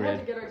We had hybrid.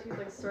 to get our teeth,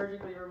 like,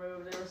 surgically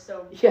removed. They were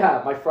so...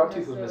 Yeah, my front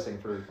tooth was missing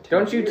for 2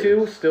 Don't you years.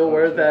 two still Oh,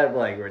 wear shit. that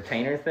like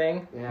retainer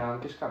thing? Yeah,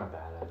 I'm just kind of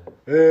bad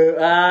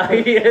at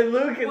it. Yeah,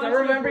 Lucas, I Once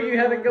remember you you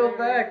had to move go there.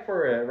 back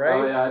for it, right?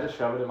 Oh, yeah, I just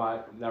shove it in my...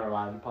 Never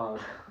mind, pause.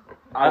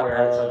 I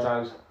wear it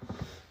sometimes.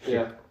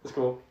 Yeah, it's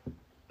cool.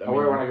 I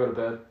wear it when I go to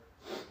bed.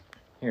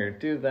 Here,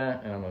 do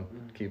that, and I'm gonna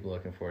keep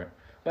looking for it.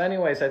 But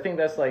anyways, I think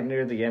that's like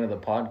near the end of the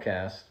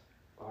podcast.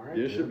 All right,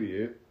 This should be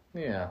it.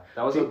 Yeah.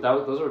 those are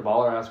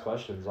baller-ass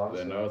questions,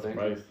 honestly. Then I was Thank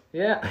you.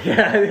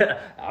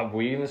 surprised. Yeah.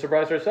 We even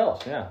surprised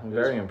ourselves. Yeah, I'm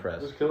very It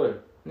impressed. was killer.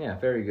 Yeah,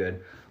 very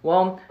good.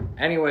 Well,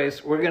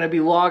 anyways, we're going to be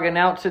logging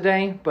out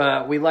today,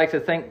 but we'd like to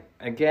thank,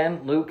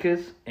 again,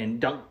 Lucas and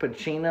Dunk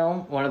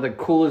Pacino, one of the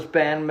coolest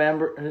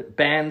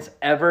bands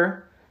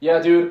ever. Yeah,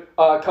 dude,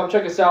 come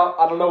check us out.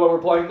 I don't know when we're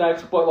playing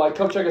next, but,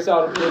 come check us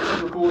out. It's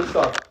super cool and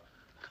stuff.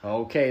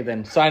 Okay,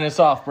 then sign us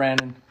off,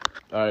 Brandon.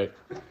 All right.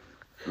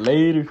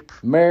 Later.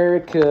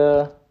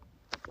 America.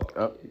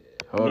 Oh,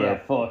 hold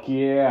up. Fuck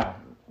yeah.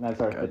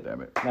 That's our... God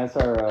damn it. That's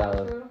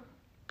our...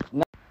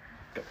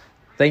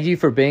 Thank you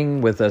for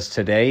being with us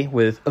today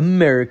with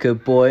America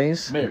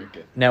Boys.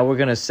 America. Now we're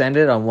going to send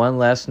it on one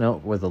last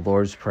note with the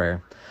Lord's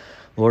Prayer.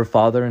 Lord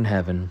Father in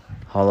heaven,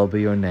 hallowed be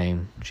your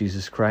name.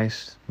 Jesus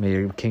Christ, may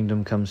your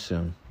kingdom come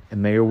soon.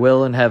 And may your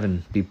will in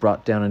heaven be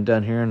brought down and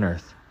done here on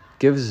earth.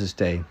 Give us this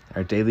day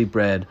our daily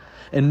bread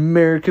and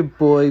America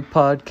Boy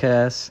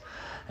podcasts.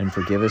 And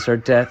forgive us our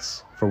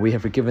debts, for we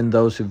have forgiven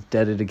those who've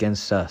debted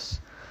against us.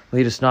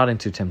 Lead us not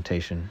into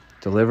temptation.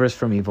 Deliver us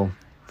from evil.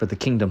 For the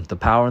kingdom, the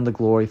power, and the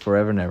glory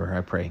forever and ever,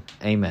 I pray.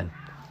 Amen.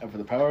 And for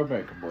the power of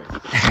America, boys.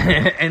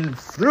 And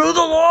through the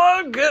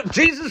Lord,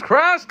 Jesus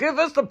Christ, give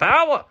us the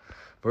power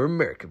for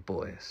America,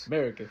 boys.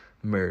 America.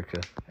 America.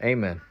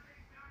 Amen.